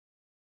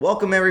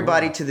Welcome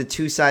everybody to the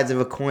Two Sides of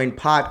a Coin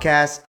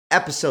podcast,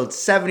 episode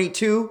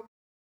 72,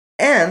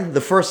 and the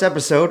first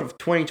episode of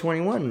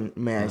 2021,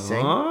 may I say.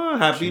 Oh,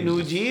 Happy New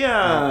Year.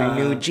 Happy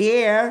New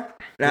Year.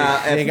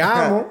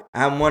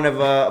 I'm one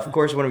of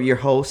course, one of your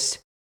hosts,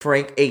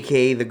 Frank,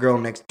 a.k.a. the girl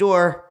next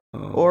door,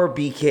 or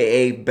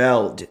b.k.a.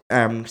 Beld.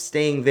 I'm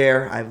staying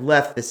there. I've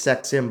left the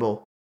sex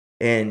symbol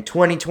in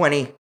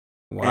 2020.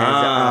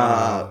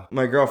 Wow. As,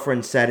 my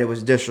girlfriend said it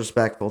was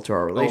disrespectful to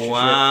our relationship. Oh,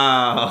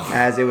 wow.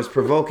 As it was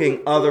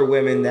provoking other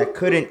women that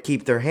couldn't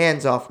keep their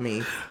hands off me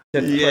to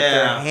put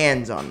their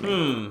hands on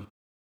me.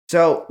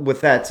 So,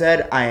 with that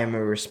said, I am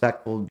a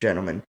respectful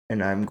gentleman,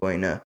 and I'm going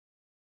to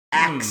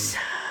axe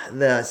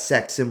the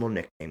sex symbol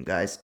nickname,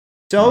 guys.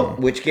 So,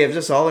 which gives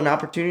us all an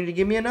opportunity to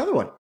give me another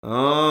one.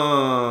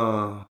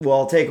 Oh.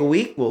 We'll take a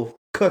week, we'll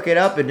cook it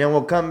up, and then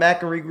we'll come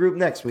back and regroup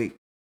next week.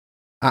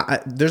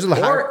 There's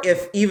a Or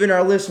if even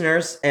our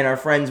listeners and our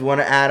friends want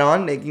to add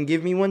on, they can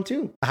give me one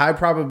too. High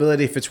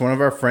probability if it's one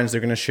of our friends,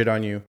 they're going to shit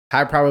on you.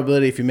 High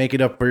probability if you make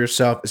it up for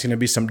yourself, it's going to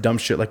be some dumb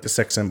shit like the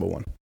sex symbol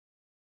one.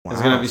 Wow,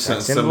 It's going to be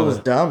sex something symbol similar. is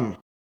dumb.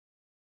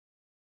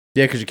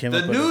 Yeah, because you came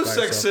up The with new it by sex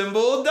yourself.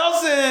 symbol,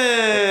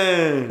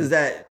 Delson.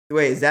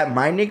 Is that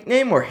my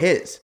nickname or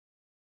his?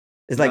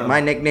 Is like No.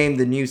 my nickname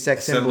the new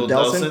sex symbol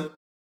Delson?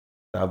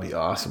 That would be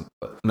awesome.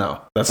 But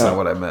no, that's not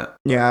what I meant.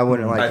 Yeah, I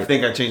wouldn't like I it.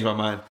 think I changed my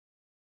mind.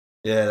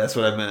 Yeah, that's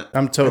what I meant.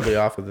 I'm totally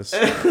off of this.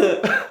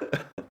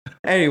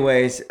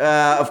 Anyways,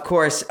 of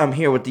course, I'm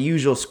here with the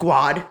usual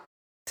squad.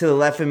 To the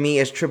left of me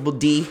is Triple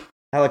D,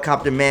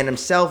 helicopter man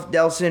himself,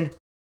 Delson.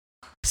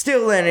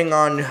 Still landing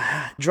on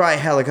dry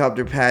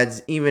helicopter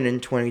pads even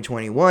in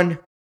 2021.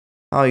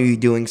 How are you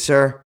doing,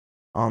 sir?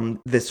 On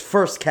this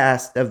first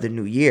cast of the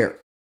new year.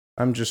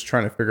 I'm just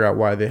trying to figure out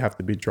why they have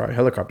to be dry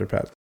helicopter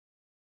pads.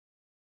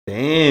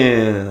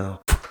 Damn.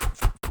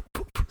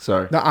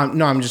 Sorry. No,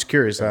 I'm just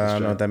curious. I That's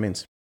don't know true. what that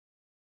means.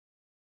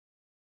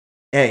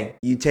 Hey,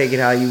 you take it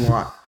how you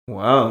want.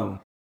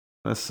 Wow.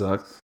 That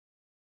sucks.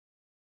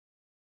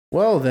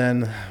 Well,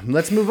 then,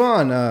 let's move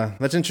on.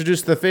 Let's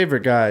introduce the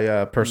favorite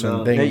guy, person,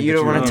 No. thing. Hey, you that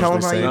don't want to tell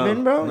him usually how say. you've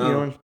been, bro?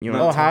 No. You No.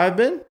 don't Oh, how I've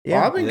been?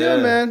 Yeah. Oh, I've been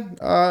good, man.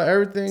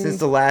 Everything. Since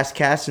the last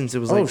cast, since it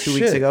was like 2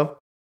 weeks shit. ago?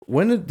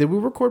 When did we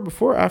record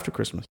before or after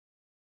Christmas?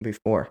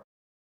 Before.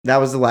 That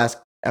was the last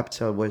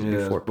episode, was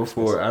before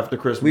Christmas. After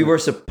Christmas. We were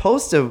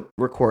supposed to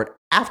record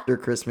after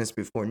Christmas,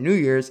 before New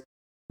Year's,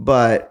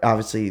 but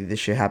obviously this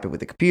shit happened with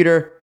the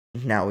computer.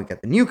 Now we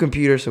got the new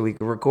computer, so we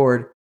can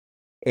record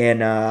and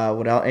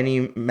without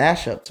any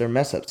mashups or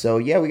mess ups. So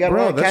yeah, we got a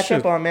lot to that catch shit-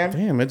 up on, man.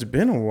 Damn, it's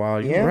been a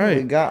while. You're Yeah, right.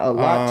 we got a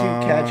lot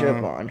to catch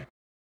up on.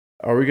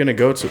 Are we gonna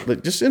go to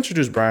just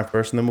introduce Brian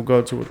first, and then we'll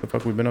go to what the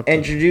fuck we've been up to?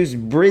 Introduce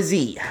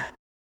Brizzy,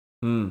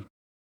 Hmm.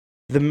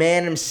 the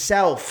man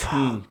himself,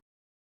 Hmm.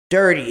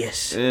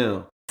 dirtiest,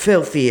 Ew.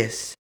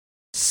 filthiest,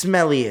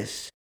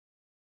 smelliest,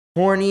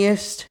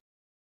 horniest.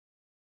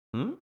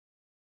 Hmm?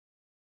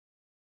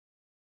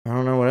 I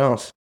don't know what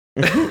else.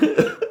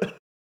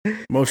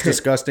 Most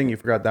disgusting. You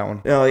forgot that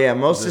one. Oh yeah,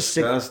 most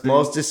Disgusting.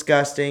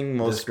 disgusting,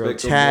 most Despicable.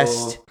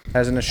 grotesque.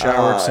 Hasn't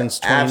showered since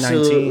 2019.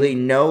 Absolutely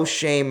no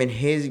shame in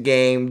his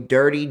game.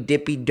 Dirty,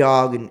 dippy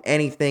dog, and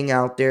anything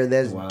out there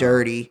that's Wow.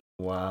 dirty.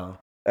 Wow.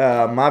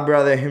 My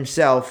brother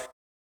himself,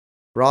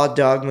 Raw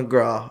Dog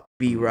McGraw,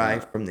 B-Rye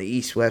from the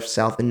East, West,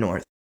 South, and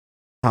North.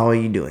 How are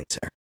you doing, sir?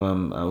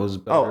 I was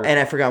better. Oh, and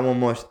I forgot one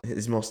more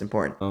is most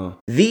important. Oh.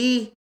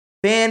 The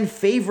fan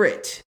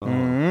favorite, Oh.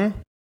 Mhm.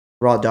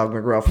 Raw Dog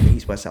McGraw from the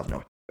East, West, South,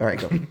 North. All right,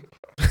 go.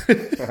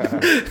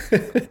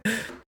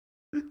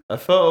 I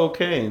felt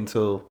okay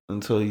until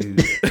you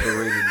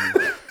berated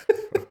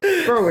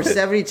me. Bro, we're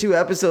 72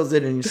 episodes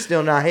in and you're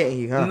still not hitting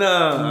you, huh?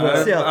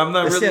 No, Still- I'm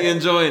not really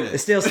enjoying It it.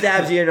 still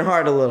stabs you in the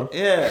heart a little.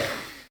 Yeah.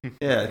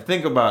 Yeah,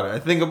 think about it. I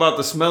think about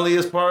the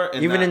smelliest part.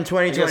 And Even that- in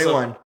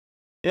 2021.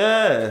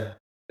 Yeah.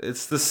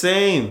 It's the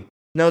same.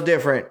 No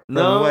different from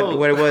No.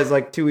 what it was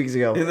like 2 weeks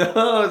ago.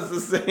 No, it's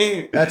the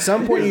same. At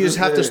some point, you It's just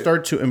have to the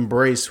start to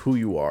embrace who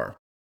you are.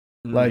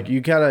 same. Like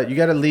you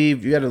gotta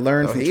leave. You gotta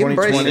learn Oh, from he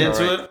embraced lean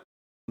 2020. it. into it.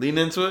 Lean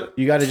into it.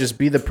 You gotta just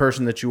be the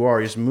person that you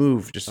are. Just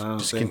move. Just I don't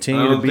think-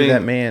 continue I to don't be think-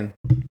 that man.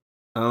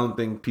 I don't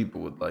think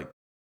people would like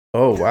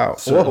Oh wow.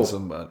 certain Whoa.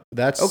 somebody.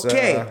 That's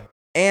Okay.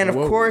 And of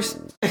whoa. course,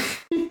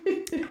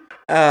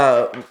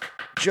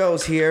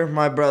 Joe's here,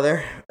 my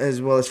brother,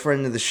 as well as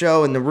friend of the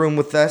show, in the room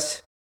with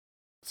us.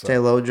 Say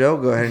hello, Joe.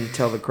 Go ahead and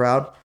tell the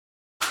crowd,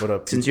 What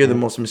up? since you're the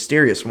most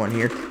mysterious one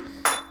here.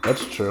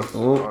 That's true.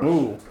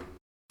 Ooh.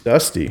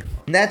 Dusty.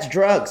 And that's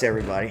drugs,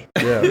 everybody.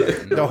 Yeah.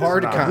 The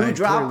hard kind. Who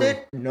dropped clearly.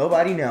 it?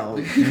 Nobody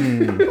knows.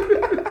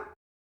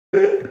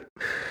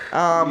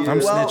 I'm well,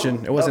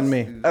 snitching. It wasn't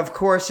me. Of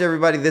course,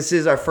 everybody, this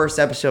is our first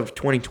episode of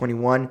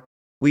 2021.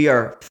 We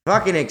are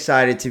fucking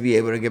excited to be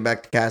able to get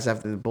back to cast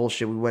after the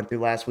bullshit we went through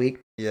last week.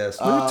 Yes.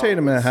 Look at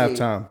Tatum at let's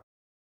see. halftime.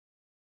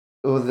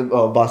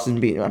 Boston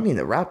beat. I mean,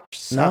 the Raptors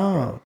suck, No.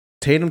 bro.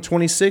 Tatum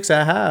 26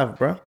 at half,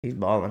 bro. He's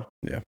balling.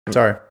 Yeah.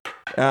 Sorry.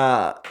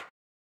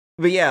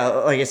 But yeah,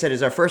 like I said,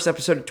 it's our first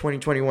episode of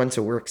 2021,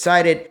 so we're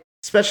excited,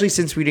 especially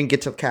since we didn't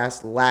get to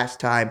cast last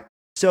time.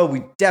 So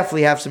we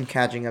definitely have some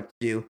catching up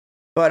to do.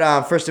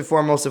 But first and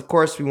foremost, of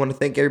course, we want to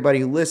thank everybody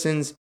who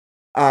listens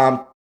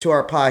to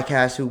our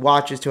podcast, who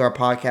watches to our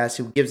podcast,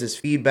 who gives us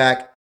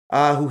feedback,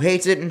 who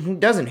hates it and who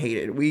doesn't hate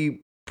it.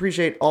 We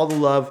appreciate all the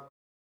love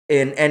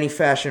in any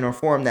fashion or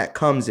form that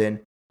comes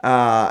in.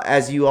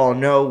 As you all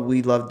know,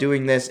 we love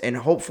doing this, and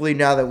hopefully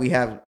now that we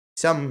have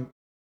some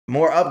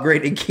more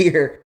upgraded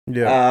gear,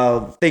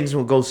 things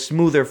will go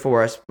smoother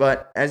for us.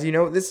 But as you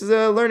know, this is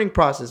a learning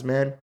process,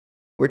 man.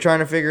 We're trying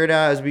to figure it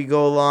out as we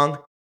go along,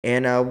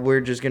 and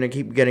we're just going to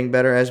keep getting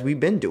better as we've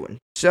been doing.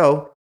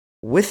 So,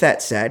 with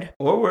that said...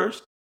 Or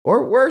worse.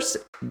 Or worse,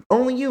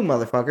 only you,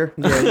 motherfucker.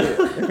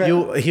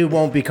 He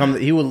won't become...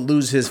 He will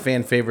lose his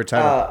fan favorite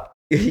title.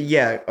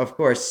 Yeah, of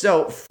course.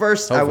 So,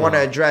 first, hopefully. I want to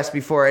address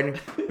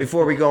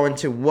before we go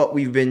into what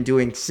we've been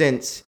doing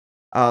since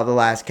the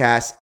last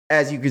cast.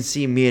 As you can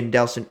see, me and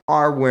Delson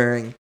are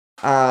wearing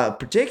a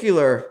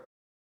particular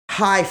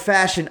high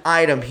fashion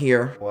item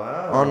here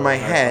on my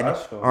head,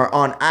 or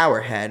on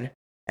our head.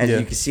 As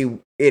you can see,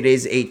 it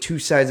is a 2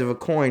 sides of a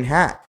coin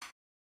hat.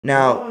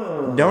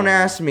 Now, don't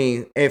ask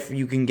me if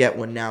you can get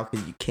one now,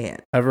 because you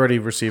can't. I've already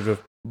received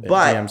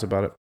DMs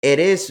about it. It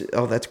is...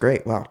 Oh, that's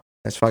great. Wow.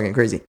 That's fucking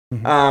crazy.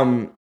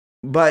 Mm-hmm.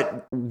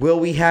 But will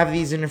we have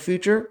these in the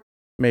future?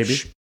 Maybe.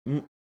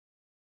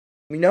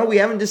 We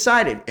haven't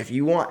decided. If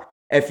you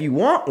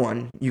want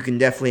one, you can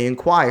definitely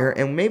inquire,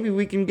 and maybe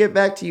we can get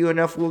back to you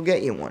enough. We'll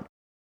get you one.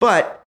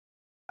 But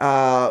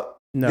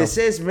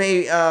this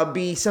may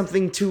be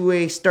something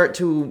to start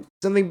to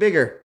something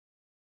bigger,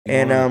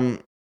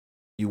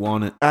 you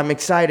want it. I'm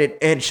excited,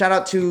 and shout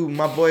out to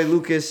my boy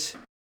Lucas,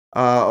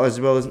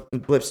 as well as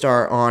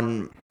Blipstar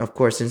on, of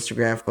course,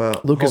 Instagram for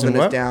holding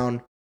us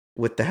down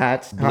with the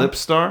hats.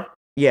 Blipstar?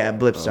 Yeah,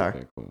 Blipstar.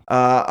 Okay, cool.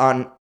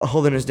 On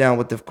holding us down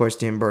with, of course,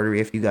 the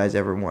embroidery. If you guys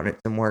ever wanted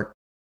some work,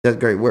 does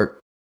great work.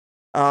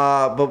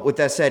 But with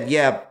that said,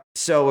 yeah.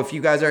 So if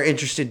you guys are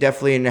interested,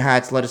 definitely in the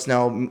hats, let us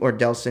know, or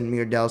Delson, me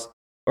or Dels.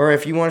 Or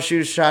if you want to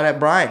shoot a shot at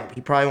Brian, he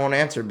probably won't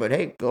answer. But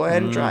hey, go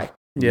ahead and try.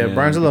 Yeah,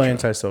 Brian's a little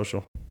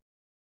antisocial.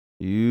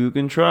 You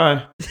can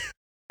try.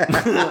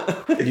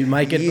 You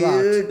might get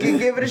blocked. You can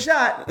give it a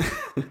shot.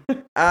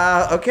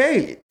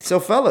 Okay, so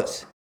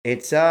fellas,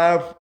 it's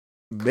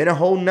been a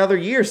whole nother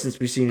year since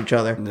we've seen each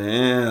other.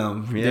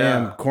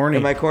 Damn, corny.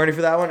 Am I corny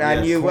for that one? Yes,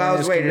 I knew. Well, I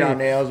was waiting on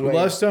it.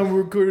 Last time we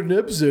recorded an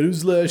episode, it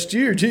was last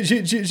year.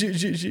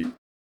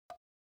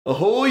 A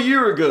whole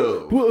year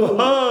ago.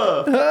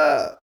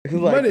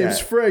 My name's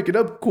Frank, and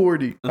I'm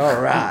corny. All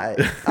right.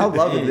 I'm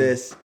loving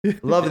this.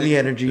 Loving the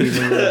energy.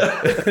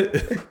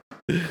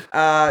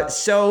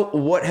 So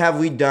what have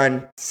we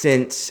done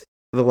since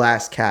the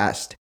last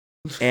cast?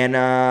 And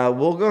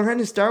we'll go ahead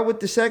and start with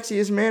the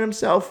sexiest man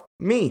himself,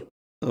 me.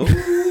 Oh,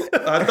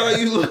 I thought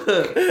you.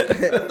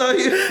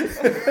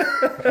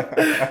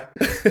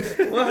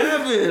 What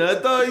happened? I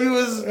thought you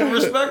was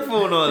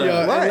respectful and all that.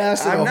 Yeah, what?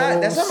 I'm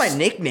not. That's not my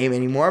nickname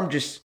anymore. I'm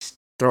just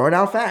throwing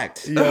out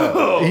facts.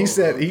 Yeah, he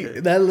said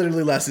that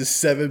literally lasted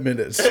 7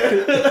 minutes.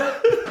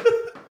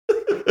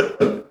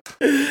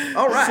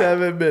 All right,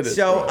 7 minutes.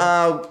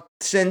 So,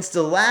 since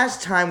the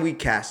last time we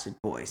casted,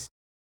 boys,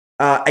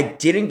 I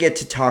didn't get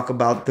to talk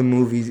about the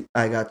movies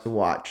I got to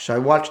watch. So I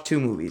watched 2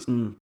 movies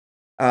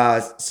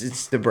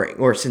since the break,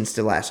 or since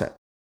the last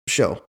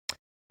show.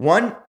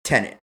 One,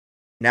 Tenet.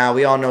 Now,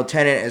 we all know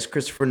Tenet as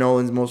Christopher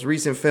Nolan's most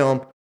recent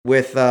film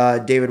with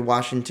David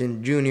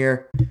Washington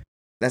Jr.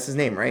 That's his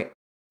name, right?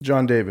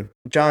 John David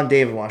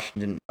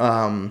Washington.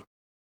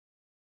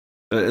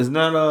 Isn't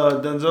that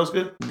Denzel's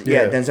good?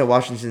 Yeah, Denzel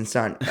Washington's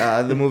son.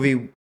 The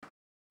movie...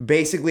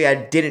 Basically, I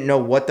didn't know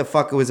what the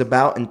fuck it was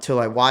about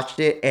until I watched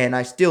it, and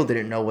I still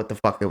didn't know what the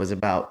fuck it was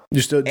about. Do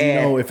you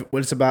know what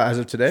it's about as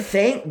of today?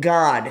 Thank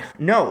God.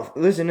 No,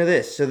 listen to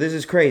this. So this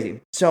is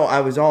crazy. So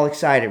I was all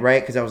excited, right?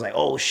 Because I was like,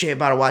 oh shit,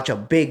 about to watch a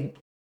big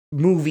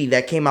movie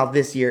that came out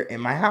this year in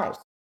my house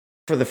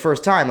for the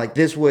first time. Like,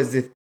 this was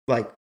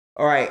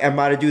all right, I'm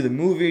about to do the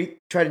movie,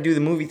 try to do the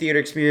movie theater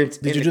experience.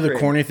 Did you do the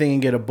corny thing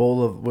and get a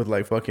bowl with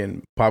like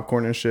fucking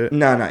popcorn and shit?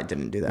 No, I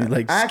didn't do that.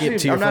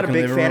 I'm not a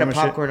big fan of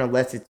popcorn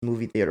unless it's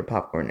movie theater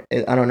popcorn.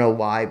 I don't know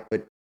why,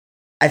 but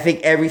I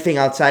think everything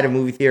outside of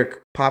movie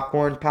theater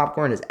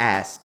popcorn is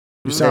ass.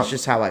 That's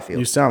just how I feel.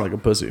 You sound like a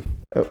pussy.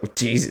 Oh,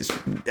 Jesus.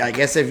 I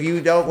guess if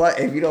you don't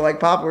like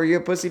popcorn, you're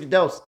a pussy to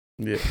dose.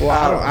 Yeah.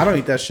 Well, I don't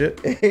eat that shit.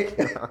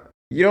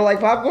 You don't like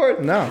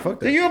popcorn? No, fuck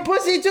that. So you're a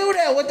pussy too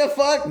then. What the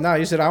fuck? No,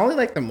 you said I only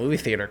like the movie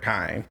theater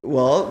kind.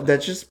 Well,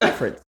 that's just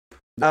preference.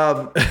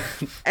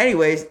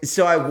 Anyways,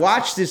 so I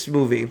watched this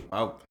movie,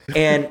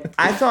 and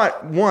I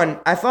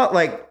thought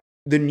like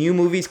the new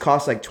movies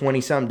cost like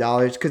 $20-some,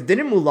 because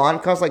didn't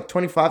Mulan cost like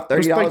 $25, $30? It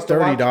was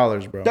like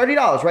 $30, bro.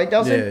 $30, right,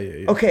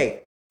 Delson? Yeah.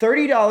 Okay,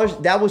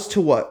 $30. That was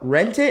to what?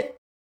 Rent it?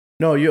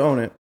 No, you own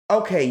it.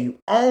 Okay, you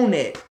own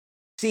it.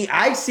 See,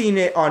 I seen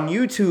it on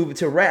YouTube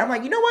to rent. I'm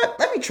like, you know what?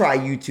 Let me try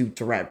YouTube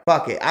to rent.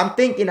 Fuck it. I'm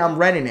thinking I'm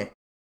renting it.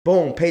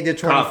 Boom, paid the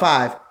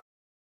 $25.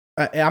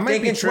 I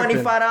might be tripping.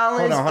 $25.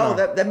 Hold on.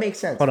 That makes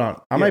sense. Hold on.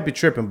 I might be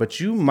tripping,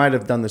 but you might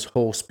have done this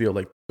whole spiel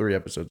like 3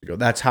 episodes ago.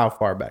 That's how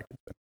far back it's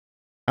been.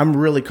 I'm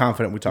really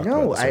confident we talked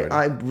about this already.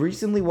 I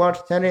recently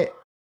watched Tenet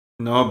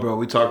No, bro,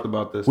 we talked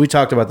about this. We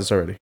talked about this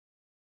already.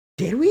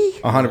 Did we?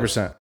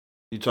 100%.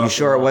 You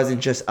sure it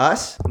wasn't just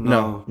us?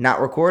 No.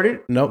 Not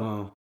recorded? Nope.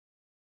 No.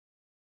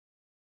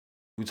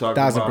 We talked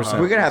 1000%.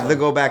 We're gonna have to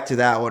go back to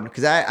that one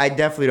because I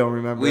definitely don't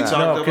remember. We that.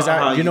 talked about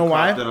how you know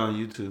why? copped it on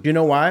YouTube. You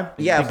know why?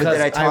 Yeah, Because but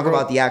did I talk wrote-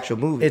 about the actual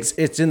movie?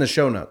 It's in the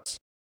show notes.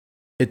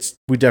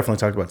 We definitely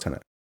talked about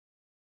Tenet.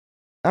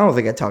 I don't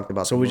think I talked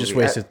about. So the we movie. just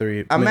wasted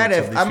 3 I might minutes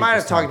of have. these I might have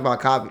people's talked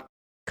time. about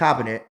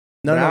copping it.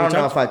 No, but no. I we don't know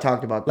talked- if I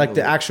talked about like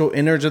the movie. actual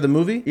innards of the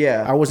movie.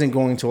 Yeah. I wasn't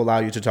going to allow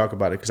you to talk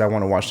about it because I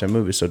want to watch that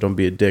movie. So don't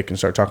be a dick and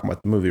start talking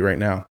about the movie right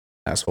now,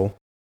 asshole.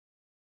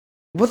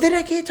 Well, then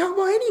I can't talk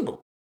about any movie.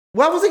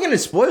 Well, I wasn't gonna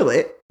spoil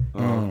it.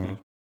 Okay.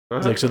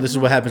 It's like, so this is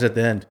what happens at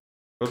the end.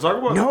 Let's talk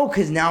about No,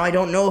 because now I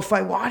don't know if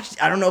I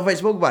watched. I don't know if I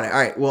spoke about it. All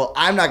right. Well,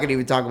 I'm not gonna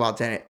even talk about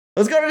Tenet.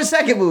 Let's go to the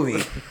second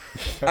movie.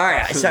 All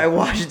right. So I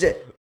watched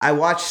it. I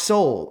watched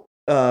Soul,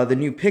 the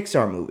new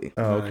Pixar movie.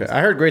 Oh, okay. Nice. I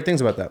heard great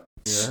things about that.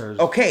 Yeah, I heard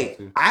Okay,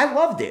 too. I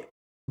loved it,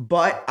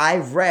 but I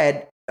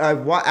read.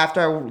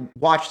 After I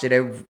watched it,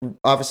 I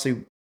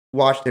obviously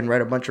watched and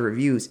read a bunch of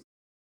reviews,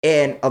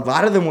 and a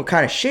lot of them were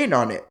kind of shitting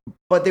on it.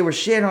 But they were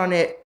shitting on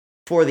it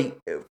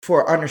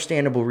for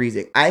understandable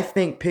reason. I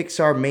think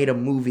Pixar made a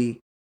movie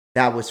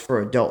that was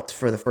for adults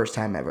for the first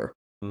time ever,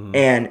 Mhm.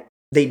 and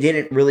they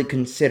didn't really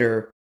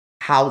consider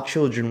how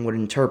children would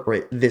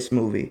interpret this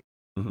movie.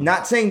 Mhm.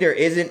 Not saying there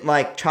isn't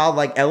like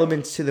childlike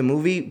elements to the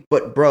movie,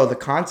 but bro, the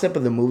concept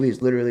of the movie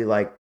is literally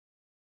like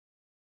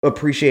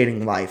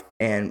appreciating life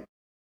and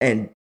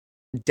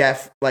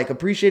death, like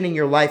appreciating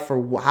your life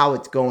for how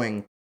it's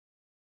going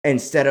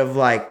instead of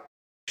like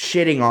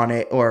shitting on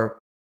it or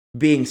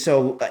being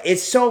so.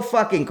 It's so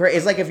fucking crazy.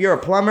 It's like if you're a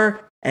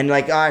plumber and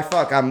like,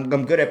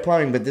 I'm good at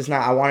plumbing, but this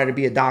not. I wanted to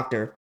be a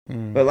doctor.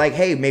 But like,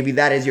 hey, maybe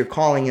that is your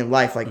calling in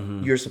life. Like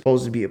Mhm. you're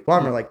supposed to be a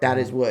plumber. Like that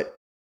is what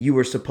you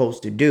were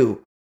supposed to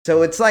do.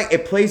 So it's like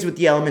it plays with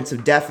the elements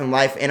of death and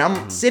life. And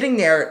I'm sitting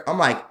there, I'm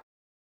like,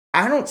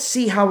 I don't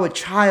see how a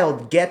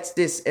child gets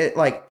this, it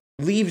like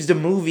leaves the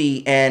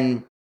movie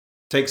and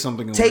Take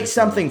something away takes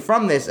from something it.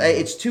 from this.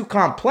 It's too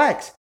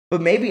complex.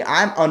 But maybe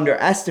I'm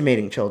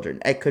underestimating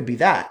children. It could be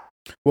that.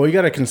 Well, you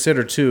got to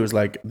consider too is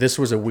like this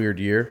was a weird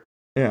year,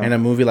 Yeah. and a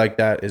movie like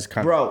that is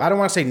kind Bro. of I don't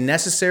want to say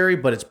necessary,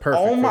 but it's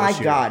perfect. Oh for my this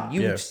year. god,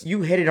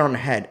 you hit it on the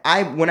head.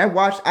 When I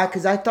watched,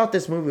 because I thought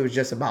this movie was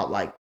just about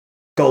like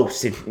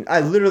ghosts, and I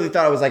literally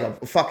thought it was like a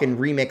fucking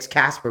remix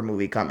Casper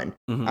movie coming.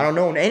 Mhm. I don't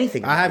know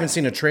anything. I haven't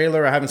seen a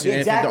trailer. I haven't seen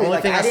anything. The only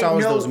Like, thing I saw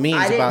was those memes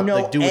I didn't about know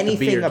like dude with the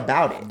anything beard.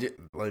 about it.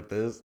 Like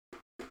this.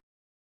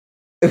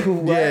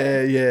 What?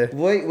 Yeah.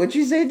 What'd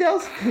you say,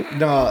 Dels?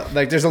 No,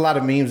 like there's a lot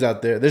of memes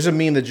out there. There's a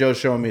meme that Joe's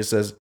showing me. It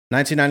says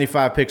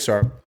 1995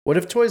 Pixar. What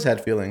if toys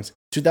had feelings?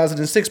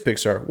 2006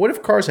 Pixar. What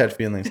if cars had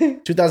feelings?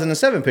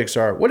 2007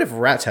 Pixar. What if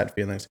rats had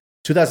feelings?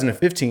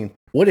 2015.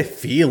 What if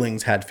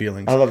feelings had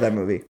feelings? I love that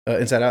movie.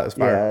 Inside Out is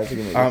fire. Yeah, that's a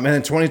good movie. And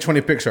then 2020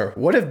 Pixar.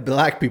 What if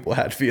black people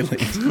had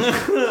feelings?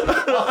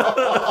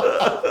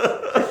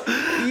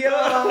 Yo,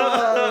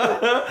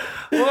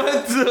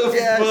 What the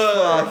yeah, fuck?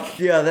 that's fuck.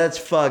 Yeah, that's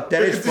fucked.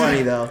 That is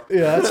funny though.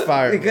 Yeah, that's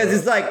fire. Because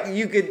it's like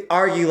you could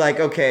argue like,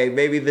 okay,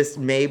 maybe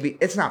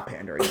it's not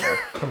pandering.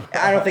 Though.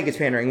 I don't think it's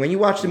pandering. When you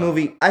watch the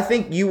movie, I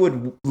think you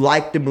would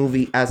like the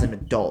movie as an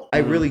adult. I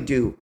really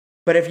do.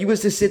 But if you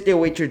was to sit there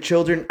with your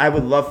children, I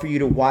would love for you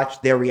to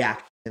watch their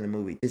reaction in the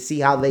movie to see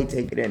how they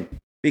take it in.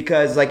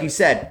 Because like you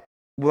said,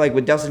 like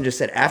what Dustin just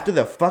said, after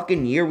the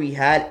fucking year we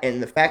had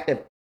and the fact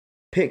that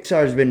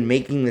Pixar's been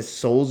making this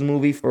Souls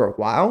movie for a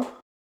while,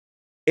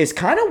 it's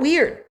kind of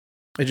weird.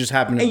 It just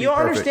happened to And be you'll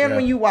perfect, understand yeah.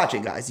 when you watch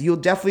it, guys. You'll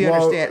definitely Well,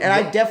 understand. And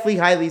I definitely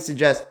highly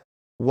suggest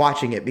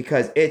watching it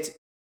because it's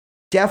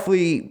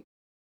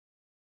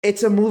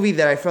a movie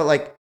that I felt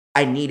like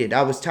I needed.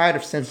 I was tired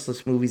of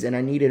senseless movies and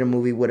I needed a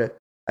movie with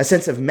a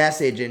sense of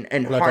message and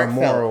Like a heartfelt.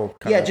 moral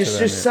kind Yeah, of to just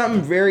them,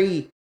 something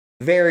very,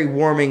 very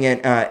warming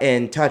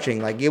and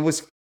touching. Like it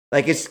was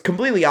like it's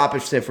completely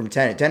opposite from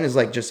Tenet. Tenet is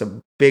like just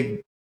a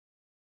big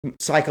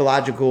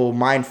psychological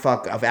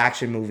mindfuck of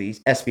action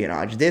movies,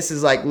 espionage. This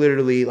is like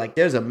literally like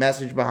there's a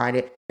message behind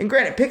it. And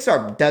granted,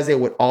 Pixar does it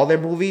with all their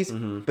movies,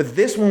 Mhm. but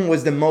this one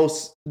was the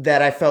most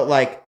that I felt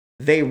like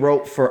they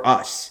wrote for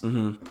us.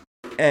 Mhm.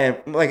 And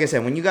like I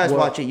said, when you guys Well,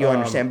 watch it, you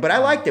understand. But I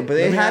liked it, but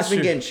let it me has ask been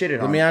you- getting shitted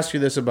Let on me ask you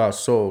this about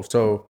Soul.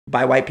 So,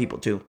 by white people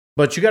too.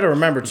 but you got to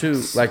remember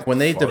too, like when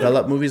they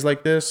develop movies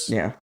like this,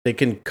 Yeah. they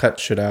can cut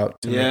shit out.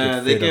 To Yeah,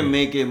 make it they fit can 'em.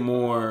 make it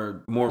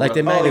more Like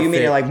they relevant. made Oh, it you mean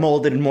fit. it like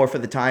molded more for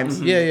the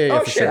times? Yeah, Oh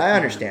for shit, I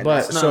understand.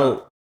 But It's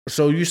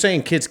so you're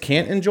saying kids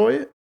can't enjoy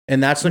it,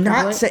 and that's the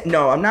complaint?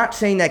 I'm not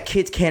saying that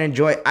kids can't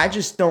enjoy it. I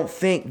just don't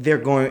think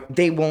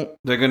they won't.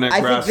 They're gonna I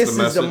think grasp this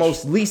the is the message.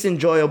 most least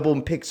enjoyable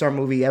Pixar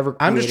movie ever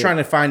created. I'm just trying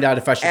to find out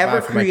if I should buy ever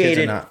it for my kids or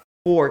created not.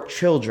 for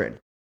children,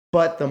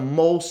 but the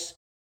most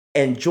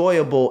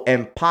enjoyable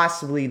and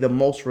possibly the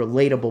most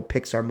relatable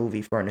Pixar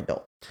movie for an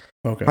adult.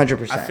 Okay.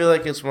 100%. I feel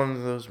like it's one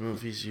of those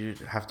movies you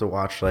have to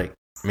watch. Like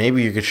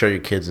maybe you could show your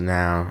kids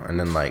now, and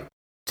then like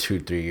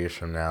 2-3 years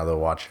from now, they'll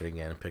watch it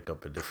again and pick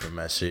up a different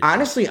message.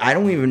 Honestly, I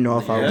don't even know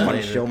if I Yeah.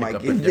 want to show my Pick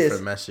up a kid different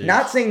this. message.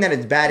 Not saying that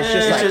it's bad. It's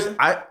just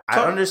like I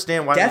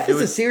understand why death they do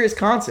is a it. serious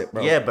concept,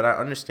 bro. Yeah, but I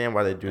understand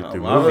why they do it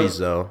through lot of movies it,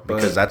 though, but-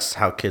 because that's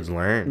how kids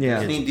learn. Yeah.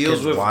 Kids, He deals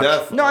kids with watch,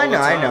 death. No, all I the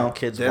know, I time. know.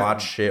 Kids Death.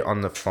 watch shit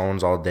on the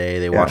phones all day.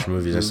 They Yeah. watch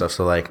movies and stuff.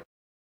 So like,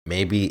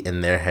 maybe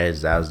in their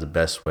heads that was the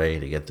best way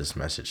to get this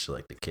message to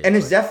like the kids. And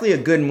it's like, definitely a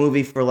good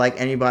movie for like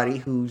anybody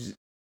who's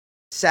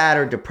sad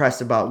or depressed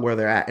about where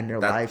they're at in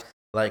their That- life.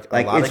 like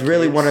Like it's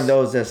really one of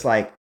those that's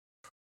like,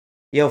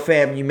 yo,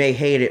 fam, you may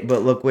hate it,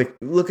 but look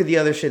at the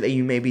other shit that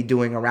you may be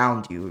doing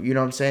around you. You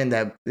know what I'm saying?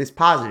 That it's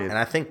positive. And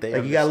I think they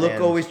Like you gotta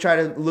understand- always try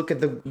to look at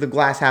the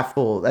glass half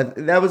full.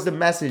 That was the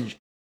message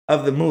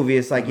of the movie.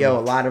 It's like, yo, a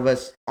lot of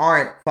us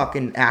aren't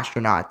fucking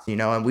astronauts, you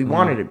know, and we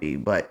wanted to be,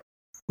 but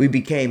we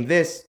became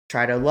this.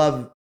 Try to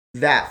love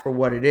that for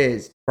what it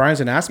is, Brian's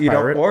an ass you know,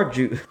 pirate. or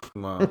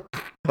Come on.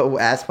 oh,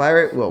 ass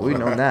pirate. Well, we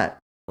know that.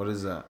 What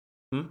is that?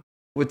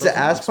 What's the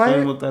ass Explain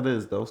pirate? what that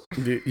is, though.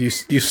 You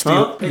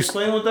steal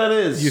Explain what that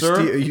is, you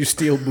sir. you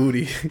steal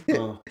booty.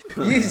 Oh.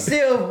 You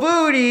steal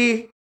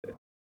booty.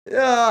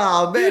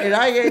 Oh man,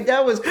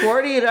 that was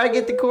corny, and I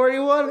get the corny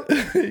one.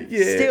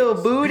 Yeah.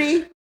 Steal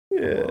booty.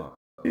 Yeah.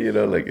 You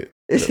know, like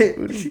it.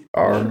 Booty.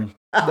 Or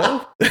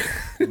no,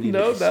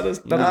 no, not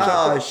a.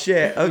 Oh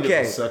shit.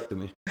 Okay.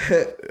 Vasectomy.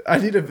 I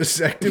need a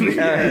vasectomy.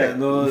 Yeah,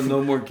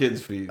 no more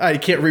kids for you. I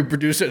can't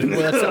reproduce it. Well,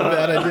 that's how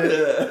bad I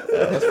did.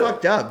 That's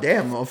fucked up.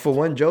 Damn. For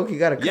one joke, you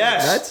gotta cut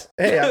Yes. nuts.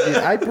 Hey,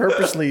 I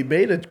purposely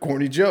made a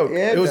corny joke.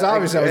 Yeah, it was but,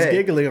 obvious I was hey,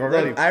 giggling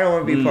already. Look, I don't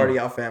want to be part of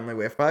y'all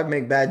family. If I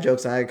make bad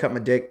jokes and I cut my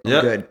dick, I'm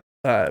Yep. good.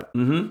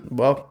 Mm-hmm.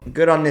 Well,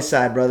 Good on this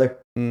side, brother.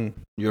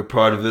 You're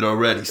part of it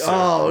already, sir.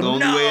 Oh the only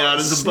no! way out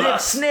is a snip,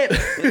 box. snip.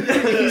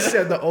 he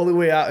said the only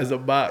way out is a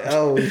box.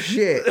 Oh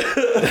shit.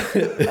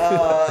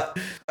 All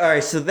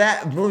right, so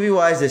that movie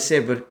wise is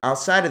it, but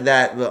outside of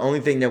that, the only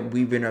thing that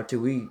we've been up to,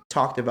 we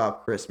talked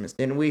about Christmas,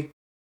 didn't we?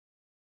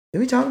 Did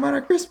we talk about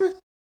our Christmas?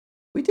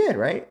 We did,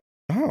 right?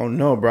 I don't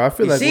know, bro. I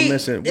feel You like see, we're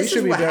missing. We this should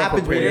is be what better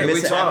happens when prepared. you're We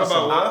missing talk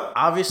episode. about what?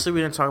 Obviously,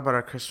 we didn't talk about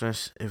our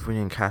Christmas if we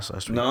didn't cast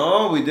last week.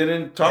 No, we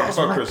didn't talk That's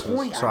about my Christmas.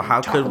 point. So I how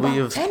talk could we about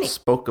have Tenet.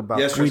 spoke about?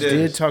 Yes, We we did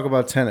did. talk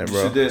about Tenet, Yes,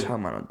 bro. you did.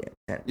 Talking about no damn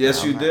Tenet.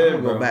 Yes, you I'm did,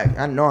 gonna go bro. back.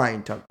 I know I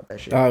ain't talking about that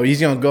shit. Oh,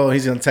 he's gonna go.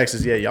 He's gonna text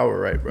us. Yeah, y'all were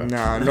right, bro. no,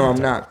 I'm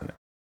not.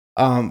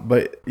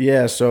 But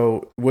yeah.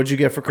 So, what'd you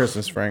get for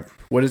Christmas, Frank?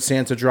 What did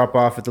Santa drop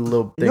off at the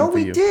little thing No, for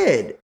we you?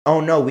 did. Oh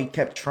no, we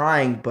kept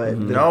trying, but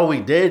No,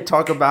 we did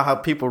talk about how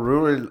people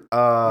ruined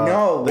no. the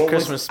what was-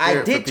 Christmas spirit.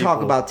 I did for talk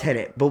people. about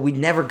Tenet, but we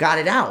never got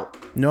it out.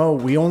 No,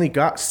 we only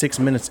got 6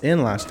 minutes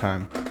in last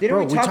time. Didn't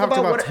Bro, we talk talked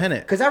about what,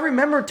 Tenet. Because I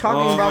remember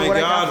talking Oh about my what I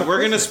got god, for we're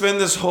gonna Christmas.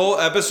 spend this whole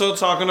episode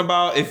talking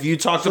about if you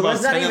talked So about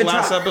let's not Tenet even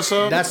last talk.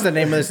 episode. That's the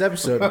name of this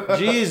episode.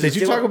 Jesus. Did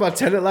you talk about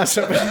Tenet last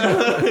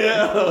episode?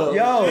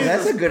 Yo,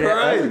 that's a good.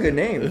 That's a Christ. good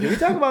name. Did we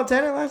talk about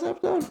Tenet last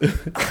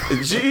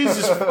episode?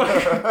 Jesus.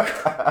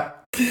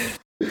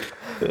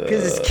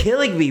 Because it's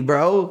killing me,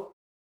 bro.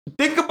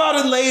 Think about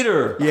it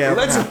later. Yeah,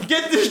 Let's okay.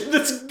 get this.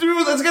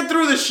 Let's get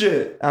through this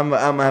shit. I'm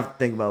gonna have to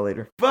think about it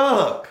later.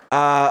 Fuck.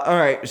 All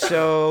right,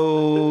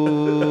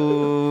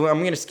 so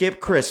I'm gonna skip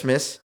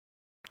Christmas.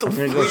 I'm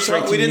gonna go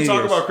straight to We didn't New talk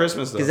Year's. about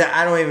Christmas though. Because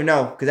I don't even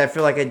know. Because I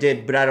feel like I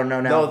did, but I don't know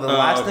now. No, the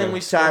last okay. thing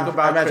we So spoke I'm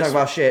about. not talking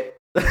about Christmas- shit.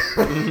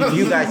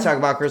 You guys talk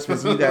about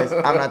Christmas. You guys,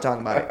 I'm not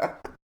talking about it.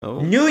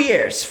 Oh. New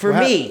Year's for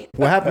me.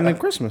 What happened in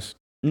Christmas?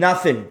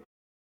 Nothing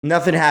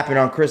happened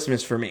on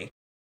Christmas for me.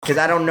 Because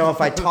I don't know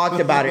if I talked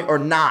about it or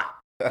not.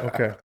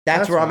 Okay.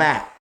 That's where I'm fine.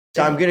 at.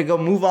 So I'm gonna go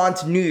move on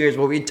to New Year's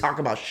where we talk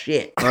about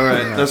shit. All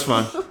right, that's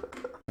fine.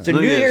 So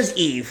New Year's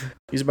Eve.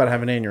 He's about to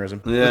have an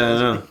aneurysm. Yeah, I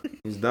know.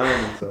 He's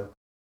dying inside.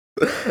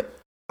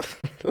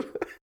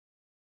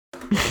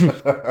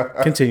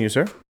 Continue,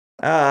 sir.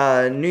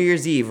 New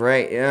Year's Eve,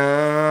 right?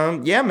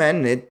 Yeah,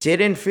 man. It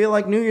didn't feel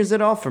like New Year's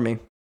at all for me.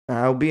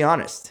 I'll be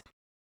honest.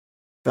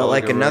 Felt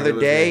like a another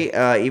regular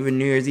day. Even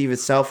New Year's Eve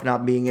itself,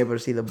 not being able to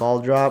see the ball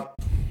drop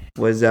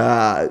was They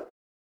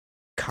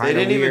kind of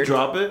didn't weird. even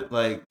drop it.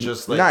 Like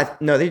just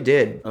like. No, they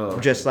did. Oh,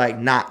 okay. Just like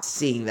not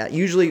seeing that.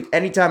 Usually,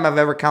 anytime I've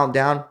ever count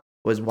down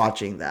was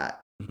watching that.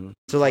 Mhm.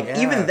 So like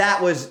Yeah. even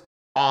that was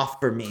off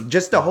for me.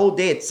 Just the whole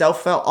day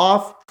itself felt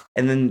off,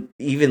 and then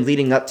even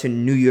leading up to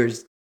New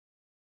Year's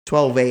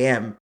 12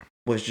 a.m.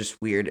 was just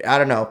weird. I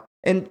don't know.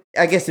 And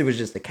I guess it was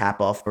just the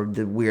cap off for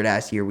the weird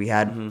ass year we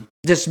had. Mhm.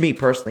 Just me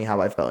personally, how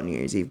I felt New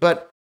Year's Eve.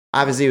 But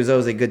obviously, it was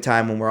always a good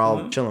time when we're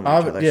all chilling with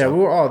each other. Yeah, so. we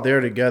were all there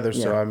together.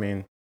 So Yeah. I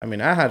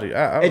mean, I had to.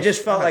 I It was-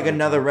 just felt I had like to-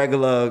 another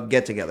regular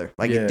get together.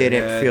 Like Yeah. it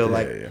didn't Yeah, feel yeah,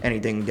 like yeah.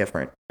 anything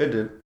different. It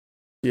did.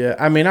 Yeah,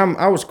 I mean,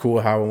 I was cool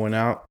how it went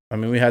out. I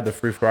mean, we had the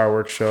free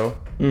fireworks show.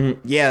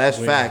 Yeah, that's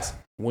We- facts.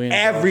 We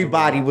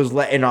Everybody was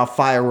letting off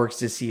fireworks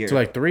this year. to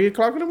like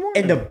 3:00 in the morning.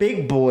 And the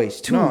big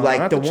boys too, No, like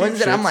not the the cheap ones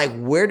that I'm shits. like,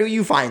 where do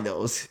you find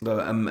those?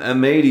 The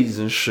M80s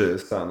and shit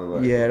sounded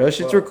like. Yeah, those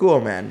shits were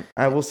cool, man.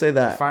 I will say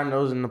that. Find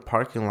those in the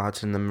parking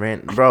lots in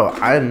the bro.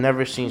 I've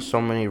never seen so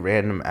many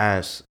random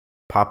ass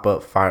pop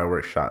up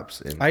fireworks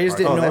shops. I just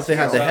didn't know that's if they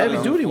had the outside heavy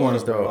of duty Florida,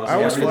 ones though. bro. I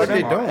always Yeah, feel like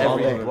they them don't. all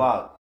Every day.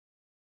 block.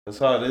 That's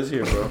how it is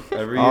here, bro.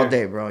 Every All year.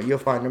 day, bro. You'll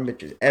find them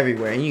bitches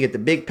everywhere. And you get the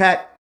big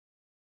pack.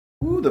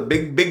 Ooh, the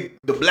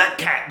the black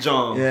cat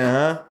John. Yeah,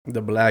 huh?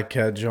 The Black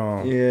Cat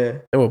John. Yeah.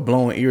 They were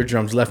blowing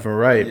eardrums left and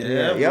right.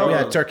 Yeah, Yo. We bro.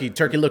 had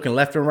turkey looking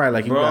left and right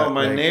like you Bro, got,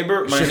 my like,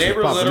 neighbor shit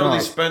was popping literally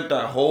off. spent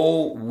that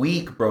whole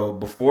week, bro,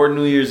 before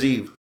New Year's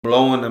Eve,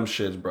 blowing them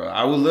shits, bro.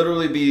 I would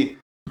literally be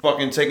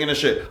fucking taking a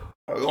shit.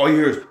 All you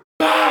hear is,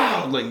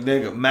 "Pow!" Like,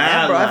 nigga, mad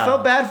Yeah, bro, I loud.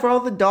 felt bad for all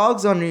the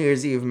dogs on New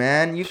Year's Eve,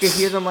 man. You could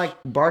hear them like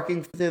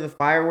barking through the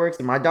fireworks,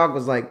 and my dog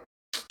was like,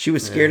 she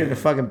was scared in the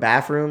fucking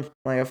bathroom.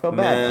 Like, I felt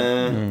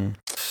bad. Man,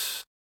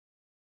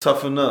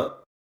 toughen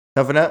up.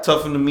 Toughen up.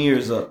 Toughen the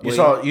mirrors up. You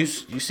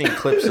seen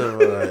clips of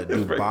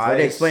Dubai? Why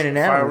they explaining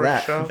that with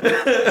fireworks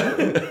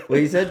that? show? What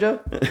you said, Joe?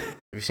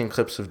 Have you seen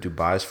clips of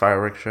Dubai's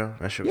fireworks show?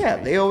 That shit was Yeah,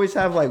 crazy. they always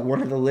have like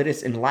one of the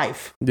littest in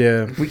life.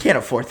 Yeah. We can't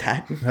afford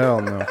that.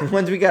 Hell no. The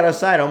ones we got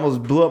outside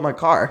almost blew up my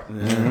car.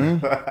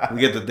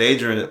 We get the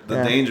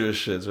dangerous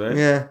shits, right?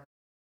 Yeah.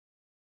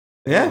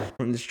 Yeah,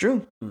 it's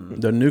true.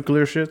 The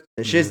nuclear shit.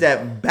 The shits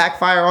that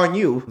backfire on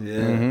you. Yeah.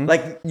 Mhm.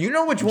 Like, you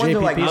know which ones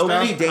are like JPP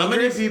really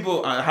dangerous?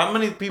 How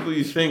many people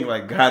you think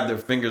like had their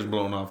fingers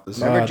blown off this?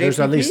 Remember There's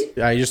at JPP? least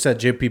I just said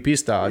JPP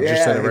style. I just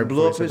Yeah, said it he right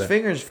blew before up you his said that.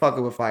 fingers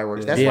fucking with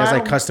fireworks. That's He why has I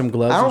like don't- custom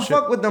gloves I and don't shit.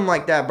 fuck with them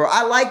like that, bro.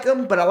 I like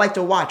them, but I like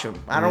to watch them.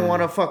 I don't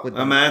want to fuck with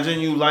them. Imagine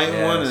you lighting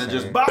Yeah, one and it same.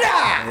 just bah!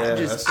 Yeah,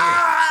 Just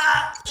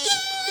that's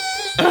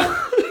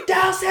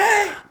Dowsey,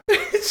 it.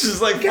 It's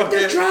just like get the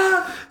fucking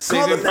drum.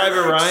 Saving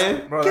Private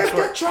Ryan. Bro, Get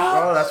the drum.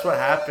 bro, that's what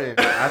happened.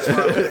 That's why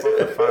I fuck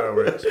with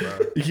fireworks, bro.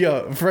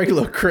 Yo, Frank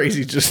looked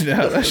crazy just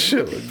now. That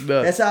shit looked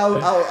nuts. That's how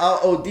I'll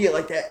OD it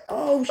like that.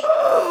 Oh,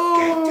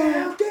 get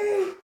down,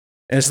 dude.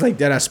 And it's like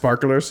that at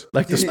sparklers,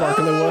 like the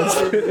sparkler ones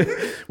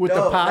with the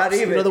No, pops. not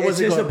even. You know the ones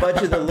It's that just a go-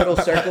 bunch of the little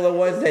circular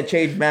ones that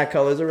change mad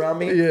colors around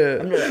me. Yeah.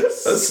 I'm like, A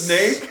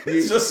snake?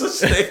 It's just a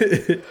snake.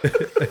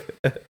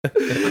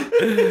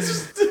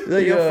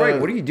 like, yo, Yeah.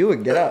 Frank, what are you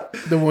doing? Get up.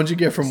 The ones you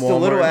get from It's the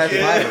Walmart. little ass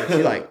Yeah. fireworks.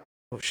 You're like,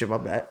 oh shit, my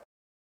bad.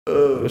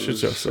 That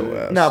shit's so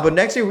ass. No, but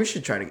next year we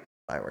should try to get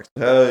fireworks.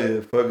 Hell yeah,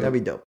 fuck That'd it. be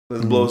dope.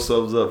 Let's blow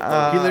subs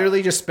up. He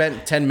literally just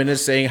spent 10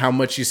 minutes saying how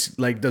much he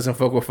like doesn't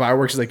fuck with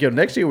fireworks. He's like, yo,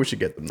 next year we should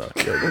get them though.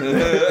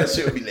 That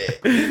shit be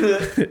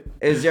lit.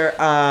 Is there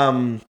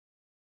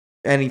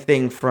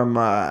anything from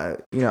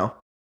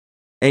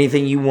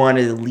anything you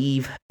wanted to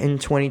leave in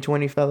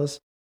 2020, fellas?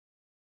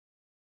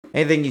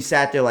 Anything you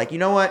sat there like, you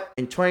know what?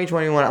 In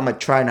 2021, I'm gonna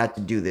try not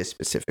to do this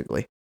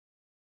specifically.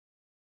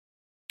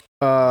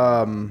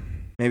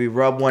 Maybe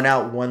rub one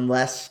out one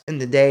less in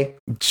the day.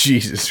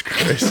 Jesus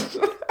Christ.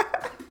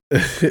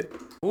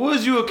 Who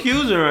is you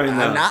accusing right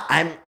now? I'm not.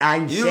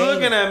 I'm You saying.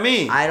 looking at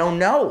me? I don't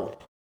know.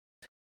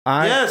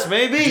 Yes,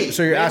 maybe.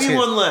 So you're maybe asking?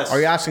 one less. Are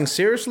you asking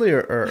seriously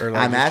or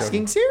like I'm just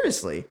asking joking?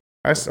 seriously.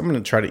 I'm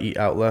gonna try to eat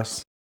out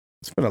less.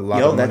 It's been a lot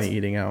Yo, of money that's-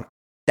 eating out.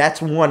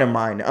 That's one of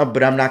mine.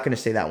 But I'm not gonna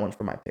say that one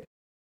for my pick.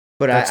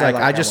 But It's like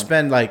I that just one.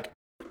 spend like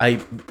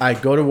I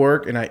go to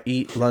work and I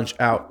eat lunch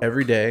out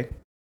every day,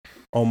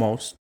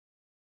 almost.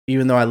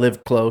 Even though I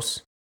live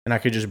close and I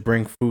could just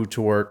bring food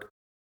to work.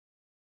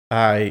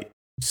 I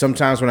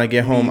sometimes when I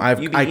get home, I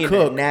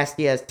cook.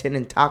 Nasty ass tin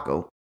and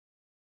taco.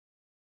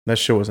 That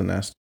shit wasn't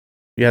nasty.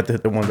 You have to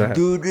hit the ones that have.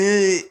 Dude.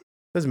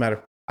 Doesn't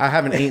matter. I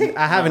haven't eaten.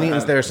 I haven't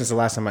eaten there since the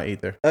last time I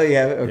ate there. Oh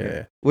yeah. Okay.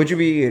 Yeah. What'd you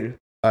be eating?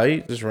 I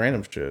eat just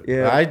random shit.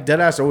 Yeah. I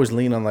deadass always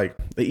lean on like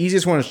the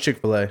easiest one is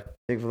Chick-fil-A.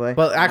 Chick-fil-A.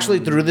 But actually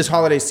through this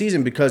holiday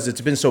season, because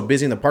it's been so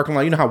busy in the parking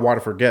lot, you know how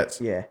Waterford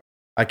gets. Yeah.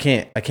 I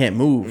can't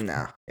move.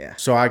 Nah. Yeah.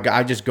 So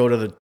I just go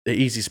to the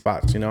easy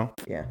spots, you know?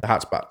 Yeah. The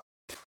hot spot.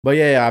 But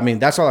yeah, I mean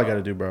that's all I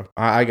gotta do, bro.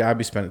 I'd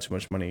be spending too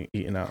much money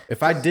eating out.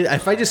 If I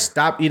just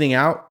stopped eating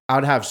out,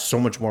 I'd have so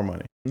much more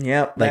money.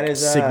 Yep. Like, that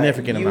is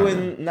significant you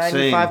amount. and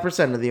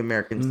 95% of the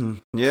Americans. Mhm.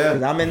 'Cause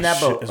Yeah. I'm in that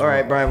Shit boat. is All right,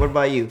 wrong. Brian. What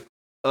about you?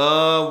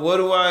 What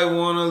do I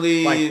want to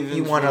leave? Like, in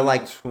you wanna,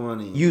 like,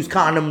 2020? Use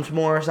condoms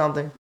more or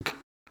something?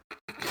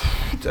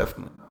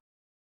 Definitely not.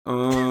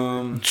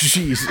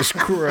 Jesus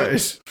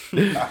Christ.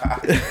 That's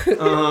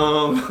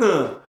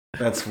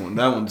one.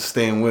 That one's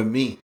staying with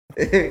me.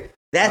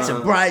 That's a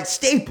Brian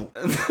staple.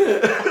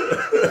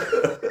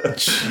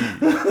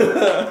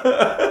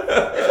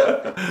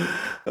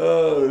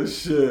 Oh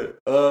shit.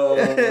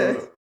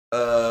 Damn.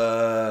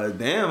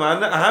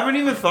 I haven't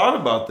even thought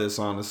about this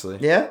honestly.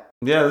 Yeah.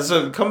 Yeah.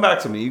 So come back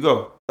to me. You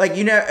go. Like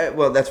you know.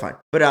 Well, that's fine.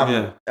 But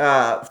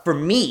Yeah. for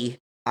me,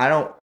 I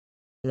don't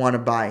want to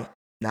buy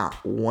not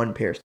one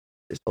pair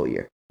this whole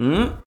year.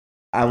 Hmm?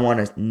 I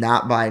want to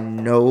not buy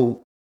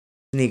no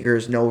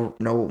sneakers, no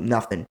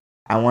nothing.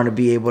 I want to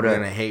be able You're to.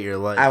 gonna hate your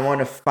life. I want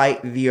to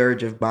fight the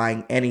urge of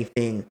buying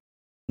anything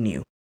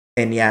new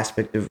in the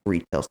aspect of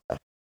retail stuff.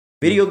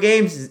 Video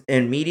games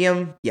and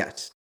medium,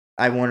 yes.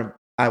 I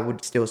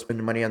would still spend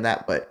the money on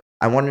that, but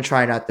I want to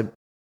try not to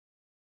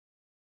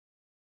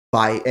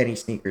buy any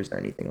sneakers or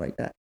anything like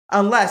that.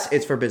 Unless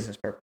it's for business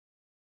purpose.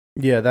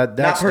 Yeah, that's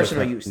Not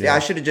personal different. use. Yeah, I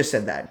should have just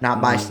said that.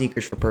 Not buy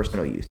sneakers for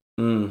personal use.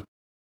 Mm.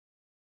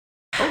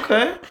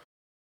 Okay.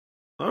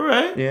 All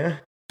right. Yeah.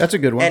 That's a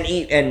good one. And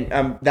eat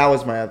and that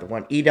was my other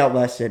one. Eat out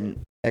less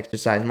and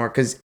exercise more.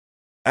 Because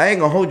I ain't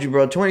gonna hold you,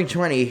 bro.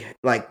 2020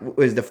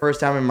 was the first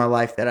time in my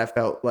life that I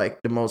felt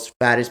like the most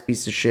fattest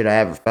piece of shit I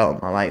ever felt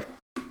in my life.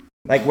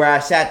 Like where I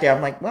sat there,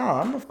 I'm like,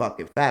 wow, I'm a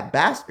fucking fat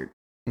bastard.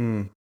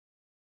 And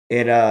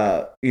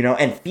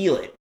and feel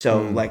it.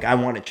 So like I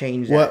want to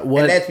change that.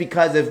 What? And that's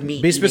because of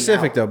me. Be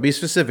specific though. Be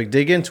specific.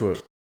 Dig into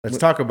it. Let's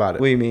talk about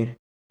it. What do you mean?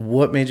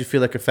 What made you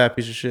feel like a fat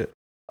piece of shit?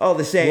 Oh,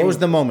 the same. What was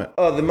the moment?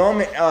 Oh, the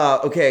moment.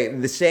 Okay,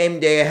 the same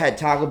day I had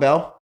Taco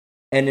Bell,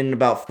 and then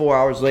about 4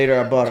 hours later,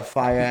 I bought a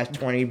fire ass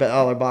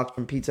 $20 box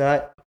from Pizza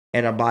Hut,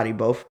 and I body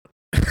both.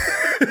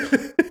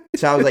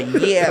 So I was like,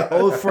 yeah,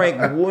 old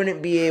Frank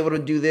wouldn't be able to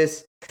do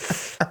this.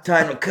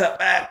 Time to cut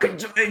back.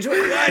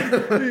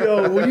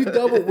 Yo,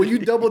 when you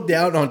double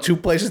down on two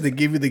places that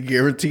give you the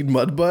guaranteed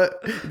mud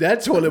butt,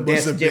 that toilet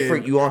must have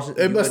different. been.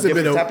 It must have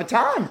been a type of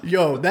time.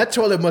 Yo, that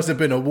toilet must have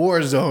been a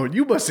war zone.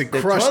 You must have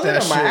crushed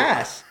that shit. My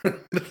ass.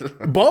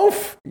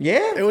 Both.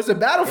 Yeah, it was a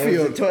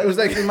battlefield. It was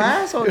like my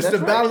asshole. It's the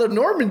Battle of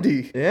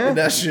Normandy. Yeah,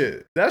 that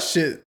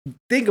shit.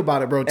 Think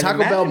about it, bro. Taco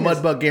Bell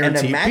mud butt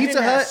guaranteed.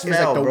 Pizza Hut is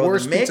like the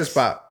worst pizza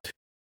spot.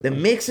 The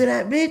mix of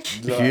that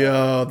bitch?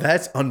 Yo,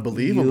 that's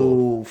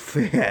unbelievable. Yo,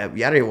 fam.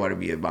 Y'all didn't want to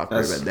be about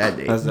that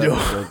day.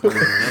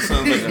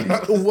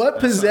 What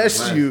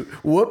possessed you?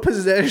 What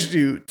possessed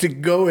you to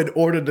go and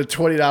order the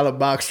 $20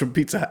 box from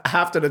Pizza Hut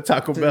after the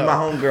Taco Bell? My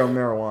homegirl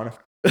marijuana.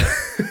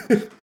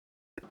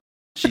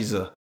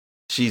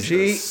 She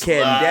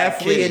can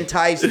definitely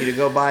entice you to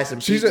go buy some.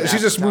 She's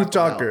a smooth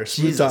talker.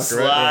 She's a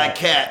sly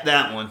cat.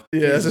 That one.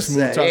 Yeah, that's a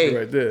smooth talker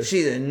right there.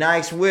 She's a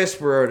nice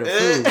whisperer to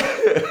food.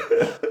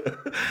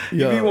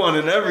 You be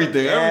wanting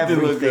everything.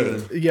 Everything look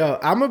good. Yo,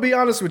 I'm gonna be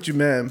honest with you,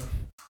 man.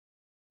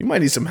 You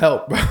might need some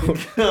help, bro.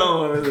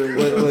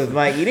 with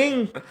my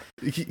eating.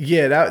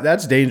 Yeah,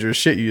 that's dangerous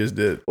shit you just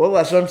did. Well,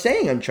 that's what I'm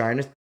saying. I'm trying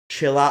to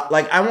chill out.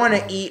 Like I want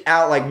to eat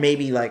out, like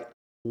maybe like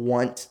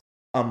once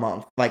a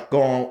month, like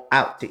going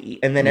out to eat,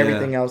 and then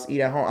everything else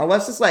eat at home.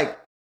 Unless it's like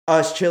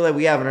us chilling,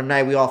 we having a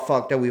night, we all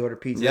fucked up, we order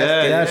pizza.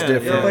 That's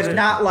different. But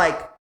not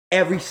like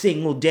every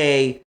single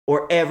day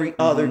or every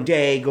other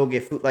day go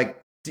get food. Like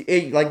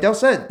Del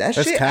said,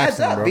 that's shit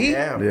taxing, adds up, bro. B.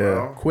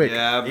 Yeah, quick.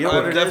 Yeah,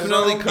 I've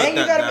definitely cut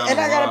that down. And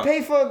I gotta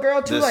pay for a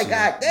girl too. Like,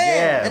 god damn.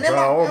 Yeah, and then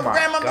bro, my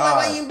grandma be like,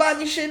 why you buy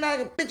me shit?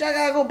 Bitch, I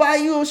gotta go buy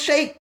you a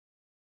shake.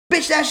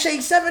 Bitch, that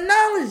shake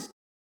 $7.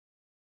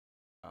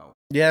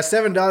 Yeah,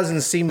 $7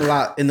 doesn't seem a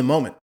lot in the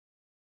moment.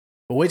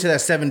 But wait till that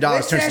 $7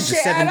 turns into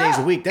 7 days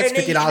a week. That's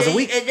 $50 a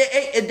week.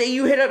 And then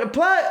you hit up the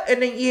plug,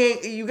 and then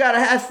you gotta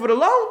ask for the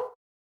loan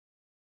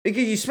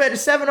because you spent the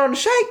 $7 on the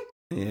shake.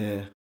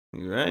 Yeah.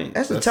 You're right.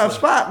 That's a tough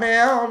spot,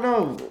 man. I don't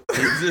know.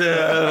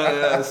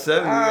 Yeah,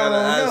 7. You gotta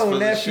ask for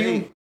nephew.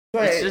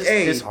 the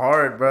shake. It's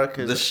hard, bro.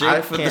 Cause the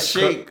shake for the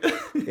shake.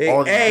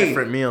 All these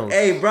different meals.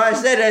 Hey, bro, I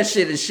said that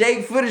shit. A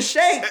shake for the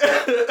shake.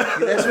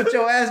 That's what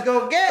your ass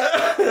gonna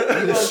get. You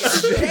gonna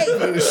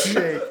get a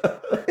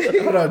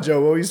shake. Hold on,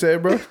 Joe. What you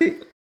saying, bro?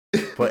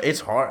 But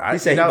it's hard. I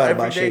say eat out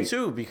every day shake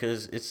too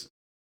because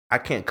I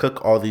can't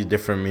cook all these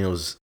different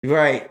meals.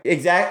 Right,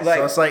 exactly. Like,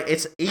 so it's like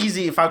it's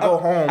easy if I go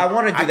home. I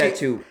want to do that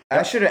too.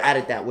 I should have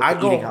added that with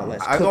eating out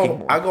less. I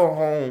go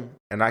home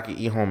and I can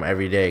eat home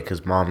every day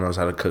because mom knows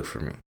how to cook for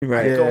me.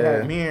 Right. I go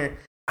home here.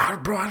 I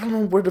don't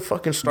know where to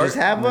fucking start. Just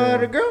have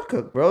the girl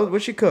cook, bro.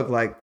 What she cook?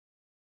 Like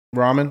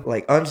ramen?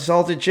 Like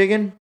unsalted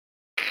chicken?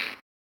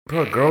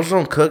 Bro, girls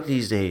don't cook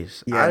these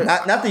days.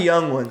 Yeah, not the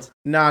young ones.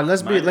 Nah,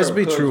 let's be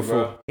truthful.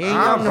 Bro. He ain't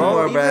young no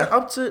more, bro.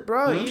 Up to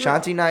bro.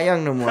 Shanti not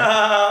young no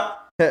more.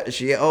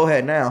 She old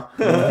head now.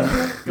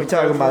 We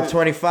talking about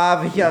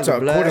 25 and younger.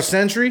 Quarter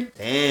century?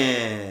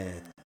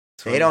 Damn.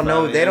 They don't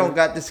know. They don't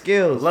got the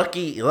skills.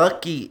 Lucky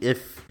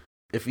if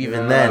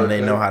even then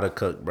they know how to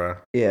cook, bro.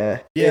 Yeah.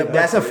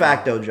 That's a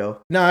fact though,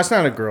 Joe. No, it's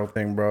not a girl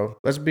thing, bro.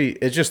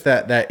 It's just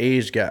that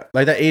age gap,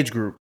 like that age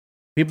group.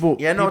 People.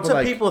 Yeah, no, it's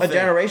a people thing. A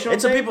generational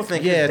It's thing? a people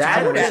thing. Yeah, it's a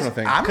generational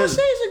thing. I'm gonna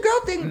say it's a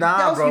girl thing.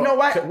 Nah, bro. You know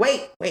what?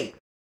 Wait.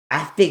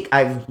 I think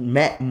I've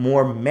met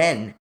more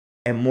men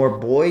and more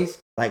boys,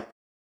 like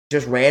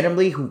just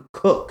randomly, who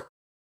cook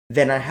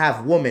than I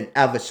have women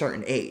of a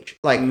certain age.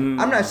 Like, I'm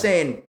not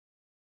saying,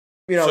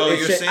 So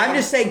I'm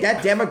just saying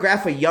that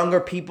demographic,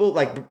 younger people,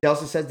 like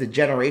Delsa says, the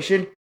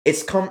generation,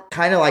 it's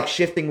kind of like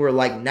shifting where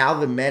like now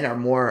the men are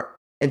more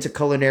into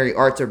culinary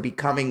arts or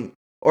becoming,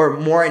 or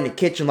more in the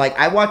kitchen. Like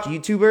I watch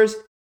YouTubers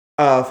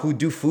who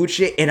do food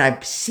shit and I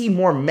see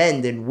more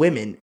men than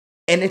women.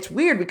 And it's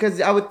weird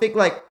because I would think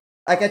like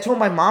I told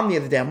my mom the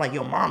other day, I'm like,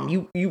 yo, mom,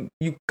 you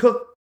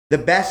cook the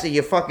best of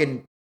your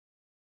fucking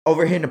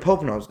over here in the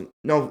Poconos.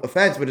 No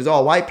offense, but it's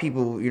all white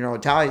people,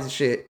 Italians and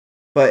shit.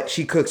 But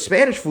she cooks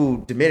Spanish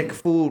food, Dominican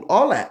food,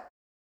 all that.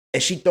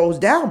 And she throws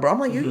down, bro. I'm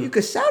like, you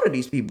could sell to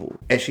these people.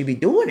 And she be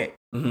doing it.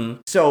 Mm-hmm.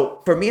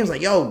 So for me, I was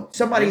like, yo,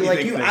 somebody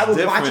like you, I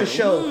would watch a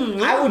show.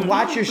 I would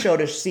watch your show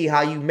to see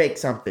how you make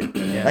something.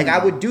 Yeah. Like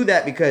I would do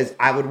that because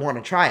I would want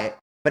to try it.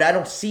 But I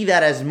don't see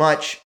that as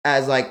much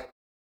as like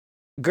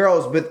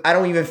girls, but I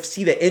don't even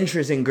see the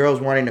interest in girls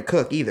wanting to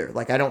cook either.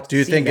 Like I don't Do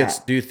you see think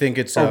that.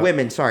 it's or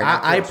women, sorry.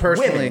 I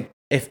personally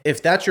women.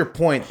 if that's your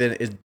point, then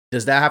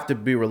does that have to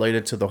be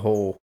related to the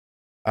whole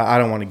I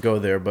don't want to go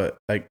there, but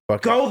like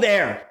fuck Go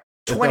there.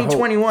 The whole-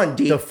 2021,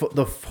 D. the whole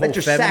Let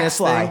your sack feminist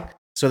fly. thing.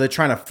 So they're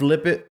trying to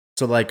flip it.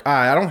 So like,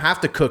 I don't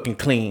have to cook and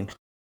clean.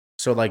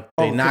 So like,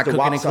 they not the cooking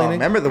WAP and song. cleaning.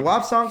 Remember the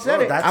WAP song said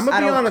Bro, it. that's- I'm gonna I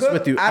be don't honest cook,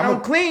 with you. I I'm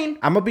don't clean.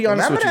 I'm gonna be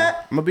honest Remember with you.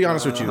 that? I'm gonna be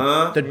honest with you.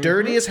 Uh-huh. The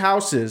dirtiest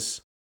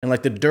houses and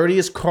like the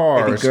dirtiest Maybe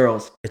cars,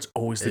 girls. it's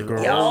always the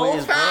girls.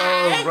 Always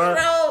girls, bro.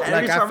 Every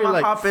Like, I time feel I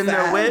like hop in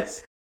their whip,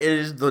 it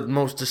is the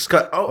most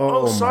disgusting.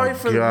 Oh Sorry my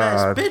for the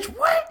mess, God. bitch.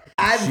 What?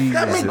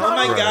 Jesus Oh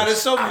my god,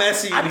 it's so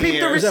messy in I peeped the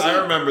here. receipt.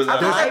 I remember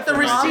that. I peeped the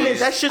receipt.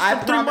 That shit's I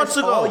from 3 months promise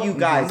ago. all you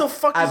guys, What the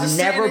fuck is I've this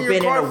sitting never in your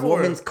been in car a for?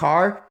 woman's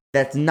car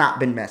that's not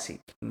been messy.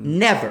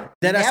 Never.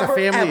 Then that's Never,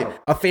 ever.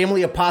 a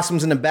family of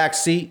possums in the back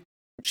seat.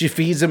 She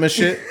feeds them and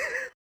shit.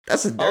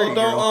 That's a dirty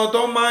girl.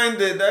 Don't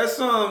mind it. That's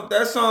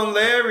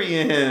Larry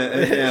in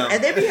here.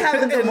 And they be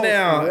having the most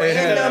Now,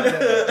 random.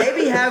 They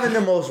be having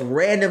the most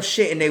random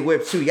shit in their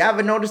whip too. Y'all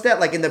ever noticed that?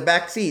 Like in the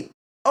back seat.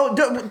 Oh,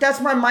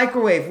 that's my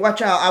microwave. Watch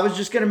out! I was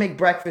just gonna make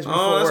breakfast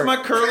before Oh, that's work.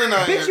 my curling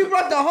iron. Bitch, you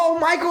brought the whole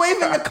microwave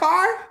in the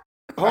car,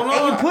 Hold and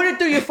you on. put it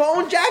through your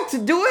phone jack to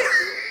do it.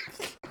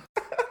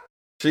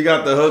 She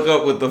got the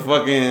hookup with the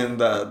fucking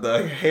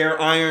the hair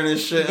iron and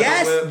shit.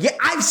 Yes, on the whip. yeah,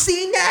 I've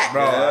seen that,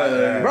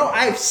 Yeah. bro.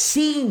 I've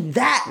seen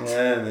that.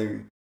 Yeah,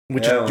 nigga.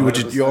 Which Yeah,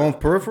 is your own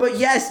peripheral. But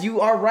yes, you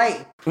are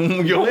right.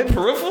 Your Women-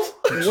 peripherals?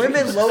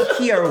 Women low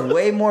key are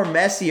way more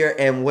messier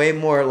and way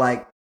more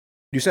like.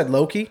 You said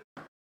Loki.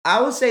 I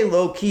would say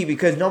low key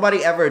because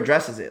nobody ever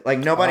addresses it. Like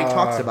nobody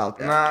talks about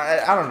that.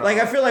 Nah, I don't know. Like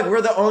I feel like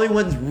we're the only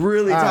ones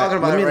really All right, talking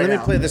about it right let me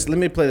now. play this. Let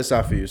me play this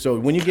out for you. So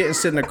when you get and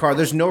sit in a car,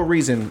 there's no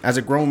reason as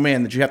a grown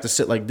man that you have to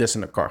sit like this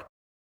in a car.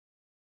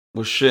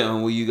 Well, shit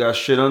on you got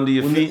shit under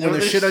your feet. When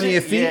there's shit under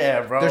your feet,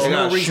 Yeah, bro. there's You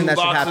no got reason that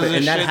should shoeboxes happen,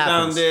 and that shit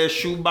happens. down there,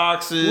 shoe Who the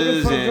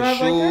boxes fuck and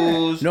drive like that?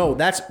 shoes. No,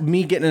 that's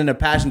me getting in a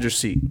passenger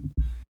seat.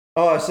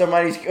 Oh,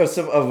 somebody's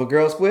of a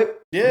girl's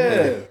whip.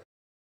 Yeah,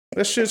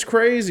 that shit's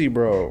crazy,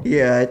 bro.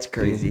 Yeah, it's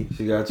crazy.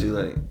 She got you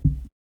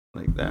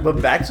like that. But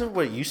back to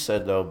what you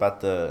said though about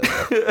the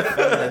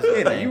feminism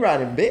Yeah, thing. you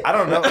riding big. I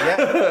don't know. Yeah,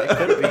 it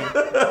could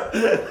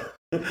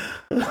be.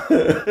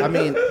 I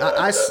mean,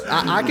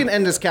 I can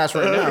end this cast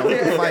right now. We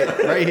can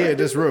fight right here in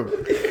this room.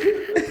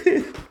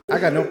 I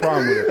got no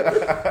problem with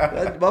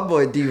it. My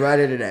boy D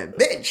riding in that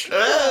bitch. Why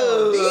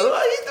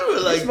you doing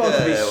You're like supposed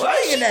to be that?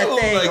 Why swinging you that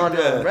doing thing like on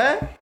them,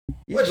 that? bruh.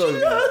 You What supposed she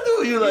to be- gonna do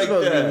you you like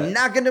supposed to be that?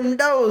 knocking them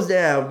doors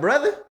down,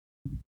 brother.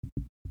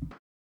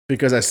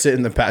 Because I sit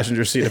in the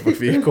passenger seat of a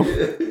vehicle.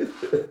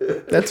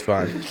 That's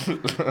fine.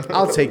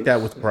 I'll take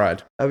that with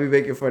pride. I'll be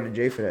making fun of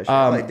Jay for that shit.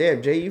 I'm like,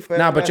 damn, Jay, you.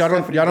 Nah, but y'all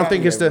Stephanie don't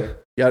think Bobby it's everywhere.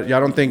 y'all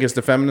don't think it's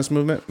the feminist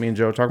movement? Me and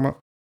Joe talking about.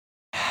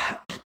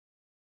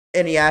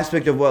 Any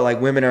aspect of what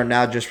like women are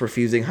now just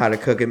refusing how to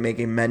cook and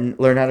making men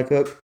learn how to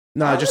cook.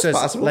 No, it just that's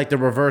says possible. like the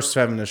reverse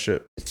feminist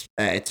shit.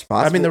 It's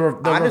possible. I mean, the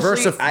Honestly,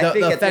 reverse of I the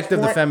think at effect this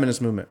of the point-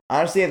 feminist movement.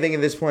 Honestly, I think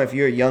at this point, if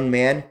you're a young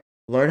man,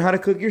 learn how to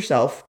cook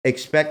yourself.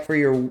 Expect for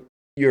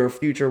your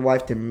future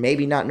wife to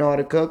maybe not know how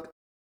to cook,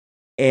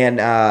 and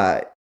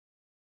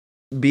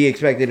be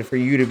expected for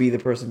you to be the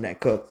person that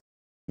cooks.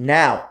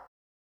 Now,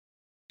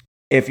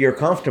 if you're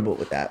comfortable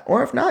with that,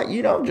 or if not,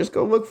 just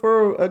go look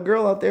for a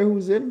girl out there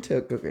who's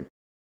into cooking.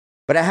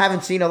 But I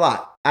haven't seen a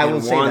lot. I And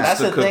will say wants that. That's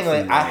to the cook thing. for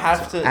Like, you. I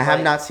have to. I have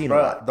like, not seen a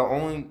bruh, lot. The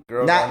only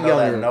girls Not I know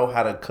that younger. know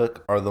how to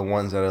cook are the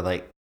ones that are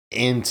like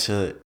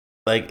into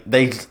like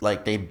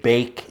they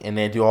bake and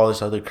they do all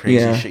this other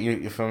crazy Yeah. shit.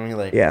 You feel me?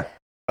 Like, Yeah,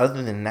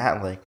 other than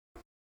that, like,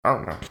 I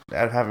don't know.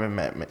 I haven't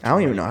met. I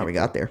don't even know how we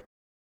got there.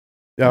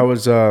 I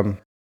was Nah.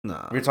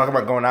 We were talking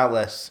about going out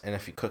less, and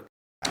if you cook.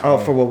 at Oh,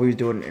 home. for what we was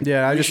doing.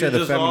 yeah. I We just said should the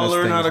just all feminist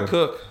learn thing. how to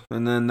cook,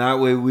 and then that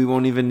way we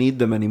won't even need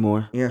them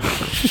anymore. Yeah.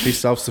 Be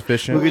self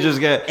sufficient. We could just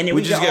get And then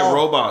we we just get get all-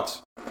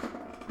 robots,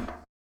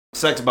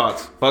 sex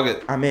bots. Fuck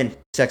it. I'm in.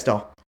 Sex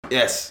doll.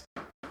 Yes.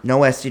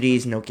 No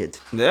STDs, no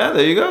kids. Yeah.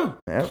 There you go.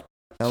 Yep.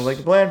 Sounds like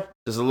the plan.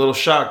 Just a little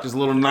shock, just a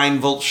little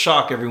 9-volt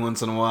shock every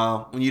once in a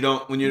while when you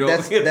don't.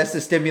 That's the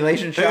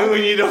stimulation shot.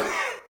 when you don't.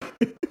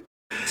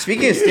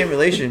 Speaking of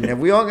stimulation, have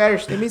we all got our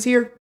stimmies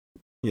here?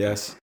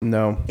 Yes.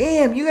 No.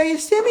 Damn, you got your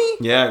stimmy?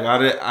 Yeah, I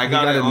got it. I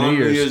got got it it on New New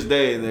Year's. Year's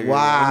Day. nigga.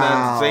 Wow. On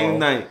that same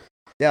night.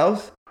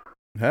 Dels?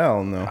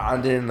 Hell no. I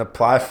didn't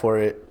apply for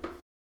it.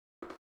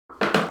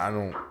 I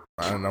don't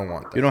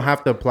want that. You don't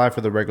have to apply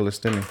for the regular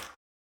stimmy.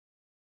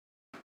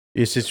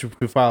 It's just if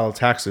you file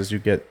taxes, you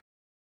get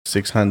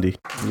 $600.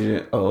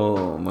 Yeah.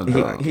 Oh my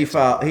god. He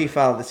filed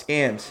the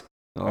scams.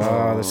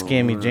 Oh, the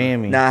scammy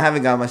jammy. Nah, I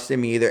haven't got my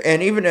stimmy either.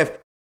 And even if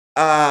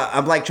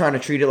I'm like trying to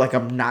treat it like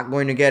I'm not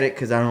going to get it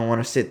because I don't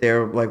want to sit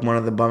there like one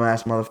of the bum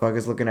ass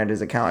motherfuckers looking at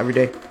his account every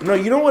day. No,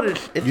 you know what?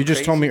 It's You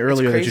just told me it's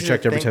earlier that you crazy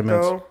checked to every think, 10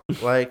 minutes.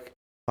 though, like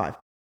 5.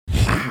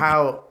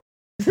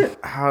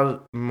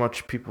 How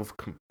much people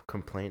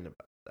complain about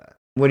that?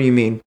 What do you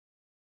mean?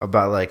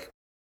 About like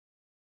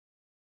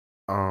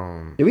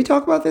Did we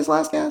talk about this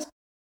last cast?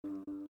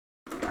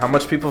 how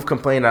much people have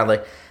complained about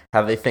like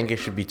how they think it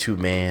should be 2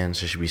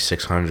 mans, it should be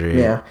 600.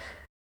 Yeah.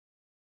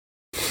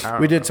 I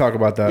don't We did know. talk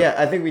about that. Yeah,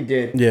 I think we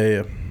did.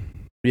 Yeah.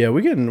 Yeah,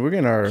 we're getting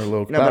our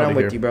little No, but cloudy I'm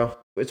with here. you, bro.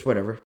 It's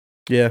whatever.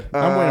 Yeah,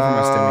 I'm waiting for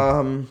my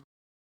stimmy.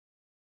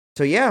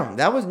 So yeah,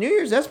 that was New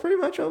Year's. That's pretty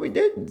much what we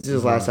did. This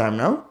is last time,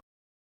 no?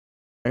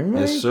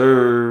 Everybody? Yes,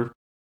 sir.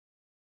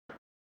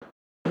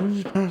 What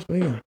was this past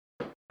week?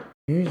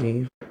 New Year's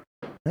Eve.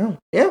 No.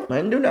 Yeah, I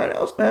didn't do nothing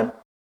else, man.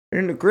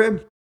 In the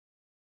crib.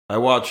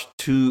 I've watched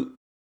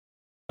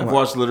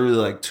literally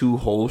like 2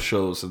 whole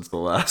shows since the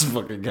last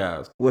fucking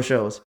cast. What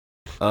shows?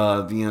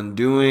 The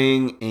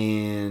Undoing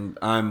and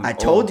I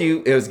told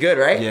you it was good,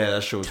 right? Yeah,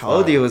 that show was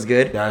Told fire. you it was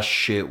good. That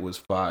shit was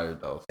fire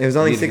though. It was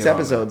only Need to 6 get on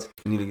episodes.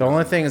 that. Need to The get on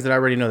only that. thing is that I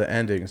already know the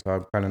ending, so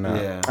I'm kind of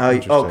not. Yeah. Oh,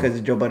 interested. because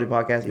the Joe Budden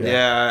podcast?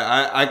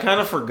 Yeah, I kind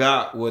of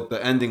forgot what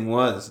the ending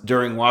was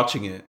during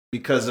watching it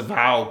because of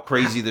how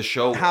crazy the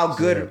show was.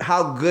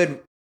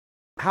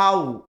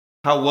 How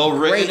How well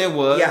written great- it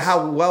was. Yeah,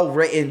 how well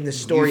written the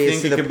story You is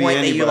think to it the could be point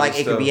that you're like,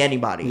 anybody it could be still.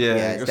 anybody. Yeah,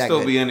 it's it could that still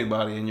good. be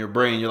anybody in your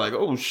brain. You're like,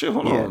 oh shit,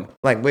 hold Yeah. on.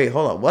 Like, wait,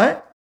 hold on,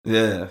 what?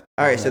 Yeah.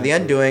 All right, so The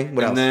Undoing.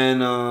 What and else?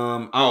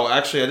 then,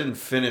 actually, I didn't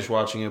finish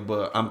watching it,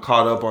 but I'm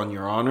caught up on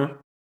Your Honor.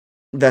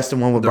 That's the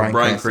one with The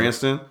Bryan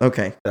Cranston. Cranston.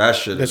 Okay. That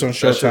shit. That's on that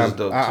shit is Showtime.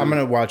 dope, I'm too.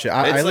 gonna watch it. It's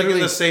I like in literally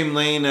the same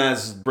lane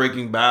as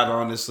Breaking Bad,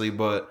 honestly,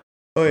 but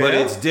Oh, but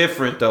it's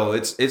different though.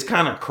 It's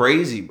kind of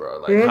crazy,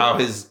 bro. Like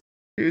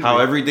how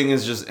everything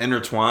is just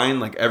intertwined.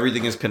 Like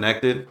everything is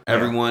connected.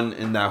 Everyone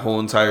in that whole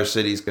entire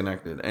city is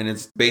connected, and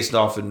it's based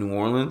off in New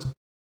Orleans.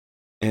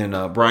 And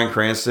Bryan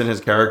Cranston, his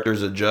character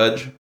is a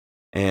judge,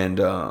 and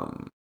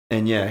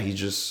yeah, he's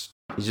just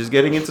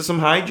getting into some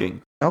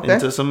hygiene, Okay.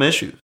 into some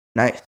issues.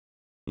 Nice.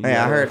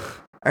 Yeah, I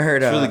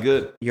heard. It's really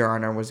good. Your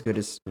Honor was good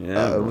as.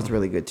 Yeah, it was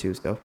really good too.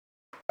 So,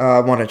 I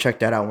want to check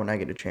that out when I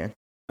get a chance.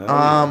 Hell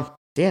yeah.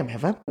 Damn,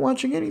 have I been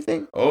watching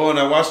anything? Oh, and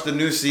I watched the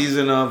new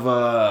season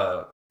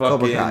of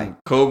fucking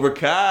Cobra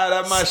Kai.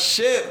 That's my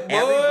shit, boy.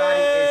 Everybody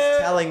is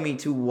telling me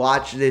to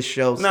watch this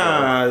show.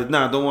 Nah,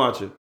 don't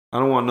watch it. I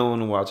don't want no one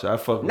to watch it. I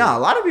fuck with No, a it.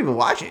 lot of people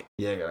watch it.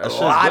 Yeah, that A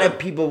shit's lot good. of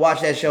people watch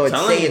that show and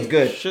Telling say you, it's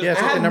good. shit's Yeah, I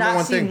it's like have the number not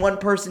one seen thing. one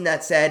person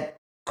that said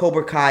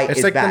Cobra Kai It's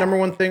is like bad. the number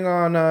one thing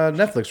on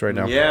Netflix right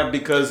now. Yeah,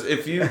 because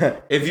if you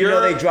you're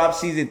know they dropped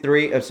season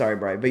 3. I'm sorry,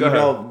 Brian, but Go you ahead.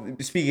 know,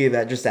 speaking of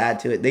that, just to add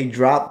to it,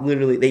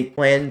 they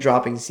plan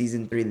dropping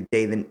season 3 the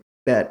day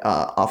that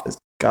Office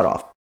got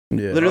off.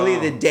 Yeah. Literally Oh,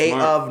 the day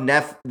smart. of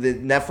the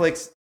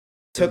Netflix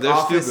took they're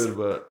Office. stupid,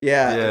 but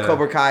Yeah,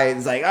 Cobra Kai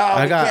is like, oh,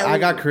 I we can't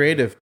got lose.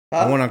 creative.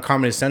 Huh? I went on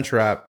Comedy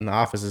Central app, and The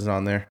Office is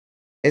on there.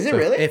 Is it So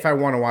really? If I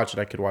want to watch it,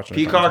 I could watch it. on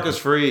Peacock Comedy is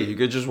free. You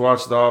could just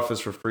watch The Office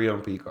for free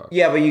on Peacock.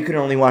 Yeah, but you can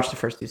only watch the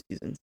first 2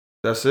 seasons.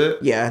 That's it.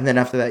 Yeah, and then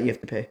after that you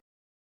have to pay.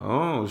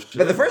 Oh shit!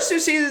 But the first 2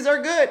 seasons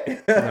are good. If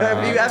you Central.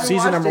 haven't Season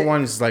watched number it-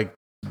 1 is like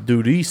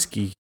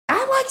Duriski.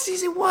 I like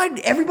season 1.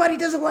 Everybody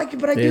doesn't like it,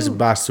 but I There's do.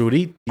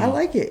 Basuriti. I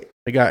like it.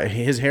 I got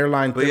his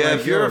hairline. But thin yeah, like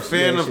if you're a yours.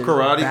 fan Yeah, of shit's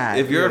karate, bad.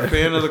 if you're Yeah. a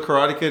fan of the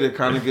Karate Kid, it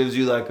kind of gives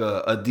you like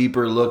a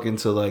deeper look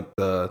into like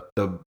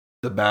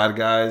the bad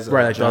guys,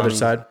 right, like the other Johnny-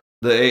 side.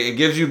 It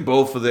gives you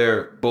both of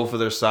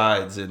their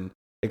sides, and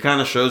it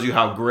kind of shows you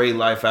how gray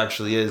life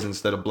actually is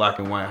instead of black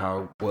and white.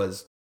 How it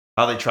was,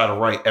 how they try to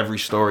write every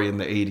story in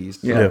the 80s.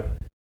 Yeah.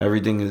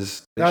 Everything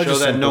is. They That was show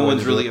just that no simple one's way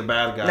to do really a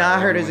bad guy. Nah, I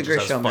heard it's a Everyone great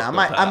just show, has man.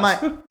 fucked up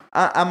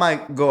past. I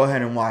might go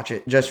ahead and watch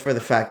it just for the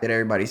fact that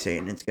everybody's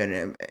saying it's good.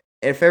 And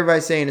if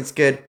everybody's saying it's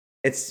good,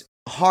 it's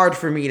hard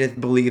for me to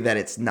believe that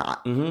it's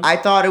not. Mhm. I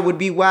thought it would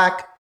be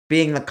whack,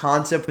 being the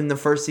concept in the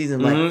first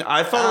season. Like, Mhm.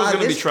 I thought it was gonna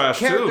be this trash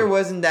character too.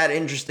 wasn't that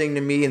interesting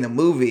to me in the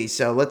movie,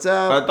 so let's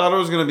I thought it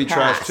was gonna be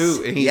trash pass.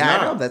 too. And he's Yeah, I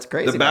not. know, that's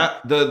crazy,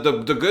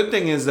 The good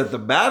thing is that the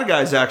bad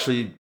guy's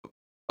actually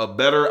a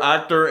better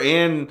actor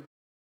and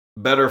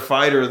better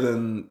fighter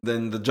than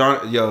the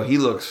John. Yo, he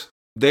looks.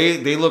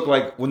 They look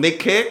like when they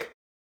kick,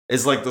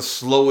 it's like the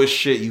slowest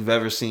shit you've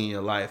ever seen in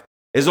your life.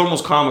 It's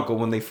almost comical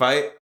when they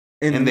fight.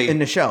 in and they-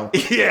 the show.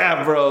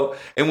 Yeah, bro.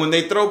 And when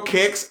they throw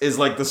kicks, it's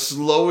like the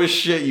slowest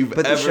shit you've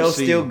But ever the show's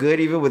seen. still good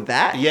even with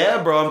that.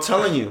 Yeah, bro. I'm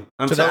telling you.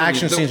 So the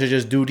action scenes are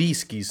just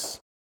Duriskis.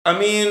 I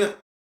mean,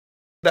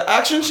 the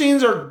action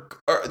scenes are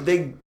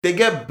they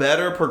get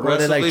better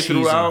progressively cheesy?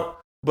 throughout,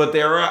 but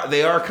they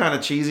are kind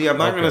of cheesy. I'm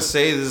not Okay. gonna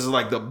say this is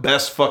like the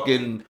best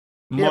fucking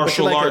Yeah, but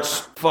martial you like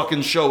arts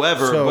fucking show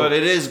ever, So- but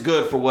it is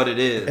good for what it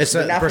is. It's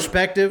a not for-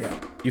 perspective.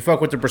 You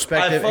fuck with the I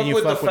perspective, fuck and you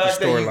with the fuck with fact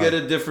the that you get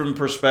storyline. a different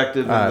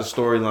perspective on Alright. the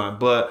storyline,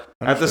 but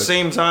at the Understood.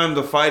 same time,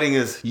 the fighting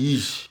is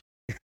yeesh.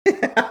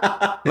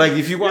 Like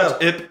if you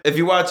watch if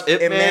you watch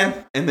Ip Ip Man,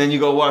 Man? and then you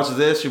go watch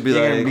this, you'll be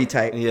You're like, gonna be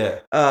tight. yeah.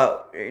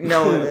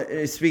 No.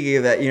 Speaking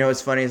of that, you know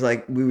what's funny is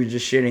like we were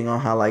just shitting on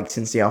how like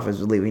since The Office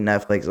was leaving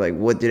Netflix, like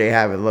what do they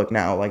have it look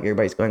now? Like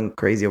everybody's going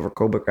crazy over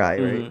Cobra Kai, right?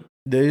 Mhm.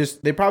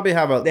 They probably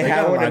have a. They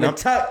had got a one in the lineup.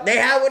 tuck. They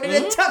had one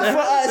in the tuck for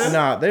us.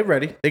 Nah, they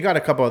ready. They got a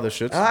couple other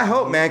shits. I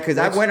hope, man, because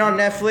I went on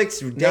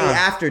Netflix day Nah,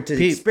 after to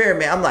Pete.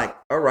 experiment. I'm like,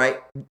 all right,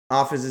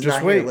 Office is Just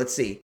not wait. here. Let's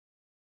see.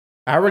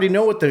 I already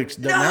know what the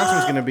No!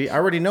 announcement's gonna be. I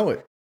already know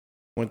it.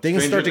 When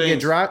things Stranger start to get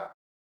Things. dry,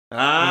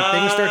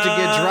 things start to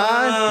get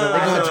dry,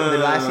 Like Ah. the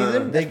last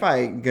season, They- that's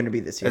probably gonna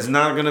be this It's year.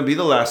 not gonna be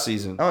the last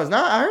season. Oh, it's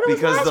not. I heard it was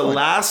Because the one.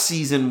 last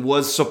season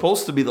was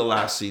supposed to be the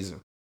last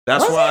season.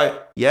 That's Was why,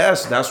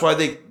 yes, that's why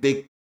they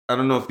I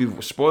don't know if you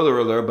spoiler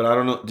alert, but I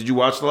don't know. Did you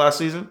watch the last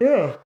season?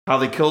 Yeah. How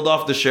they killed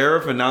off the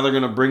sheriff and now they're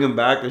gonna bring him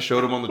back. They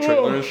showed him on the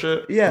trailer and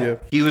shit. Yeah.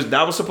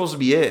 That was supposed to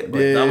be it.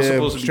 Like, that was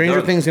supposed to be Stranger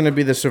done. Things gonna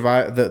be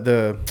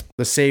the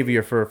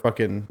savior for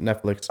fucking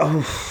Netflix.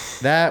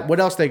 Oh. What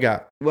else they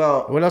got?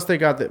 Well, What else they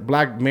got? That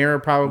Black Mirror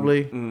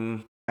probably.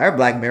 I heard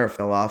Black Mirror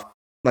fell off.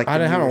 Like I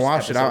haven't newest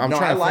watched it. episode. I'm no,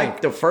 trying I to like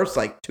think. the first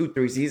like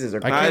 2-3 seasons. Are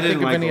I I can't didn't think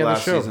of like any the other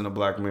last show. season of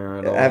Black Mirror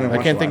at I all. haven't I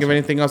watched can't the think of last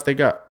anything else they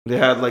got. They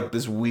had like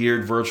this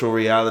weird virtual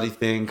reality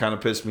thing, kind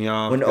of pissed me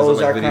off. When 'cause I like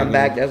Ozark video come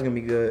back, games. that's gonna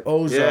be good.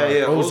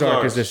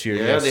 Ozark is this year.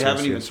 Yeah, Yes, they yes,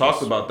 haven't even yes, talked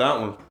yes. about that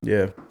one.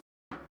 Yeah.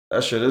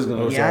 That shit is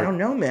gonna. Yeah, I don't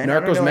know, man. Narcos I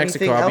don't know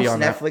Mexico, anything I'll be else on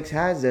that. Netflix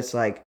has that's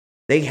like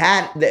they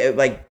had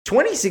like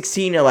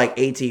 2016 to like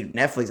 18.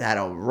 Netflix had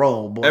a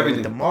roll, boy, Everything.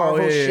 with the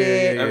Marvel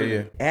shit.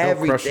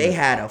 Crushing They it.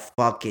 had a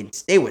fucking.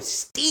 They was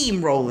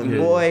steamrolling, Yeah.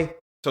 boy.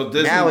 So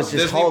Disney, Now it's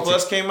just Disney halted.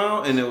 Plus came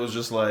out and it was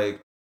just like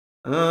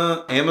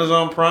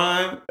Amazon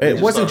Prime. It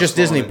wasn't just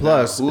Disney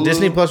Plus. Hulu.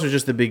 Disney Plus was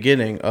just the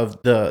beginning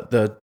of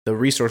the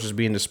resources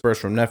being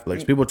dispersed from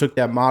Netflix. People took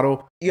that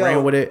model,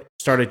 ran with it,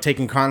 started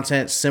taking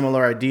content,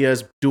 similar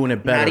ideas, doing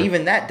it better. Not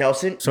even that,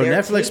 Delson. So They're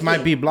Netflix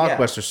might be taking-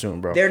 blockbuster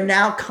soon, bro. They're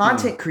now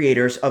content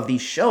creators of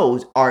these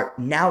shows are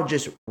now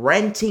just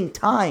renting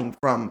time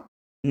from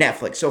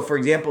Netflix. So, for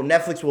example,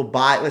 Netflix will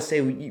buy. Let's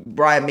say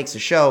Brian makes a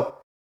show.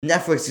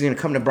 Netflix is going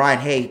to come to Brian.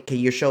 Hey, can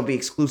your show be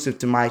exclusive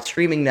to my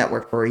streaming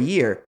network for a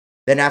year?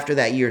 Then after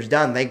that year's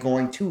done, they're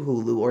going to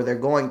Hulu or they're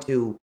going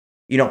to,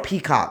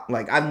 Peacock.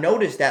 Like I've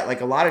noticed that,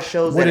 like a lot of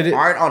shows that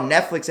aren't on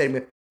Netflix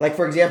anymore. Like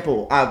for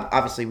example,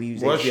 obviously we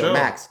use HBO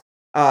Max.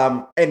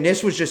 And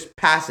this was just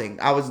passing.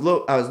 I was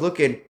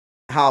looking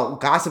how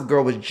Gossip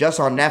Girl was just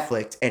on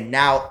Netflix, and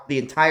now the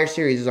entire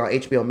series is on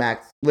HBO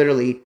Max.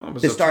 Literally,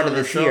 the start of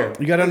this year.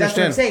 You gotta That's what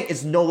I'm understand. saying.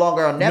 It's no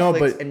longer on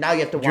Netflix, and now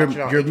you have to watch it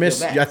on HBO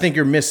Max. I think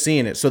you're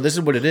misseeing it. So this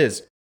is what it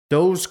is.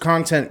 Those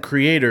content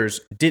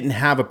creators didn't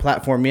have a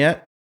platform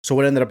yet. So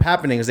what ended up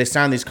happening is they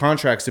signed these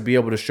contracts to be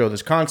able to show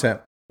this content.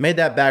 Made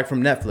that back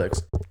from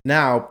Netflix.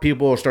 Now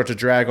people will start to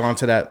drag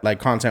onto that like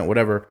content,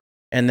 whatever.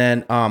 And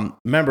then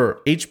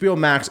remember, HBO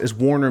Max is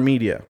Warner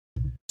Media.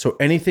 So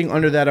anything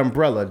under that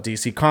umbrella,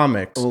 DC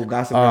Comics,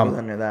 Gossip Girl was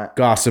under that.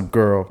 Gossip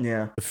Girl,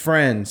 Yeah.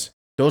 Friends,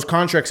 those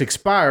contracts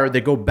expire.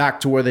 They go back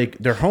to where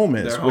their home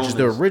is, which is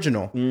the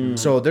original.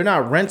 So they're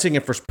not renting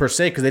it per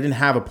se because they didn't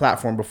have a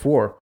platform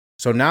before.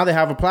 So now they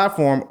have a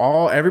platform.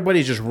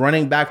 Everybody's just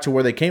running back to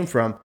where they came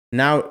from.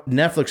 Now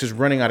Netflix is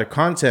running out of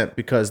content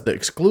because the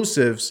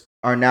exclusives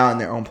Are now on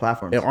their own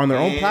platforms. on their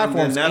own And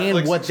platforms, the and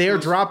Netflix what they're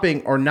exclusive-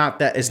 dropping or not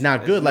that is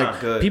not good. not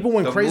Like good. people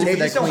went The crazy for They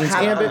that just don't Queen's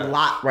have Gambit. a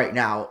lot right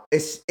now.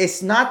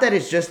 It's not that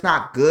it's just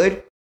not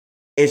good.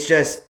 It's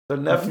just The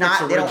Netflix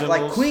not. They don't like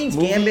originals, Queen's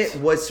movies. Gambit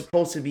was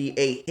supposed to be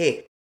a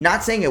hit.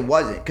 Not saying it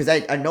wasn't, because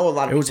I know a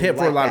lot of It was people hit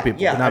for a like lot of that.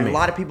 people, Yeah, but not and me. a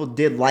lot of people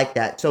did like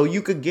that. So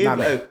you could give Not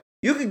me.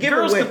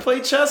 Girls it can with. play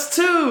chess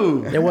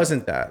too. It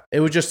wasn't that.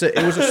 It was just it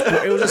was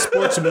a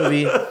sports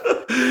movie.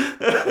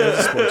 It was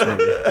a sports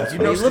movie. You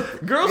know,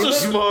 Girls are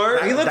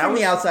smart. You look That from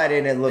the was- outside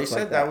in, it they looks said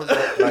like that was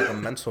like a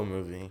mental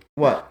movie.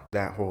 what?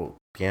 That whole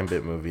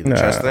Gambit movie, the Nah.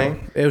 chess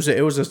thing. It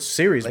was a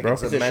series, Like bro.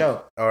 it's It's a men-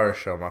 show. or a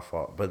show. My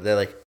fault. But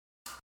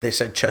they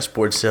said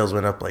chessboard sales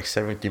went up like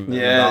 $73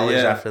 million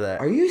Yeah. after that.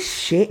 Are you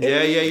shitting?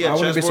 Yeah. I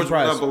wouldn't be Chessboards went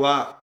surprised. up a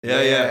lot.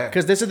 Yeah.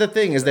 Because this is the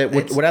thing is that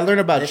what I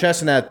learned about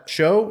chess in that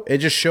show, it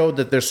just showed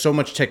that there's so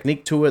much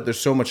technique to it, there's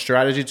so much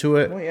strategy to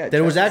it. Well, yeah, that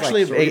it was chess is,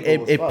 like, actually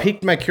cerebral as it fuck.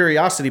 piqued my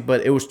curiosity,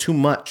 but it was too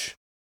much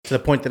to the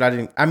point that I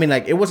didn't. I mean,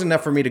 like it wasn't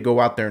enough for me to go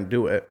out there and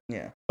do it.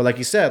 Yeah. But like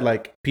you said,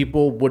 like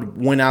people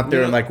went out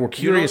there and like were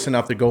curious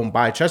enough to go and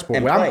buy a chessboard.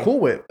 And Well, I'm play. cool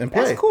with and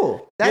play. That's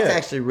cool. That's Yeah.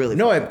 actually really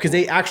No, fucking because cool.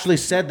 they actually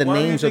said the Why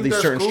do you names of think these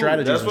that's certain cool?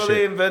 strategies. That's and why shit.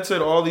 they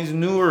invented all these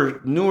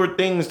newer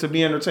things to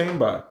be entertained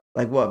by.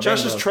 Like what?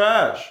 Chess Bingo. is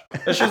trash.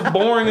 That shit's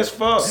boring as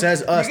fuck.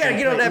 Says us. You gotta that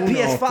get on play that Uno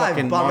PS5,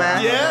 fucking bum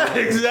Mario. ass.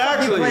 Yeah,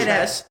 exactly. You play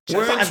that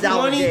We're in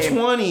 $5 game.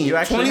 2020, You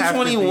actually have to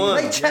be- 2021.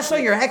 Play chess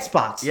on your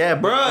Xbox. Yeah,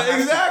 Bruh,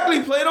 exactly.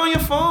 Play it on your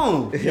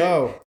phone.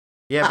 Yo,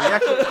 Yeah,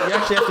 but you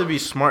actually have to be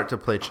smart to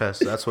play chess.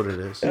 That's what it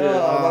is. Oh,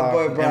 my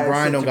boy and Brian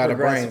Brian don't such a got a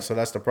brain, progressive. so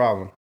that's the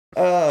problem.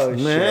 Oh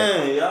shit.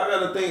 Man, y'all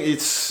gotta think.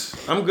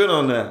 I'm good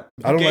on that.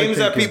 I don't like Games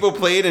that thinking. people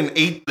played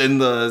in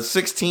the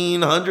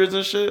 1600s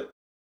and shit.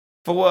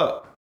 For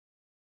what?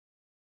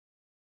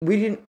 We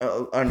didn't.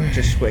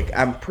 Just quick.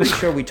 I'm pretty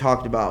sure we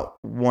talked about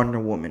Wonder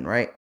Woman,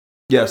 right?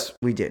 Yes.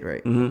 We did,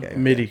 right? Mhm. Okay.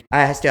 MIDI.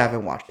 I still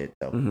haven't watched it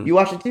though. Mhm. You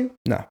watched it too?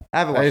 No. I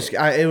haven't watched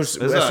it. It was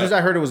It's as soon as alright.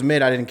 I heard it was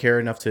mid, I didn't care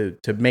enough to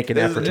make an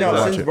It's- effort to it's go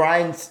watch Since it.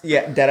 Brian's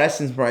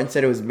since Brian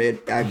said it was mid,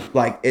 I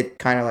like it.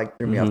 Kind of like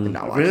threw me off to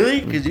not watch it.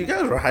 Really? Because you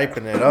guys were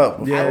hyping it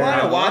up. Yeah. I want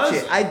It to watch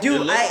was. it. I do. It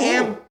looked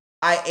cool.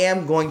 I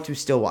am going to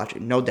still watch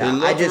it, no doubt.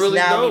 It I looked just really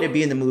now dope. need to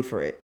be in the mood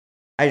for it.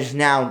 I just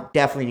now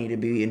definitely need to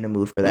be in the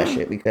mood for that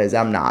shit because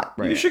I'm not.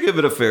 Right You should give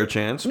it a fair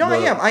chance. No, I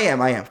but-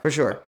 am for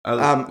sure. I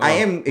well, am we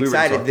already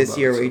excited talked this about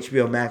year. it, so-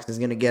 HBO Max is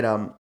gonna get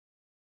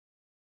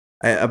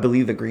I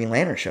believe the Green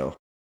Lantern show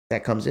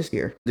that comes this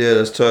year. Yeah,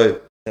 that's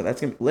tight. So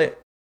that's gonna be lit.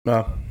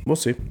 We'll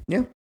see.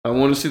 I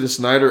want to see the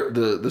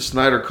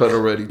Snyder cut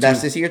already. Too.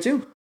 That's this year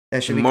too.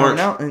 That should In be coming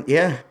March.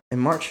 out. In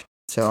March.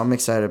 So I'm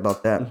excited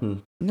about that.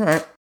 Mm-hmm. All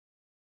right.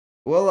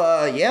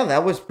 Well, yeah,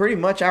 that was pretty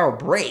much our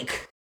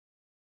break.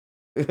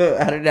 I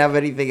didn't have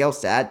anything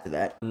else to add to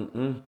that.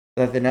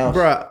 Nothing else.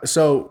 Bruh,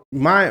 so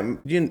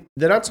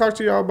did I talk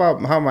to y'all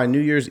about how my New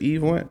Year's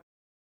Eve went?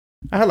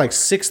 I had like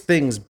 6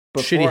 things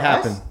shitty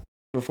happen.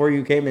 Before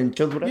you came and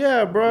chilled with us?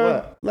 Yeah, bro.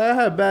 What? Like, I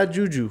had bad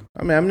juju.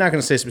 I mean, I'm not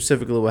gonna say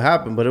specifically what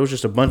happened, but it was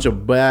just a bunch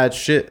of bad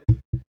shit.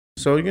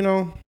 So,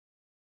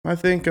 I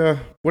think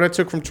what I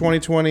took from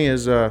 2020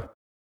 is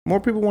more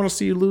people want to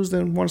see you lose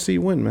than want to see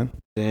you win, man.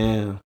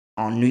 Damn.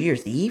 On New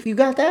Year's Eve, you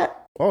got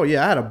that? Oh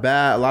yeah, I had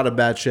a lot of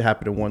bad shit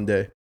happen in one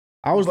day.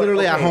 I was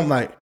literally at home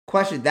like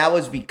Question, that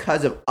was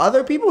because of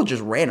other people or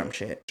just random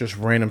shit? just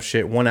random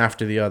shit, one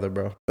after the other,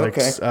 bro. Like,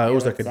 Okay. it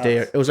was like a day.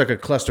 It was like a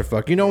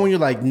clusterfuck. You know when you're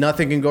like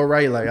nothing can go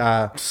right, like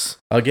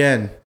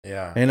again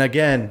Yeah. and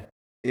again.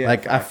 Yeah,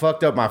 Like I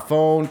fucked up my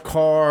phone,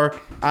 car,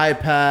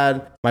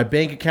 iPad. My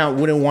bank account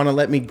wouldn't want to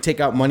let me take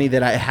out money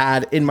that I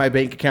had in my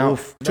bank account.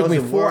 Took me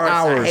 4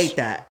 hours. I hate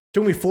that.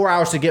 Took me 4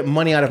 hours to get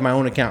money out of my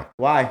own account.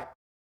 Why?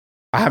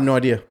 I have no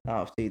idea.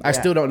 Oh, see, I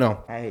still don't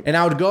know. I hate And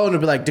I would go and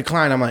it'd be like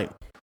decline. I'm like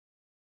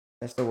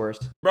that's the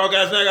worst. Bro,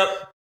 guys, neck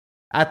up.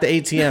 at the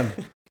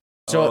ATM.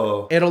 So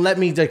Oh. it'll let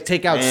me like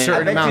take out Man.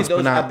 certain amounts, but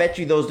I not. bet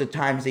you those are the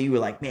times that you were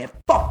like, man,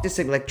 fuck this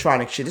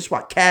electronic shit. This is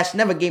why cash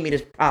never gave me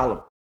this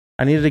problem.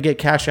 I needed to get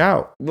cash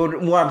out. What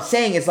I'm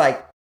saying is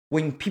like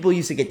when people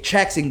used to get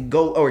checks and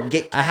go or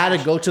get I had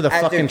to go to the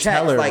as their fucking checks,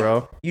 teller, like,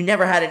 bro. You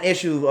never had an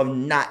issue of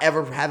not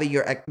ever having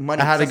your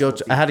money. I had to go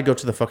accessible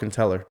to the fucking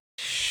teller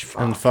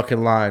Fuck. and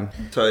fucking line.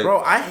 Tight.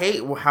 Bro, I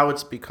hate how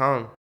it's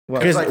become. What?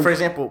 Because, like, for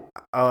example,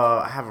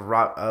 I have a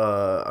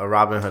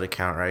Robinhood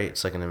account, right?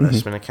 It's like an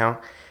investment account.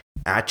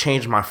 And I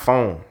changed my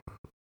phone,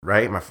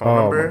 right? My phone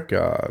Oh number. my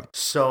god.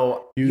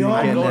 So You Yo,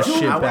 getting I'm that doing-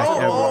 shit I back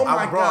went- ever. oh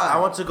my God. I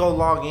want to go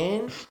log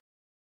in.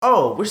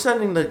 Oh, we're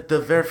sending the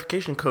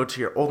verification code to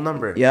your old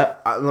number.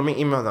 Yep. Let me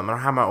email them. I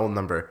don't have my old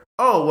number.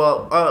 Oh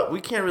well, we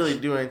can't really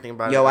do anything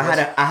about it. Yo, I had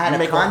You to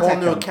make a whole contact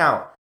new them.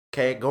 account.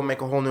 Okay, go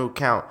make a whole new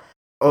account.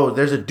 Oh,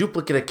 there's a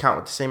duplicate account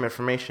with the same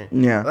information.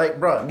 Yeah. Like,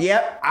 bro,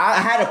 Yep. I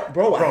had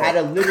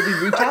to literally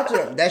reach out to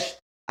them.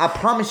 I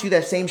promise you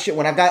that same shit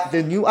when I got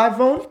the new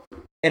iPhone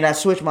and I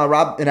switched I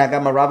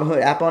got my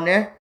Robinhood app on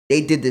there. They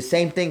did the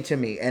same thing to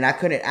me, and I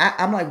couldn't.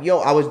 I'm like, yo,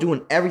 I was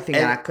doing everything,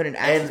 and I couldn't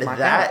access and my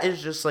that account.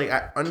 is just like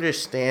I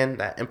understand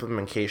that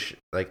implementation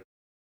like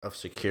of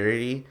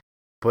security,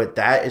 but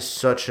that's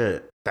such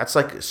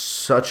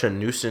a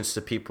nuisance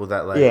to people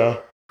that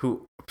like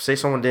who say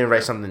someone didn't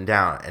write something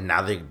down and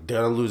now they're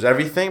gonna lose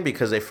everything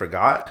because they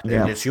forgot.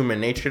 Yeah. And it's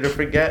human nature to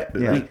forget.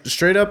 Yeah. Like,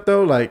 Straight up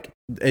though, like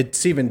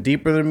it's even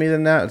deeper than me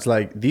than that. It's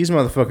like these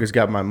motherfuckers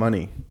got my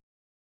money,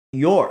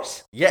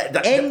 Yours yeah,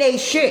 and they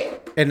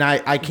shit. and I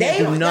can't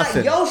They do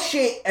nothing. got your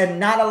shit and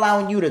not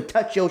allowing you to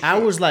touch your shit. I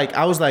was like,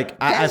 I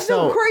That's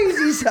so felt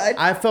crazy, son.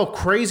 I felt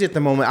crazy at the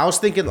moment. I was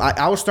thinking,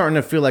 I was starting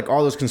to feel like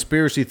all those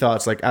conspiracy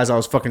thoughts, like as I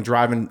was fucking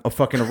driving,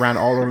 fucking around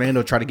all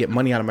Orlando, trying to get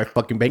money out of my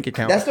fucking bank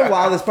account. That's the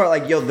wildest part.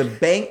 Like, yo, the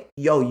bank,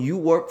 you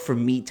work for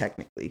me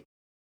technically.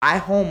 I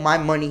hold my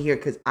money here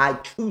because I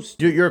choose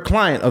to. You're a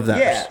client of that.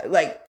 Yeah,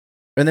 like,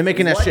 And they're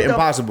making that What shit the-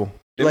 impossible.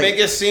 They like- make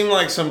it seem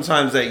like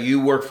sometimes that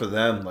you work for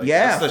them. Like,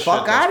 yeah, that's the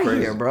fuck shit that's out of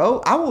crazy. here,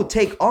 bro. I will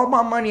take all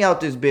my money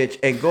out this bitch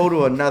and go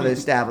to another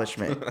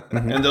establishment.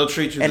 And they'll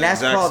treat you And the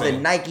that's exact called the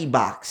same. Nike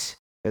box.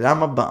 Because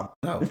I'm a bum.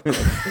 No.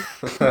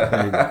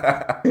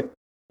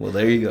 Well,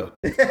 there you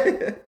go.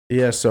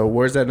 Yeah. So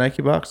where's that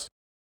Nike box?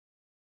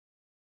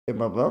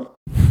 Am I a bum?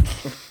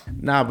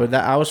 Nah, but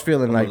I was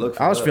feeling I'm like gonna look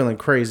for I was that. feeling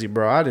crazy,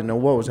 bro. I didn't know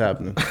what was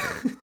happening.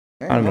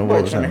 Man, I don't know my what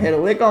boy was trying to happening. hit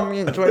a lick on me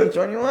in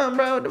 2021,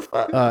 bro. What the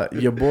fuck?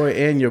 Your boy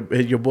and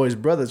your boy's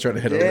brother trying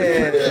to hit a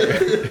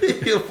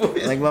lick. Your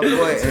voice- Like my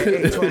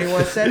boy,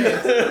 21 said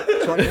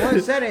it.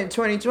 21 said it in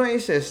 2020. He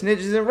said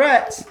snitches and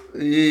rats.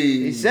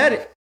 He said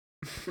it.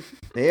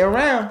 They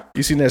around.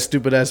 You seen that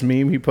stupid ass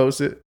meme he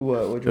posted?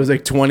 What? It was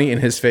like 20 in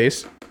his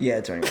face.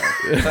 Yeah, 21.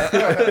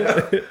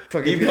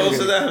 He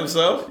posted that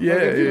himself? Yeah,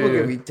 People yeah,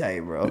 can be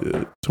tight, bro.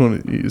 yeah.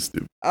 20. He is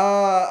stupid.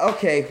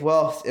 Okay,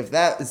 well, if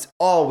that is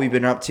all we've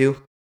been up to,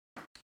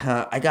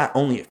 I got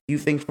only a few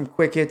things from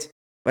Quick Hits,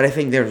 but I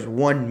think there's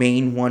one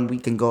main one we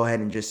can go ahead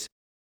and just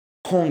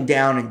hone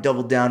down and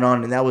double down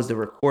on, and that was the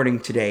recording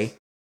today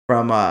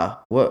from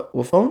what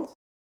phone?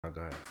 Oh,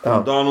 go ahead.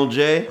 Oh, Donald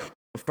J.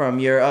 from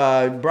your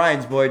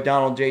Brian's boy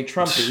Donald J.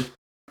 Trumpy.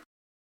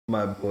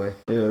 My boy.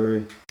 Yeah,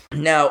 right.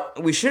 Now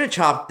we should have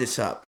chopped this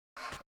up,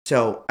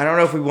 so I don't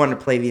know if we want to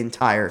play the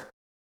entire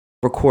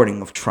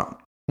recording of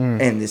Trump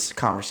in this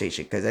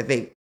conversation because I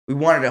think we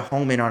wanted to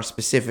home in on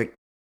specific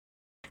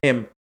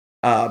him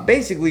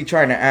basically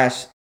trying to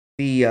ask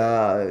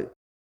the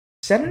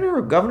senator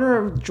or governor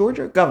of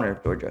Georgia,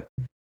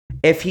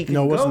 if he could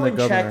No, it go wasn't the and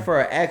governor. check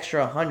for an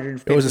extra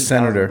 150,000 It was a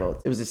senator.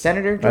 votes. It was a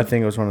senator. I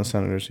think it was one of the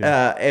senators.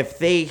 Yeah. If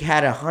they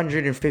had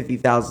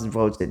 150,000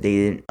 votes that they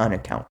didn't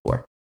unaccount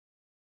for,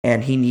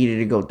 and he needed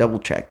to go double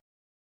check,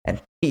 and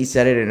he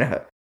said it in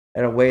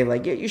a way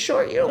like, "Yeah, you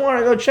sure you don't want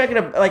to go check it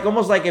up?" Like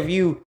almost like if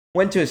you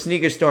went to a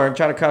sneaker store and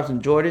tried to cop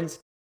some Jordans,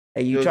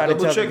 Hey, you trying to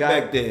tell the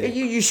guy? Back there. Hey,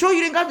 you sure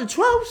you didn't got the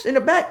 12s in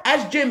the back?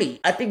 Ask Jimmy.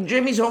 I think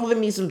Jimmy's holding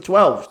me some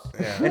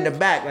 12s in the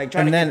back, like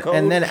trying to get codes.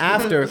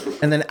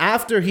 And then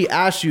after he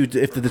asks you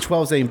if the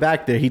 12s ain't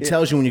back there, he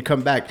tells you when you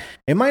come back,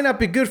 it might not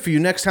be good for you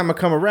next time I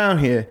come around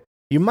here.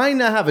 You might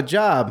not have a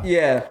job.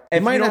 Yeah,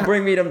 if you don't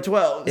bring me them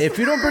 12s. If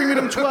you don't bring me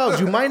them 12s,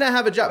 you might not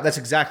have a job. That's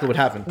exactly what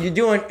happened.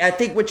 I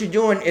think what you're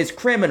doing is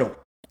criminal.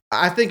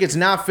 I think it's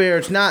not fair.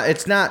 It's not.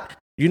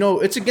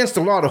 It's against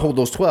the law to hold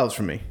those 12s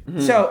for me.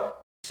 Mm-hmm. So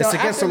it's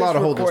against the law to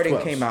hold those 12s. This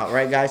recording came out,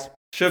 right, guys?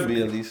 Should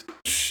be, at least.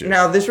 Shit.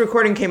 Now, this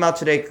recording came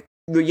out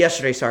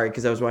yesterday, sorry,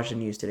 because I was watching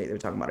the news today. They were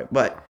talking about it.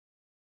 But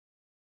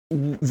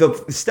the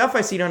stuff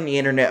I seen on the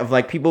internet of,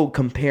 like, people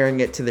comparing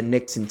it to the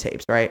Nixon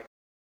tapes, right?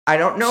 I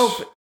don't know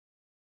if...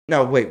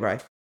 No, wait,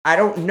 right. I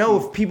don't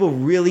know if people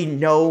really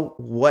know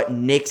what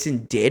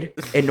Nixon did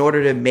in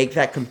order to make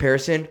that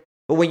comparison.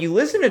 But when you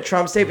listen to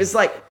Trump's tape, it's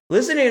like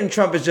listening to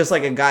Trump is just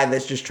like a guy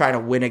that's just trying to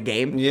win a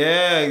game.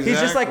 Yeah, exactly. He's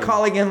just like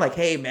calling in like,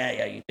 hey,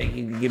 man, you think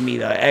you can give me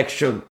the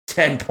extra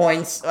 10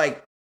 points?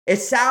 Like, it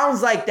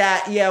sounds like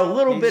that. Yeah, a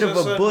little bit of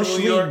a Bush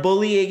League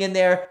bullying in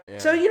there. Yeah.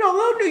 So, a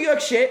little New York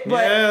shit.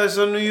 But, yeah, it's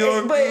a New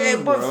York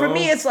But for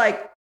me, it's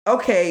like,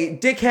 okay,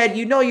 dickhead,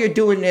 you're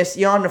doing this.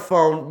 You're on the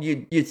phone.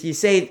 You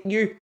say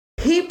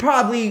he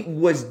probably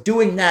was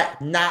doing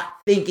that, not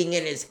thinking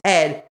in his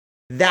head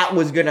that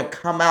was going to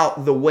come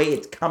out the way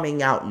it's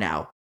coming out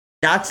now.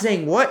 Not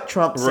saying what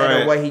Trump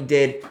said or what he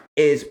did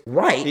is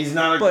right. He's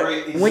not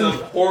he's a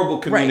horrible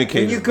communicator.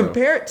 Right. When you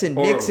compare it to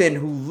Nixon,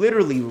 who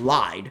literally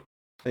lied,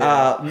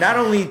 not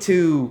only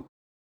to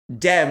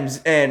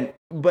Dems,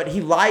 but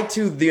he lied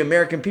to the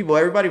American people.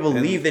 Everybody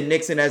believed in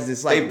Nixon as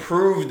this, like... They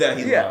proved that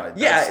he lied.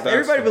 That's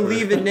everybody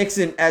believed in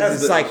Nixon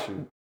as this, like,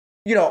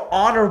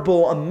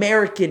 honorable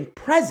American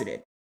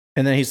president.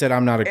 And then he said,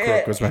 I'm not a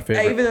crook, was my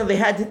favorite. Even though they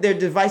had their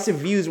divisive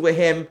views with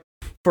him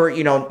for,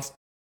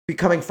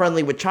 becoming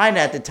friendly with China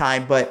at the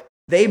time, but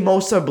they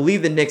most of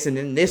believed in Nixon.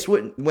 And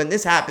when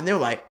this happened, they were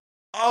like,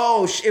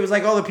 oh, it was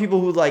like all the people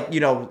who, like,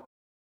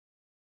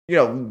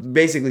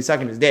 basically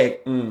sucking his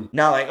dick.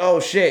 Now, like,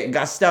 oh, shit,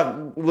 got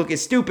stuck looking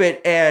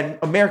stupid, and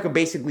America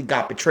basically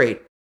got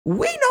betrayed.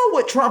 We know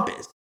what Trump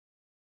is.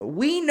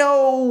 We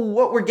know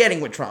what we're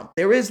getting with Trump.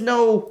 There is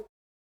no...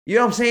 You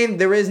know what I'm saying?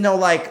 There is no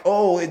like,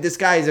 oh, this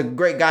guy is a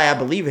great guy. I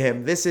believe in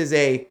him. This is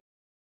a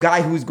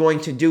guy who's going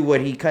to do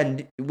what he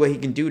can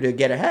do to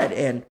get ahead.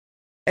 And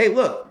hey,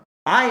 look,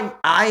 I'm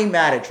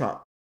mad at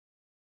Trump.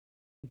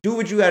 Do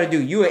what you got to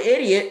do. You an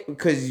idiot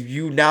because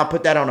you now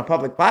put that on a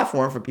public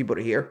platform for people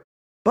to hear.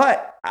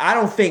 But I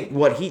don't think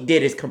what he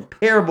did is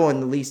comparable in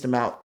the least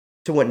amount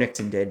to what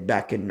Nixon did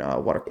back in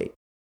Watergate.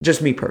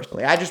 Just me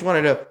personally. I just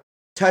wanted to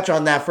touch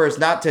on that first,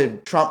 not to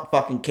Trump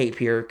fucking cape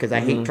here because I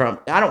hate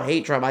Trump. I don't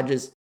hate Trump. I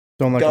just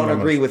don't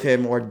agree with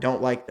him or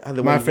don't like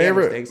the way he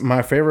handles things.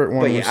 My favorite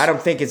one. But I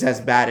don't think it's as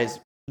bad as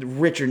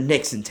Richard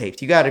Nixon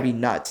tapes. You got to be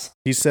nuts.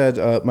 He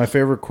said, my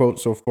favorite quote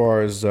so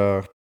far is,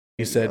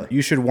 he said,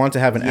 you should want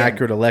to have an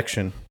accurate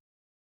election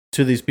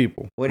to these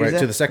people. What is that?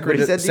 To the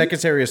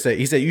Secretary of State.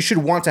 He said, you should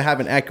want to have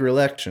an accurate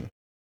election.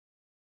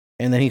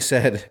 And then he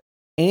said,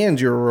 and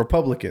you're a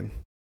Republican.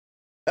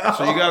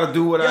 So you gotta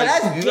do what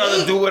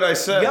gotta do what I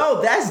said.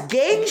 Yo, that's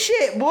gang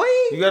shit, boy.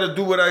 You gotta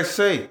do what I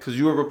say because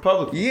you're a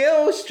Republican.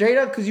 Yo, straight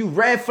up because you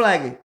red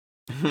flagging.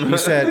 He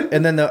said,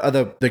 and then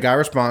the guy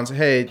responds,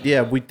 "Hey,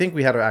 yeah, we think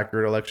we had an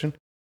accurate election."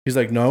 He's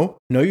like, "No,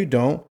 you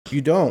don't.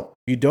 You don't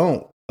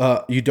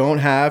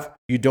have.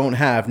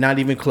 Not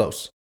even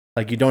close.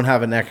 Like you don't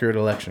have an accurate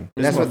election."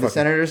 That's what the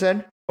senator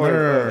said.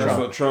 No. That's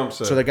what Trump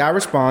said. So the guy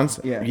responds,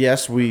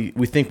 "Yes, we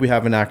think we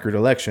have an accurate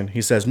election."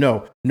 He says,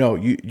 "No,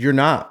 you're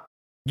not.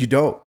 You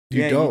don't.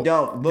 You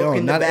don't. Look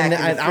in the back.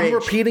 And I'm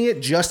repeating it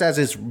just as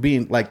it's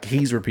being like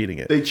he's repeating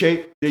it.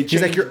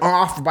 He's like, you're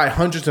off by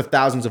hundreds of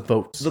thousands of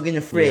votes. Look in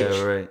the fridge.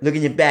 Yeah, right. Look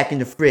in your back in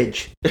the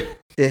fridge. The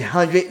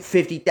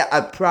 150,000.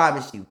 I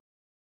promise you,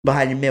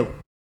 behind the milk.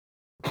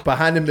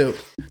 Behind the milk.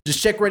 Just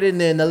check right in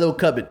there in that little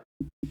cupboard.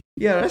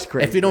 Yeah, that's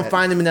crazy. If you don't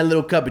find them in that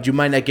little cupboard, you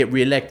might not get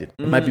reelected.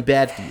 It might be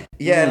bad for you.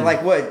 Yeah, and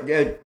like what?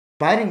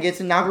 Biden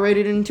gets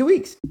inaugurated in 2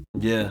 weeks.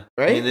 Yeah,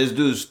 right. And this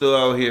dude's still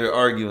out here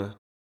arguing.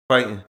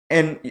 Fighting.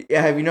 And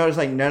have you noticed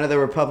like none of the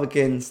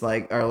Republicans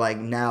like are like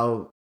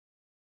now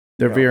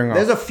they're veering off.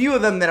 There's a few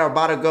of them that are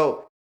about to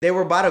go. They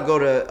were about to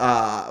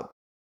go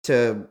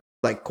to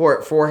like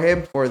court for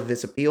him for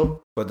this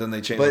appeal. But then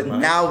they changed. But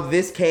now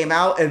this came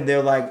out and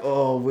they're like,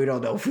 oh, we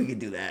don't know if we can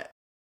do that.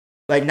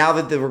 Like now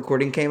that the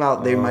recording came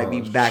out, they might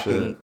be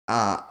backing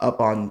up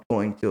on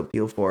going to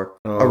appeal for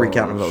a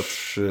recount of votes.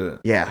 Shit.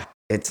 Yeah.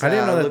 It's I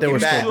didn't know that they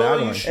were still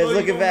battling. It's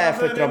looking bad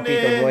for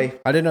Trumpito, boy.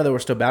 I didn't know they were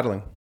still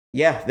battling.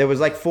 Yeah, there was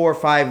like 4 or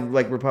 5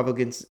 like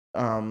Republicans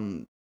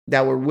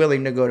that were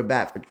willing to go to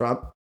bat for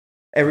Trump.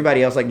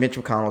 Everybody else, like Mitch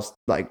McConnell's,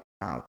 like,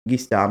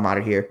 Gista, I'm out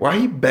of here. Why are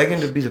you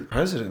begging to be the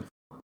president?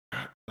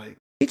 Like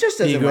he just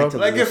doesn't ego. like to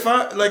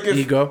lose.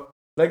 Ego.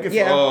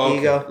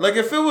 Ego. Like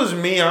if it was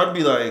me, I'd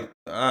be like,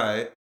 all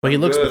right. But he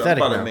looks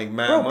pathetic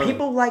now. Bro,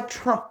 people like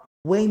Trump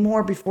way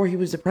more before he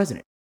was the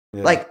president.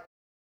 Yeah. Like,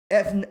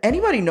 if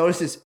anybody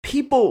notices,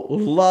 people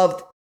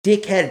loved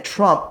dickhead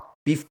Trump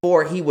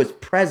before he was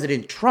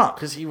President Trump.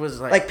 Because he was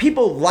like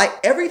people like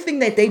everything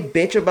that they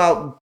bitch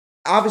about.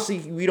 Obviously,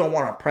 we don't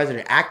want our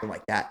president acting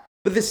like that.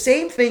 But the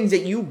same things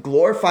that you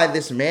glorify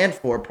this man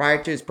for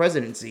prior to his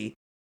presidency,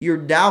 you're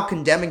now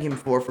condemning him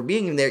for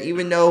being in there,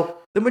 even though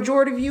the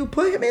majority of you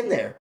put him in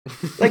there.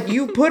 Like,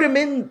 you put him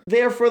in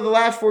there for the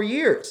last 4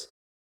 years.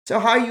 So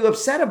how are you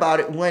upset about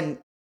it when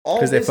all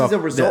this is a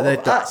result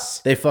of us?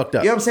 They fucked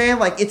up. You know what I'm saying?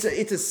 Like, it's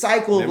a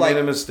cycle they of like...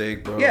 made a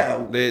mistake, bro.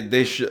 Yeah.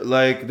 They should,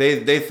 like,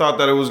 they thought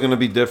that it was going to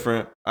be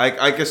different.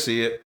 I could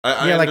see it.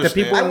 I like the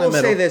people I in the will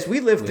middle. say this.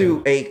 We lived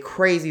through a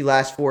crazy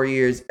last 4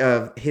 years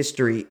of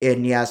history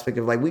in the aspect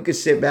of, like, we could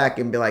sit back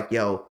and be like,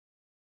 yo,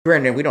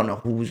 granted, we don't know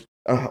who's...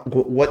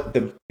 what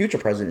the future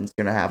president's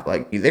gonna have,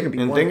 like, there could be.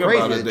 And one think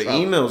about it, the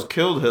Trump. emails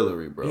killed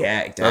Hillary, bro.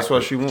 Yeah, exactly. That's why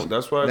she won't.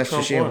 That's why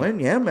Trump she won.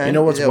 win. Yeah, man. You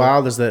know what's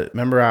wild is that,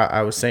 remember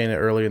I was saying it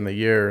early in the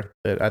year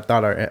that I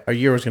thought our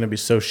year was going to be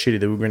so shitty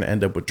that we were going to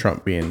end up with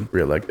Trump being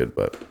reelected,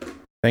 but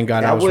thank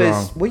God I was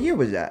wrong. What year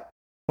was that?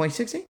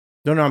 2016?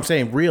 No, I'm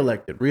saying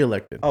reelected.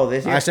 Oh,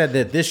 this year? I said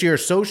that this year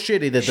is so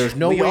shitty that there's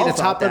no way to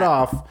top it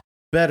off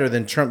better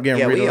than Trump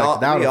getting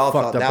reelected. That would have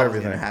fucked up everything.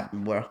 Was gonna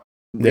happen, bro.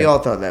 We all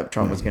thought that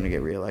Trump was going to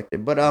get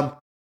reelected, but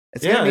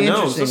it's gonna be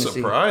interesting. It was a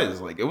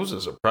surprise. Like, it was a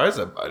surprise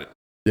that Biden.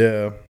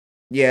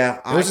 Yeah,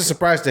 it was a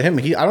surprise to him.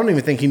 I don't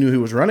even think he knew he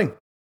was running.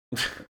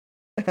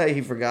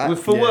 He forgot.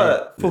 For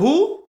what? For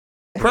who?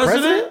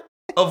 President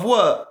of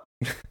what?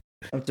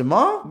 Of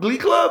Jamal? Glee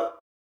Club?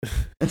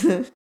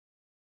 The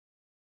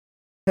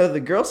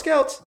Girl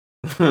Scouts?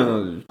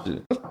 Oh,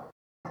 shit.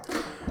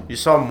 You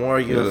saw more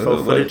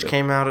UFO footage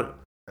came out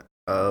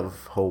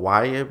of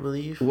Hawaii, I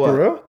believe. What? For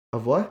real?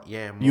 Of what?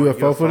 Yeah, more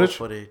UFO footage?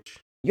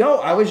 Yo,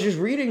 I was just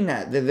reading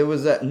that there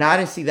was a. No, I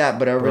didn't see that,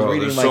 but I was reading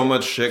there's like so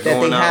much shit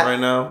going out right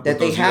now. That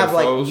they have UFOs.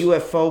 Like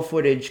UFO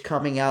footage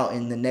coming out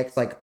in the next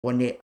like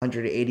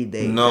 180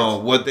 days. No,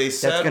 what they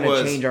said that's gonna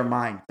was change our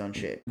minds on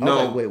shit.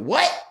 No, like, wait,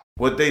 what?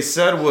 What they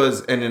said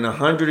was, and in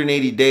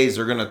 180 days,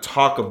 they're gonna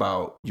talk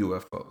about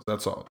UFOs.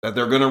 That's all. That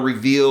they're gonna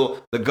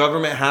reveal. The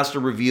government has to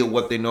reveal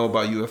what they know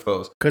about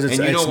UFOs. Because it's,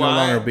 no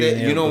longer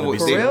being.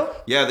 For real?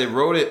 Yeah, they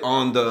wrote it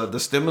on the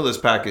stimulus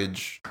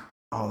package.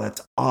 Oh,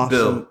 that's awesome,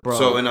 bill. Bro.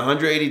 So in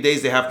 180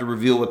 days, they have to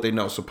reveal what they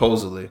know,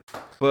 supposedly.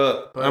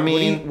 But I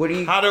mean,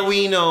 how do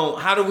we know?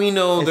 How do we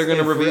know they're going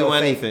to reveal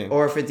anything,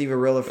 or if it's even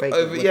real or fake?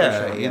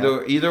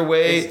 Either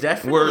way,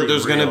 where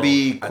there's going to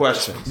be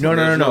questions.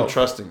 No.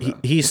 Trusting.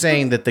 He's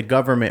saying that the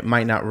government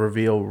might not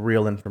reveal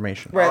real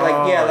information.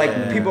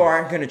 Right? People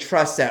aren't going to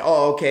trust that.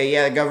 Oh, okay,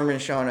 yeah, the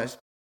government's showing us.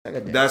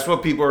 That's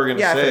what people are going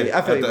to say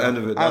at the end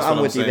of it. That's I'm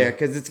what with you there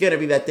because it's going to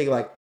be that thing.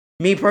 Like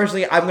me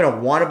personally, I'm going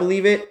to want to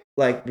believe it.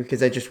 Like,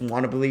 because I just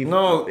want to believe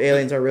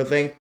aliens are a real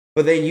thing.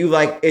 But then you,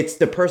 like, it's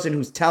the person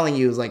who's telling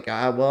you is like,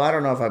 well, I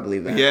don't know if I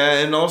believe that. Yeah,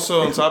 and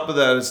also on top of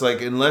that, it's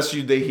like, unless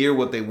they hear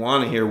what they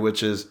want to hear,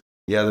 which is,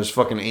 yeah, there's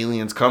fucking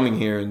aliens coming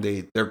here and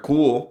they're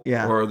cool,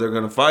 or they're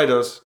going to fight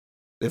us.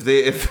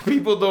 If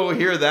people don't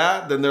hear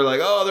that, then they're like,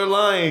 oh, they're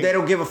lying. They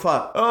don't give a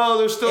fuck. Oh,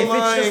 they're still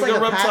lying. It's just like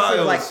they're a reptiles.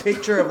 passive, like,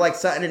 picture of, like,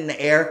 something in the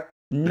air.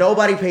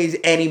 Nobody pays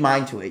any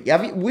mind to it.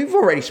 Yeah, we've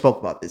already spoke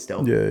about this,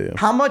 though. Yeah.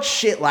 How much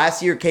shit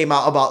last year came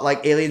out about,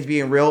 like, aliens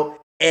being real,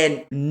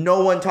 and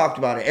no one talked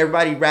about it.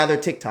 Everybody rather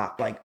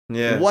TikTok. Like,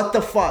 what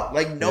the fuck?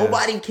 Like,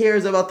 nobody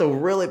cares about the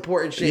real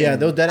important shit. Yeah,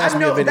 that asked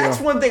me a video. That's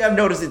one thing I've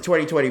noticed in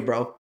 2020,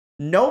 bro.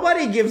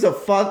 Nobody gives a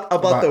fuck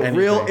about the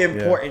real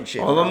important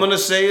shit. All I'm going to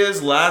say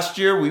is, last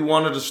year, we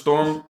wanted to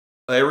storm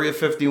Area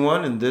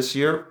 51, and this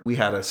year, we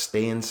had to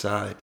stay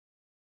inside.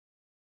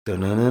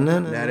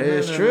 That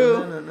is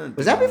true.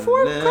 Was that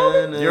before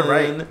COVID? You're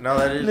right. No,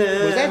 that is.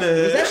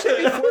 Was that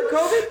shit before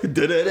COVID?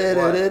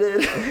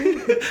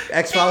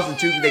 X-Files and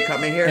 2, they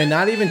come in here. And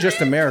not even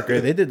just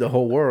America. They did the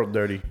whole world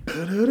dirty.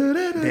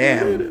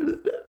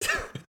 Damn.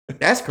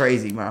 That's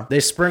crazy, man. They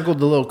sprinkled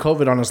the little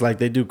COVID on us like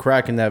they do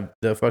crack in the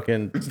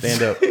fucking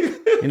stand-up.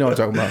 You know what I'm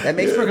talking about. That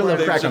makes me want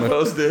to crack on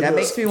That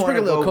makes me want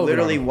to go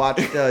literally watch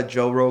the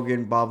Joe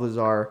Rogan, Bob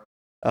Lazar.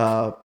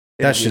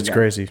 That shit's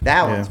crazy.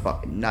 That one's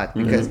fucking nuts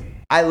because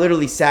I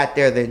literally sat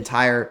there the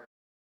entire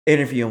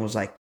interview and was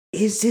like,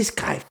 is this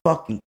guy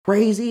fucking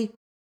crazy?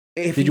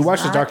 Did you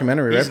watch the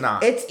documentary, right? He's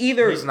not. It's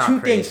either two crazy,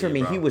 things for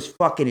me. bro. He was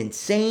fucking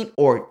insane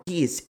or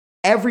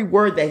every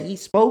word that he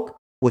spoke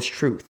was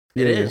truth.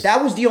 It is.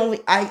 That was the only...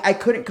 I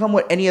couldn't come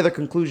with any other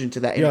conclusion to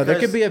that. Yeah, there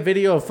could be a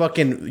video of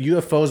fucking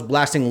UFOs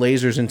blasting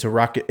lasers into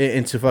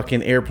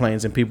fucking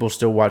airplanes and people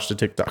still watch the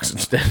TikToks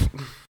instead.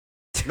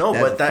 No,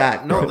 but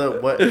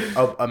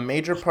a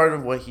major part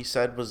of what he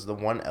said was the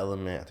one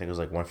element. I think it was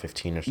like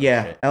 115 or something.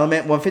 Yeah,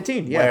 element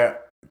 115. Yeah. Where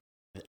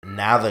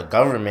now the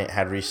government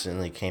had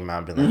recently came out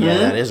and been like, yeah,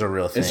 that is a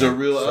real thing. It's a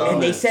real element.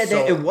 And they said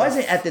that it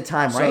wasn't at the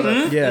time,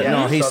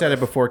 right? He said it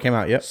before it came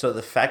out. Yep. So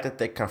the fact that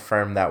they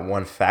confirmed that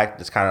one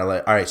fact is kind of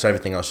like, all right, so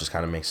everything else just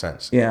kind of makes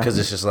sense. Yeah. Because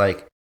it's just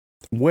like,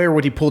 where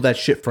would he pull that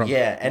shit from?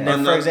 Yeah, and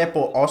then for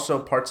example, also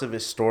parts of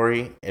his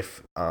story,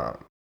 if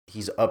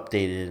he's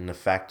updated in the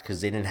fact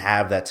because they didn't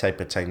have that type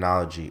of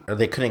technology or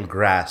they couldn't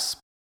grasp.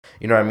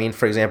 You know what I mean?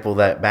 For example,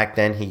 that back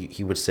then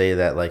he would say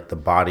that like the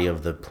body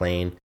of the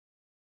plane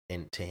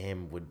and to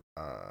him would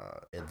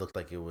it looked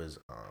like it was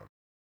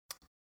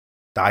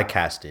die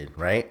casted,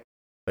 right?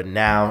 But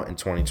now in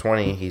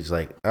 2020, he's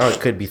like, oh,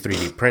 it could be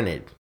 3D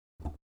printed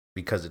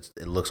because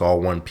it looks all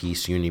one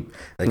piece, it's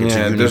a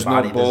unibody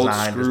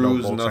design. There's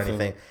no bolts or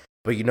anything.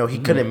 But he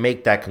couldn't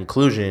make that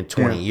conclusion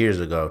 20 years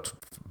ago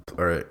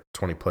or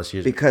 20 plus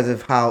years because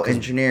of how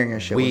engineering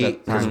and shit was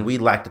at the time. We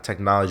lack the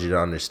technology to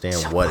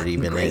understand what it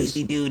even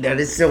crazy, dude. That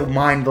is so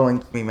mind blowing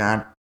to me,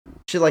 man.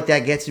 Shit like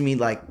that gets me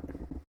like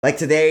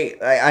today.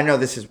 I know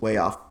this is way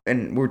off,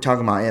 and we're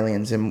talking about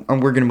aliens, and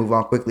we're gonna move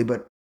on quickly,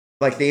 but.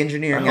 Like the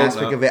engineering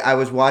aspect of it, I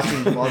was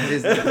watching Walt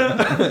Disney.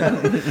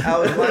 I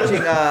was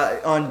watching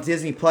on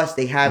Disney Plus.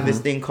 They have this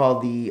thing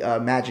called the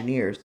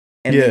Imagineers,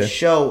 and they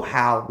show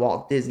how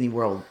Walt Disney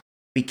World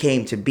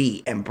became to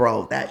be. And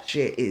bro, that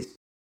shit is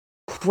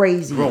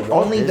crazy. Bro,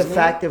 only the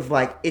fact of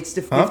like it's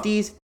the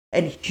 50s,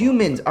 and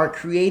humans are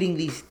creating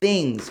these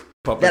things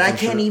that I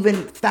can't even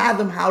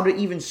fathom how to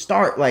even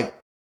start. Like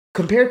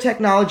compare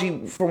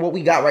technology for what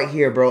we got right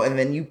here, bro, and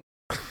then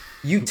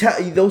you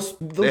tell those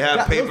they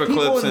had paper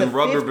clips and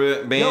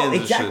rubber bands. No,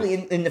 exactly.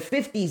 In the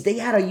 50s, they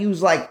had to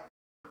use like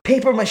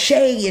paper mache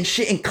and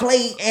shit and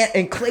clay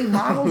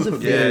models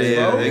of things.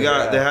 Yeah, bro. They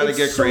had to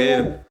get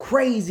creative. So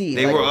crazy.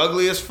 They were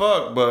ugly as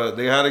fuck, but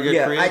they had to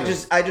get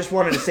creative. I just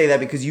wanted to say that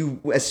because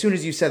as soon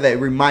as you said that,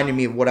 it reminded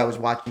me of what I was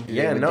watching.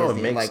 Yeah, no,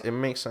 Disney. it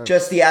makes sense.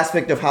 Just the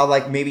aspect of how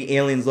like maybe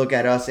aliens look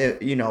at us.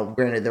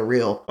 Granted they're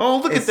real. Oh,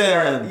 look at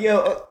that. They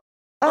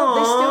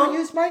still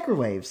use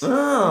microwaves.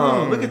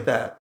 Oh, look at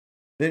that.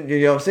 You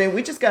know what I'm saying?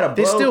 We just gotta.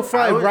 They still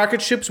fly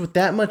rocket ships with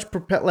that much I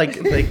feel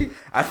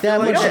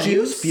like we don't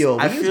use fuel.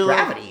 We use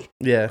gravity.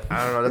 Yeah,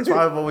 I don't know. That's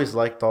why I've always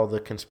liked all the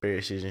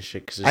conspiracies and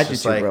shit.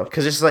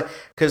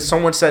 Because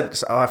someone said,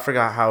 I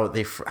forgot how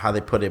they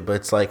put it, but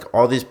it's like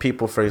all these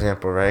people, for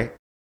example, right,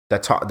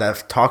 that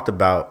talked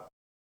about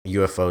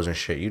UFOs and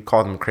shit. You'd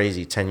call them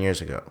crazy 10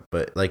 years ago,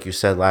 but like you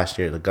said last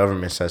year, the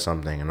government says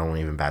something and no one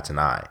even bats an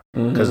eye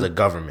because the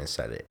government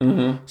said it.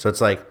 So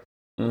it's like.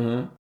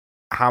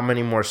 How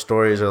many more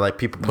stories are like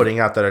people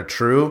putting out that are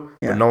true,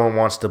 but no one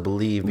wants to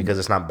believe because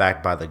it's not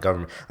backed by the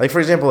government? Like,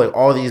 for example, like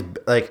all these,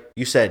 like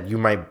you said, you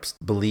might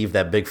believe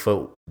that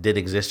Bigfoot did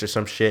exist or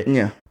some shit.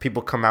 Yeah.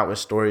 People come out with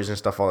stories and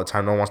stuff all the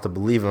time. No one wants to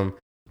believe them.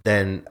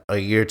 Then a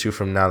year or two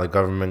from now, the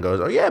government goes,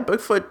 oh yeah,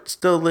 Bigfoot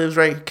still lives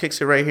kicks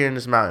it right here in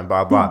this mountain,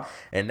 blah, blah.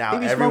 And now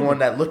everyone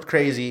that looked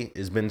crazy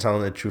has been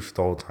telling the truth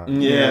the whole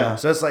time. Yeah.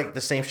 So it's like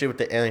the same shit with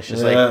the aliens.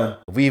 Just like,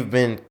 we've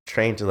been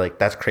trained to like,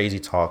 that's crazy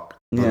talk.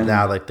 But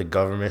now like the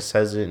government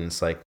says it and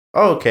it's like,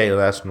 oh, okay, well,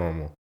 that's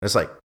normal. It's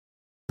like,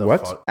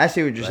 what? Fuck? I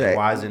see what you're saying.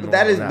 Why is it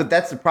but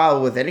that's the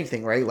problem with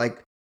anything, right?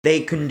 Like they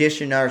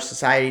condition our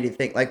society to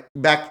think like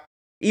back.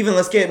 Even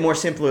let's get more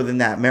simpler than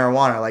that.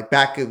 Marijuana, like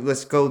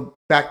let's go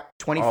back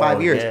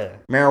 25 years. Yeah.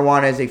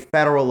 Marijuana is a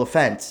federal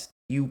offense.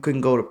 You can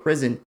go to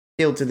prison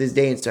still to this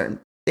day in certain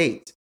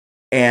states.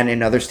 And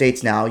in other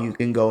states now, you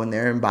can go in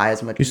there and buy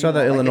as much. You saw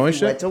that Illinois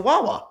shit? Went to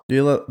Wawa.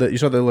 You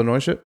saw the Illinois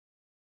shit?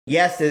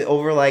 Yes,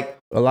 over like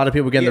a lot of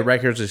people getting the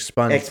records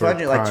expunged for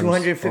like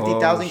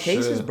 250,000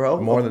 cases, bro.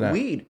 More than that.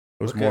 Weed.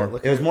 It was more.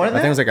 It was more than that.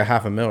 I think it was like a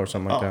 $500,000 or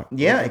something like that.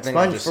 Yeah,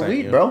 expunged for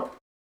weed, bro.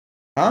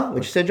 Huh? What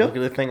you said, Joe? Look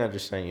at the thing I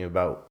just sent you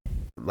about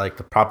like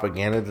the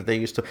propaganda that they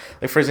used to,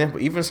 like for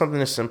example, even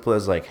something as simple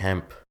as like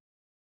hemp.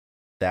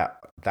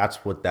 That's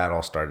what that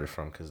all started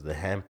from, because the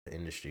hemp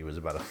industry was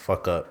about to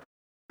fuck up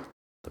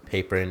the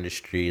paper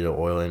industry, the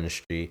oil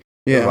industry.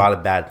 Yeah, a lot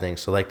of bad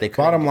things. So like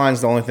bottom line's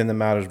the only thing that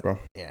matters, bro.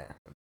 Yeah,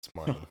 it's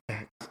money.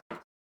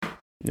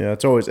 Yeah,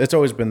 it's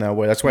always been that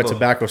way. That's why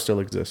tobacco still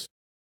exists.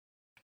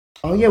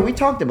 Oh yeah, we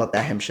talked about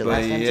that hemp shit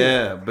last time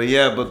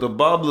too. But the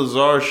Bob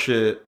Lazar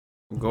shit,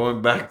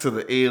 going back to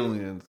the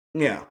aliens.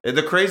 Yeah.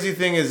 The crazy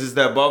thing is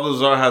that Bob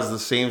Lazar has the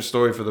same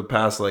story for the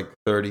past like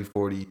 30,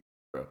 40 years.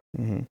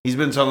 Mm-hmm. He's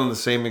been telling the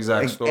same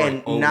exact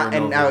story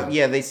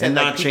they said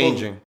not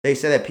changing. They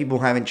said that people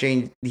haven't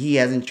changed. He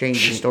hasn't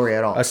changed the story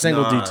at all. A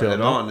single detail.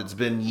 At all. It's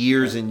been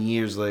years and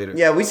years later.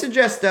 Yeah, we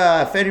suggest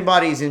if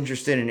anybody's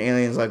interested in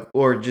aliens, like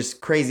or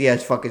just crazy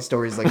ass fucking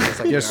stories like this,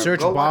 like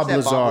search Bob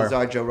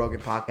Lazar Joe Rogan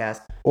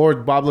podcast or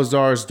Bob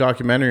Lazar's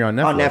documentary on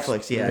Netflix. On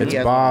Netflix, yeah, it's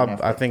Bob.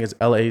 I think it's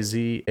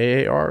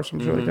Lazar or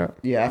something like that.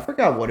 Yeah, I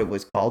forgot what it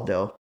was called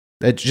though.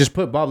 Just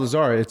put Bob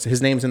Lazar.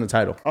 His name's in the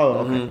title. Oh,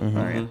 okay. Mm-hmm.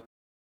 All right.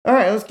 All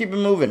right, let's keep it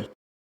moving.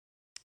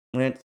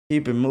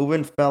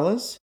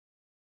 Fellas.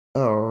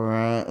 All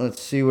right,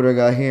 let's see what I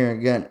got here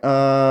again.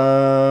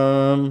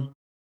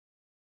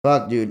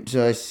 Fuck, dude.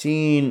 So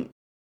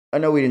I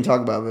know we didn't talk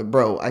about it, but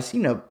bro, I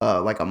seen a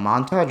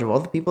montage of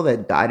all the people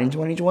that died in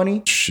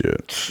 2020.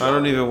 Shit. I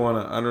don't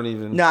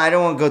even. No, I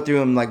don't want to go through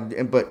them.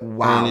 But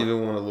wow. I don't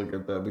even want to look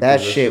at that. That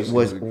shit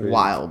was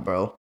wild,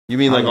 bro. You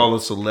mean like all the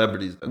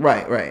celebrities?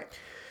 Right.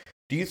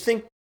 Do you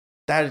think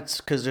that it's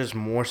because there's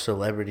more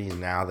celebrities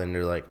now than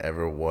there like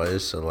ever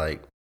was? So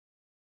like,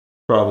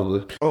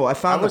 probably. Oh,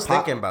 I was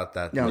thinking about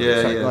that. No,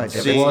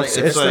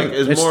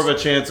 it's more of a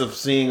chance of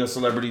seeing a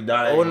celebrity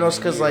die. Oh no, it's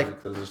because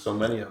there's so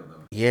many of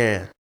them.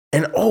 Yeah,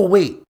 and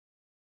wait,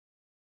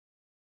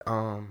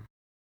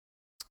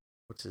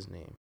 what's his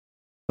name?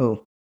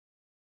 Oh,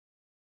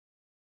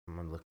 I'm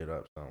gonna look it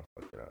up. So I don't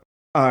fuck it up.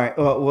 All right.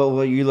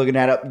 Well, you're looking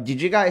that up.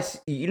 Did you guys?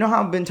 You know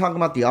how I've been talking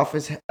about The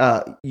Office?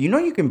 You know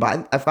you can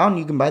buy. I found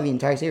you can buy the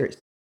entire series.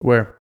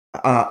 Where?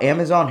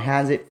 Amazon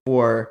has it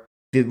for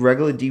the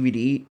regular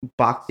DVD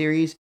box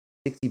series,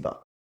 $60.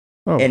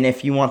 Oh. And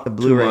if you want the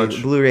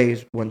Blu-ray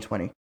is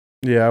 $120.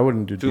 Yeah, I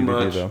wouldn't do Too DVD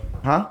much. though.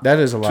 Huh? That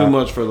is a lot. Too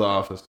much for The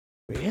Office.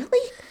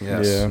 Really?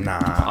 Yes. Yeah. Nah,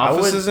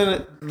 Office isn't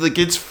it? Like,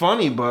 it's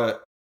funny,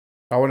 but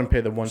I wouldn't pay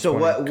the 120. So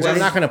what Because I'm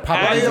not going to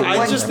pop up. I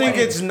just think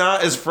 120? it's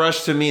not as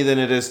fresh to me than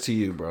it is to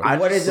you, bro.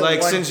 What is it?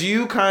 Like, since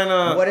you kind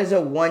of... What is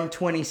a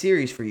 120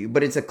 series for you?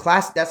 But it's a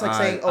class. That's like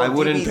saying, I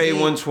wouldn't pay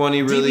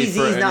 120 really DBZ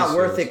for is not any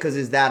worth it series. because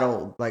it's that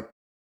old. Like,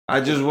 I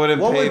just wouldn't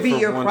what pay would be for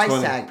your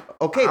 120. price tag?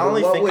 Okay, I but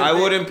only what think- would I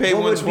wouldn't pay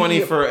what would be 120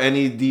 your- for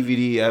any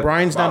DVD ever.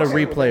 Brian's not a box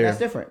set. replayer. That's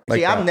different. Like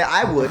See,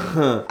 I would.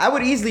 Huh. I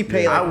would easily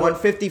pay Yeah. like I would-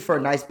 150 for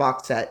a nice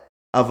box set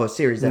of a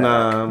series. That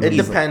Nah, I like. It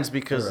Easily. depends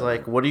because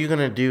like, what are you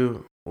gonna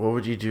do? What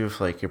would you do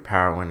if like your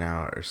power went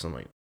out or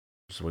something?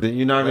 Then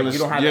you're not Like, gonna. you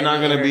don't have You're not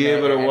any gonna be internet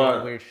able to or any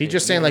watch. weird He's shit.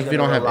 just saying, You're like, just if you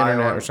don't gonna have rely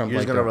internet on- or something You're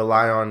just like gonna that.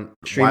 rely on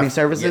Streaming Wi-Fi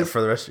services? for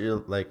the rest of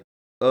your like.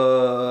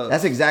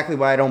 That's exactly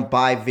why I don't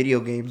buy video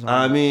games. On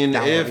I mean,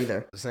 download if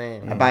either.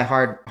 Same. I buy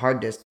hard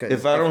discs.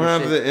 if I don't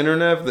have the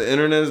internet, if the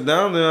internet's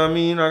down, then I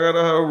mean, I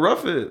gotta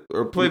rough it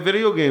or play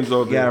video games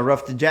all day. Yeah,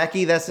 rough to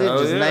Jackie. That's it. Oh,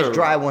 Just a yeah. nice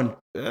dry one.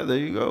 Yeah, there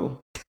you go.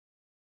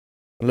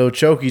 A little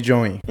chokey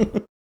joint.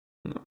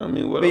 I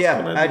mean, what But else yeah,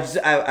 can I do? just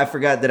I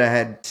forgot that I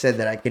had said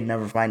that I could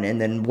never find it, and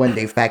then one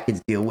day Fat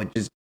Kids Deal, which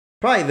is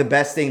probably the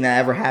best thing that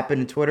ever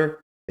happened to Twitter,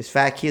 is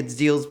Fat Kids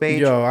Deals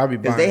page. Yo, I'll be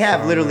buying Because they shit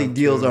have on literally there,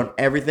 deals too. on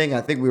everything.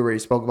 I think we already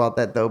spoke about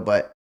that though,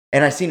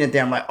 and I seen it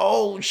there. I'm like,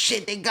 oh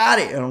shit, they got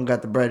it. I don't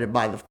got the bread to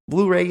buy the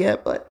Blu-ray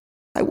yet, but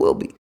I will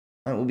be.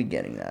 I will be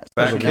getting that.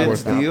 Fat Especially now Kids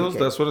it's not Deals.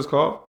 okay. That's what it's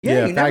called.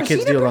 Yeah, you never Fat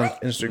Kids seen it, Deal on Brian?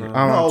 Instagram. No.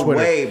 On No Twitter.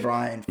 way,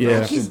 Brian. Yeah.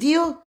 Fat Kids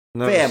Deal?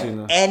 Never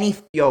seen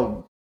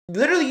that.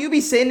 Literally, you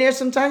be sitting there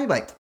sometimes, you're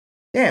like,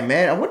 damn,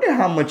 man, I wonder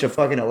how much a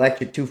fucking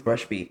electric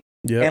toothbrush be.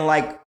 Yeah. And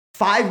like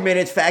 5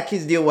 minutes, Fat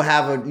Kids Deal will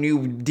have a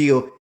new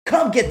deal.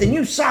 Come get the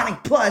new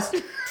Sonic Plus,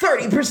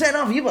 30%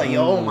 off. You like,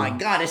 yo, oh my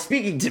God, it's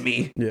speaking to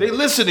me. Yeah. They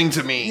listening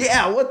to me.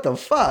 Yeah, what the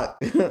fuck?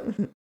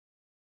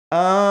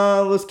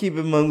 Let's keep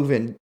it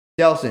moving.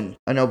 Delson,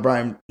 I know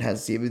Brian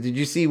has seen it, but did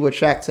you see what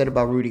Shaq said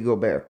about Rudy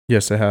Gobert?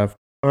 Yes, I have.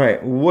 All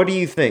right, what do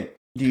you think?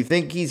 Do you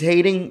think he's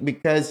hating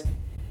because,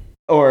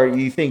 or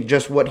you think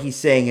just what he's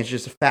saying is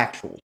just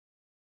factual?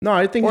 No,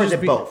 I think Or he's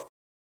is it both?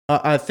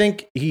 I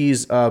think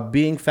he's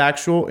being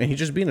factual and he's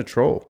just being a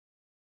troll.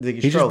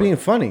 He's just being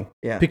funny.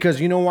 Yeah. Because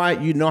you know why?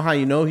 You know how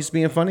you know he's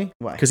being funny?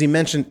 Why? Because he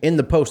mentioned in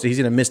the post that he's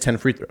going to miss 10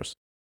 free throws.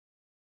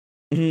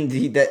 did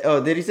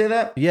he say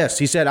that? Yes,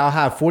 he said, I'll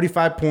have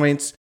 45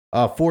 points,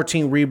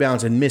 14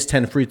 rebounds, and miss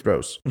 10 free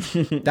throws.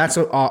 That's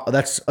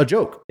a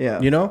joke.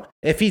 Yeah. You know?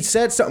 If he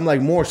said something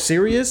like more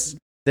serious,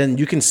 then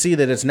you can see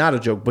that it's not a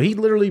joke. But he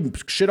literally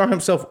shit on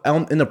himself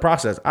in the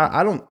process.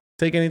 I don't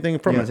take anything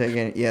from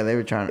it. Yeah, they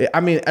were trying to. I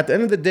mean, at the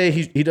end of the day,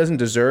 he doesn't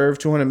deserve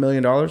 $200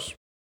 million.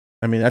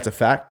 I mean, that's a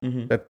fact.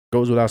 Mhm. That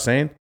goes without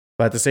saying.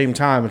 But at the same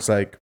time, it's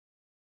like,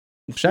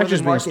 Shaq's Where the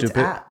just being market's stupid.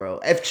 at, bro.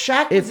 If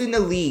Shaq was in the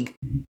league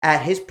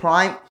at his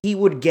prime, he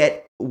would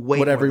get way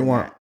Whatever more you than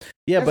want. that.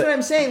 Yeah, That's but what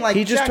I'm saying. Like,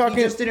 he just Shaq, talking-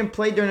 he just didn't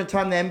play during the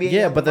time the NBA.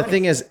 yeah, had but the money.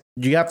 thing is,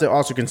 you have to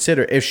also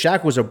consider if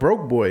Shaq was a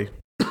broke boy,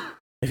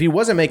 if he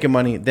wasn't making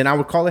money, then I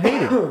would call it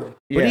hating. But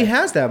yeah. he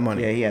has that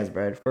money. Yeah, he has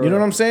bread. You know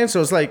what I'm saying?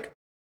 So it's like,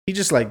 he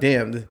just like,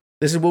 damn,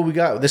 this is what we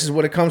got. This is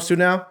what it comes to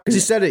now. Because he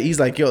said it. He's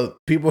like, yo,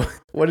 people,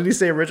 what did he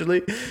say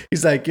originally?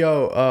 He's like,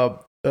 yo,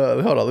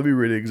 hold on, let me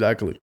read it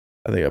exactly.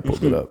 I think I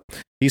pulled it up.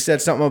 He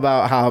said something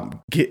about how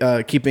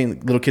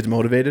keeping little kids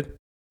motivated.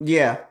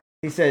 Yeah,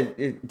 he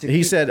said.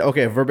 He said,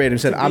 okay, verbatim, he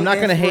said, I'm not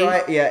going to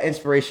hate. Yeah,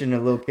 inspiration to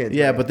little kids.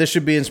 Yeah, right? but this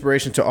should be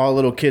inspiration to all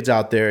little kids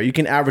out there. You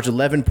can average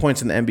 11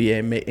 points in the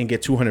NBA and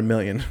get 200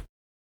 million.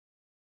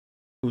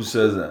 Who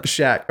says that?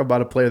 Shaq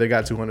about a player that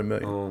got 200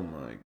 million Oh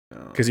my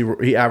god. because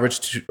he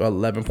averaged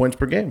 11 points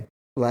per game.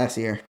 last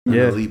year. An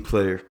Yeah. elite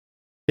player.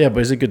 Yeah,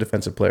 but he's a good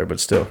defensive player, but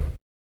still.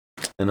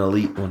 An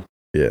elite one.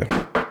 Yeah.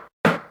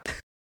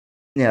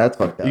 Yeah, that's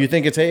fucked up. You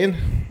think it's hating?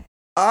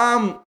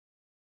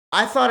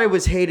 I thought it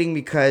was hating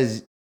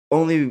because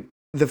only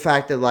the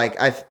fact that like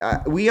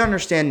we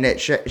understand that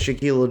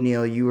Shaquille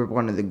O'Neal, you were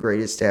one of the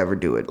greatest to ever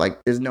do it. Like,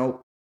 there's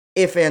no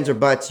ifs, ands, or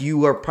buts.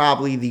 You are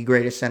probably the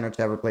greatest center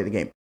to ever play the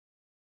game.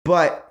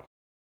 But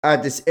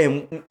this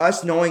and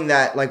us knowing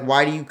that, like,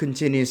 why do you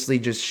continuously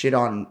just shit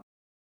on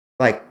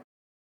like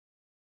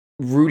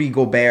Rudy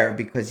Gobert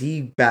because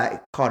he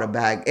caught a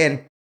bag?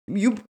 And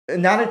you,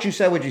 now that you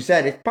said what you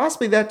said, it's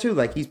possibly that too.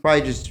 Like, he's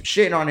probably just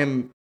shitting on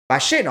him by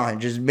shitting on him,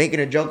 just making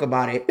a joke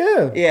about it.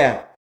 Yeah.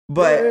 Yeah,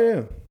 but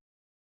Yeah.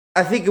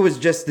 I think it was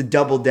just the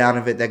double down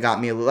of it that got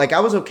me a little. Like, I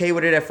was okay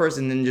with it at first,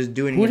 and then just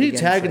doing Who it did he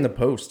again, tag it's in the like,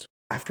 post?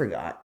 I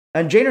forgot.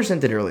 And Janer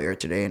sent it earlier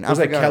today, and It was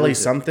I like forgot Kelly who's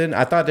it. something.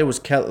 I thought it was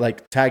Kelly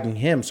like tagging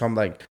him, so I'm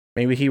like,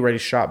 maybe he already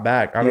shot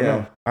back. I don't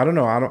Yeah.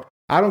 know.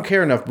 I don't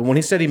care enough. But when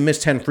he said he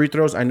missed 10 free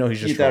throws, I know he's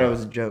just. You thought it trolling.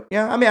 was a joke.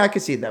 Yeah, I mean, I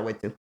could see it that way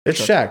too. It's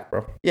Shaq,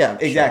 bro. Yeah,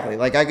 exactly.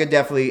 Like, I could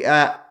definitely.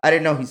 I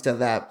didn't know he said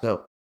that,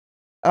 so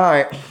All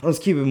right, let's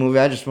keep it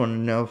moving. I just want to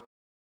know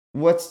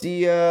what's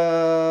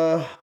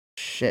the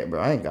shit, bro.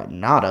 I ain't got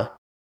nada.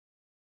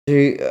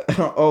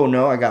 Oh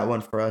no, I got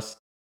one for us.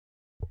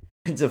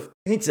 It's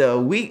a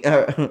week.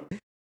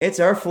 It's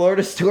our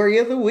Florida story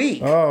of the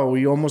week. Oh,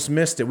 we almost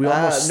missed it. We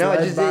almost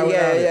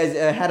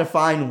I had to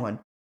find one,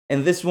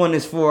 and this one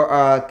is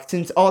for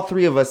since all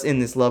three of us in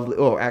this lovely,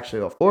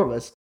 actually all four of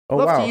us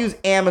love to use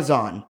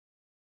Amazon.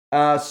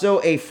 So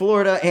a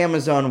Florida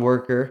Amazon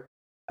worker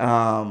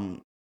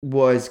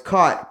was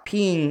caught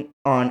peeing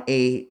on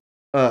a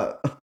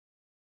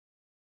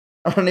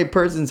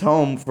person's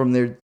home from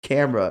their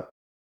camera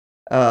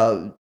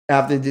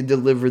after they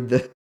delivered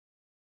the.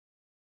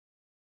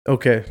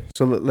 Okay,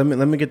 so let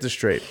me get this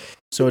straight.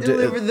 So it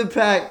delivered the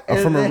pack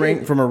from a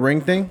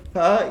ring thing.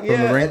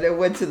 Yeah, and it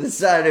went to the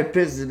side and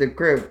pissed in the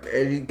crib,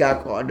 and he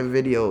got caught in the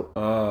video,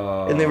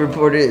 and they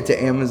reported it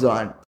to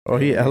Amazon. Oh,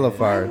 he hella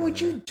fired. Why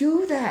would you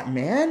do that,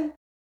 man?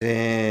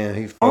 Damn,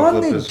 he fucked on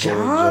up the his job?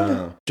 whole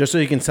job. Just so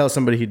you can tell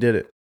somebody he did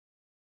it.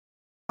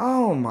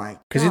 Oh my!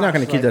 Because he's not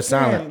going to keep that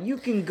silent. Damn, you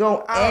can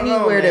go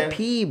anywhere to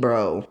pee,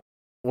 bro.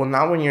 Well,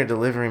 not when you're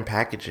delivering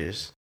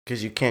packages,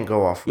 because you can't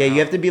go off. Yeah, you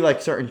have to be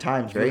like certain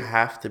times, right? You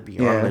have to be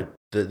on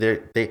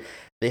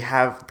they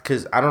have,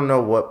 because I don't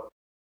know,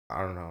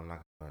 I'm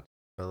not gonna,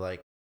 but like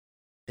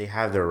they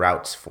have their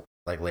routes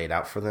laid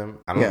out for them.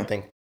 I don't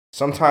think.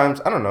 Sometimes,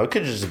 I don't know, it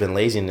could just have been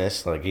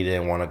laziness. Like, he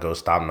didn't want to go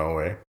stop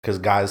nowhere. Because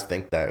guys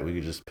think that we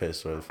could just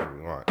piss wherever the fuck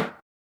we want.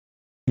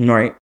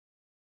 Right.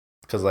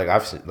 Because, like,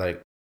 I've seen,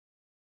 like,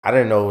 I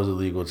didn't know it was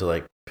illegal to,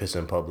 like, piss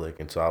in public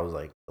until I was,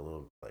 like, a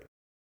little, like,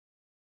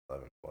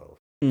 11, 12.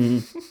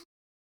 Mm-hmm.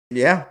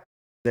 Yeah,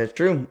 that's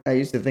true. I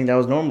used to think that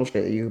was normal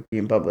shit that you could pee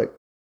in public.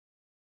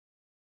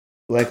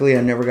 Luckily,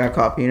 I never got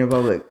caught peeing in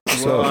public.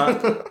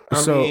 Well,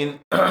 I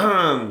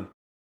mean...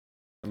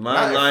 In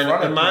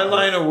my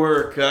line of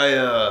work,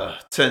 I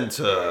tend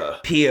to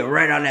pee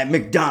right on that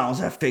McDonald's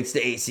that fixed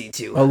the AC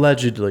too.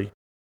 Allegedly.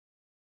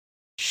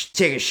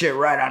 Take a shit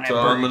right on that That's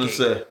all I'm gonna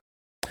say.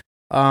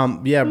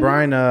 Yeah,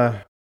 Brian.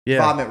 Yeah.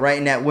 Vomit right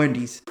in that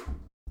Wendy's.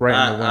 Right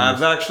in the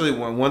Wendy's. I've actually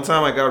one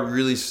time I got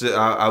really sick.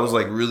 I was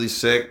like really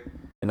sick,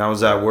 and I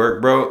was at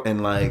work, bro,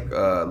 and like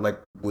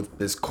with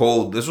this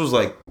cold. This was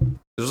like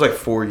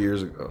 4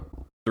 years ago,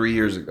 3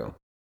 years ago,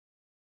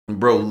 and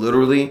bro,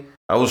 literally.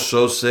 I was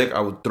so sick, I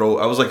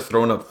was like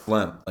throwing up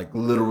phlegm. Like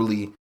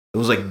literally, it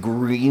was like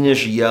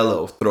greenish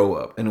yellow throw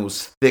up, and it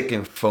was thick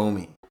and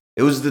foamy.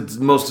 It was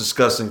the most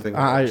disgusting thing.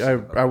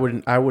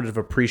 I would have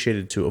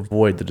appreciated to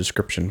avoid the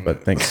description,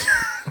 but thanks.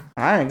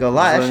 I ain't gonna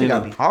lie, that shit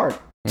gotta be hard.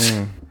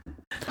 Just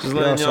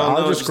letting y'all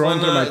know. I just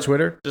scrolling through my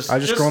Twitter. I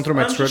just scrolling through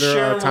my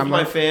Twitter timeline.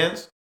 My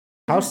fans.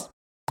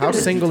 How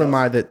single am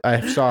I that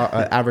I saw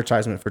an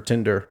advertisement for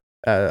Tinder?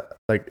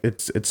 Like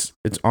it's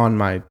on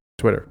my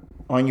Twitter.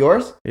 On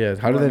yours? Yeah.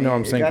 How do they know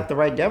I'm single? You got the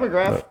right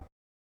demographic.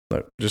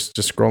 Look, just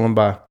scrolling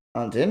by.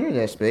 On Tinder,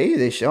 that's baby.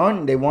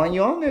 They want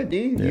you on there,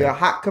 dude. Yeah. You're a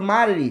hot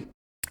commodity.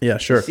 Yeah,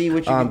 sure. See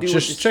what you can do.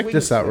 Just check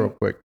this out real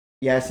quick.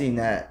 Yeah, I seen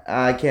that.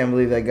 I can't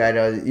believe that guy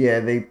does. Yeah,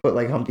 they put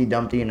like Humpty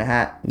Dumpty in a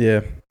hat.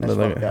 Yeah, I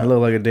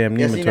look like a damn nematode.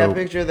 You seen that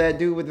picture of that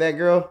dude with that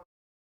girl?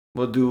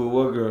 What dude with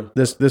what girl?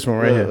 This one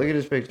right here. Look at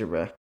this picture,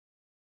 bro.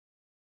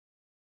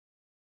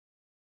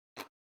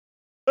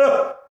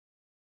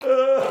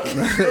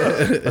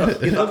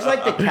 He looks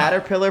like the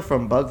caterpillar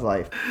from Bug's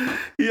Life.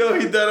 Yo,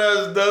 he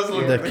does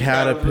look like the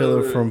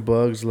caterpillar from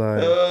Bug's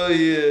Life. Oh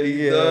yeah,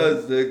 he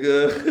does,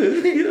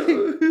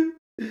 nigga.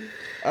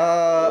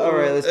 All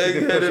right, let's keep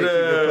it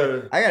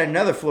pushing. I got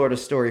another Florida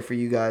story for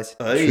you guys.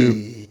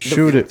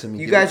 Shoot it.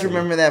 You guys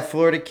remember that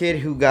Florida kid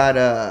who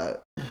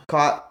got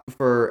caught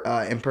for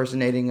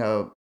impersonating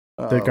the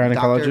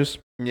gynecologist?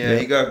 Doctor?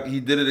 Yeah, he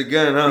did it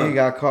again, huh? He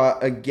got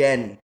caught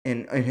again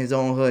in his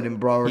own hood in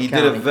Broward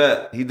County.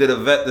 He did a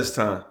vet this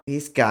time.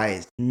 This guy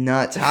is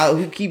nuts.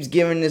 Who keeps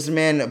giving this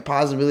man a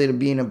possibility of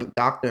being a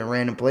doctor in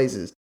random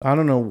places? I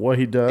don't know what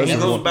he does. He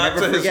goes back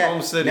to his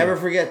home city. Never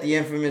forget the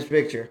infamous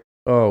picture.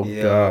 Oh, God.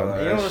 You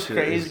know what's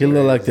crazy? He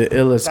looked like the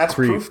illest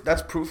creep.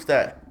 That's proof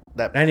that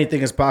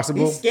anything is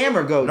possible. He's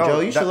scammer goat, Joe.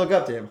 You should look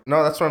up to him.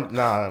 No, that's what I'm...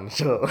 Nah,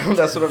 Joe.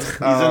 That's what I'm... He's in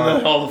the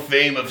Hall of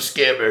Fame of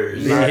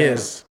scammers. He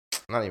is.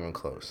 Not even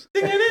close.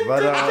 That's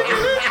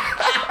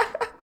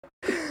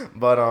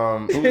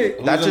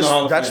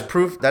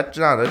proof. That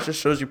just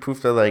shows you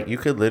proof that like you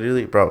could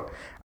literally, bro.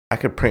 I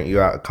could print you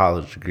out a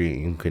college degree.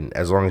 You can,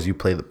 as long as you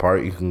play the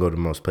part, you can go to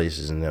most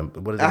places. And then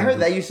I heard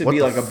that used to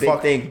be like a big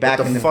thing back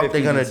in the 50s. What the fuck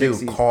they gonna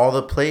do? Call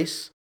the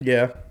place?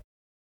 Yeah.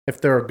 If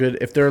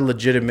they're a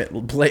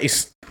legitimate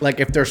place, like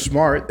if they're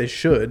smart, they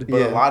should.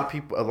 But a lot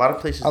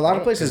of places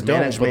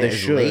don't, but they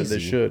should. Lazy.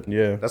 They should.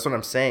 Yeah, that's what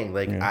I'm saying.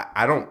 Like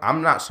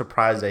I'm not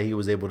surprised that he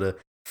was able to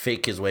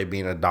fake his way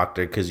being a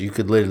doctor, because you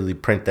could literally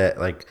print that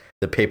like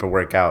the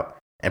paperwork out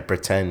and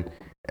pretend,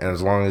 and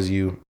as long as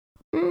you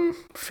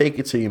fake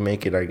it till you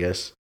make it, I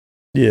guess.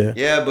 Yeah.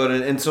 Yeah, but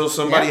until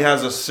somebody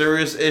has a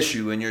serious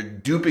issue and you're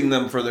duping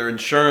them for their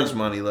insurance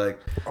money, like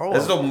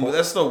that's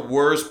the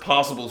worst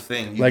possible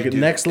thing. Like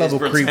next level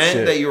creep shit.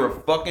 Pretend that you're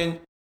a fucking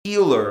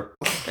healer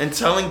and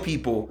telling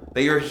people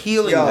that you're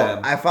healing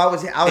them. If I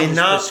was and just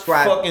not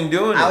prescribe, fucking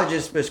doing it. I would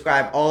just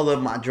prescribe all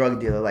of my drug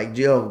dealer. Like,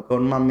 Joe, go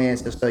to my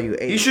man's to sell you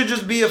AIDS. He should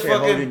just be a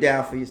Hold you fucking.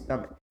 down for your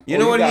stomach. You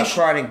know what? Got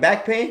chronic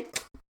back pain.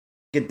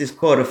 Get this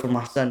quarter for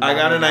my son. I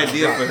got an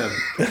idea for him.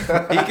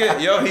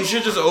 He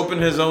should just open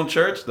his own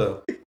church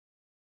though.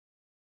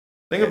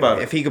 Think about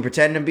it. If he could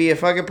pretend to be a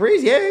fucking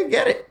priest, yeah,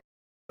 get it.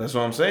 That's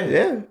what I'm saying.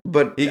 Yeah,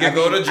 but he could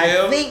go to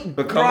jail,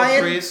 become a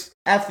priest.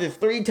 After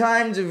 3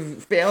 times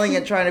of failing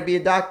at trying to be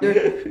a doctor,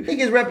 I think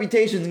his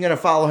reputation's gonna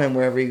follow him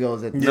wherever he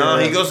goes. No,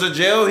 he goes to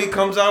jail. He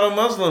comes out a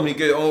Muslim. He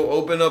could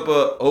open up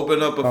a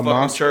fucking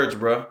mosque? Church,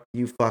 bro.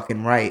 You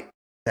fucking right.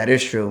 That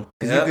is true.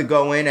 Because you could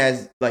go in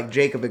as like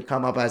Jacob and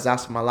come up as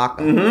Asmalaka.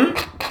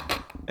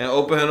 And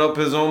open up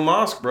his own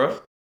mosque, bro.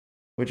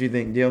 What you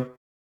think, Dio?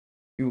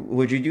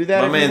 Would you do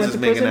that? My man's just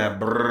making that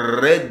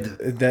bread.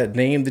 That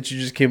name that you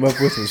just came up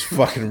with was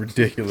fucking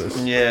ridiculous.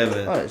 Yeah,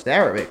 man. Oh, it's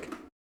Arabic.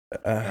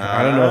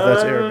 I don't know if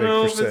that's Arabic. I don't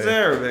know if it's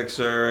Arabic,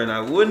 sir, and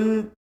I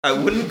wouldn't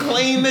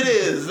claim it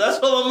is. That's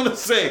all I'm gonna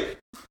say.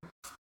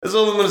 That's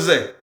all I'm gonna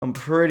say. I'm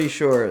pretty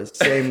sure it's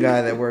the same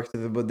guy that works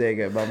at the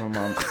bodega by my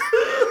mom.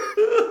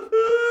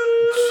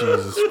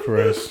 Jesus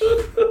Christ.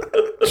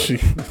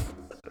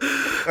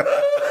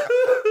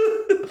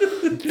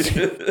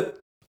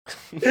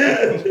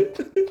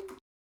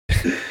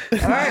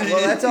 All right,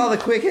 well, that's all the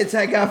quick hits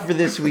I got for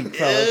this week,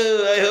 fellas.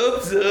 I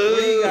hope so. What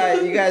do you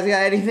got? You guys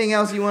got anything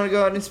else you want to go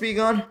ahead and speak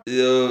on?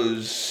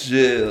 Yo,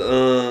 shit.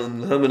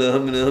 Humming.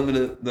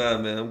 Nah,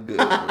 man, I'm good.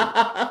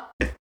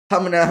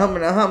 Humming.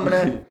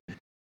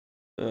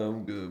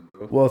 I'm good,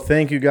 bro. Well,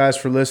 thank you guys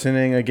for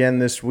listening again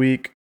this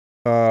week.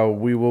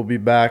 We will be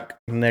back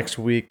next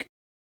week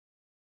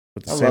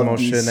with the same old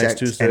shit next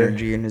Tuesday.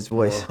 Energy in his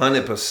voice.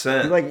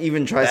 100%. He like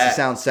even tries to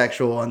sound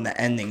sexual on the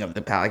ending of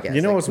the podcast.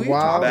 You know like, what's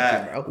wild?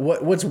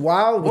 What's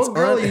wild? What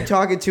girl are you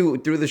talking to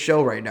through the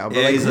show right now? But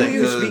yeah, like, who like, are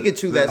you speaking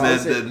to?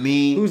 That's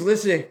me. Who's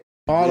listening?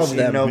 All of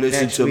them.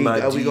 Listen next week,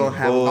 are we gonna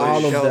have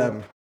all of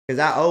them? Because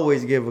I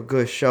always give a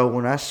good show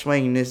when I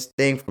swing this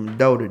thing from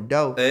door to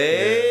door.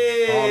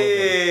 Hey.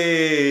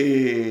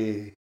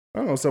 I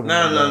don't know something.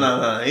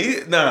 Nah.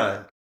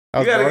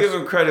 You gotta give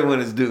him credit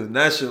when it's due.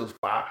 That shit was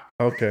fire.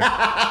 Okay. All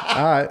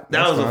right.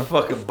 That was a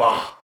fucking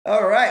bar.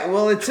 All right.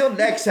 Well, until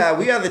next time,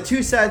 we are the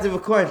Two Sides of a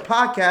Coin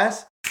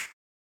podcast.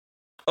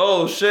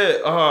 Oh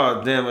shit!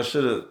 Oh damn! I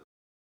should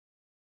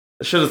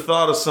have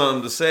thought of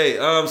something to say.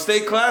 Stay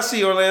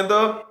classy,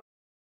 Orlando.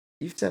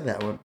 You said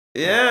that one.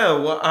 Yeah.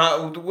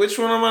 Well, which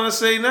one am I gonna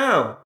say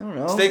now? I don't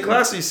know. Stay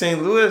classy,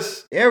 St.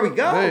 Louis. There we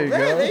go.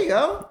 There you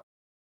go.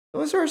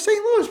 Those are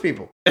St. Louis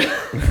people.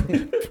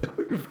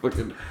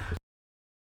 Fucking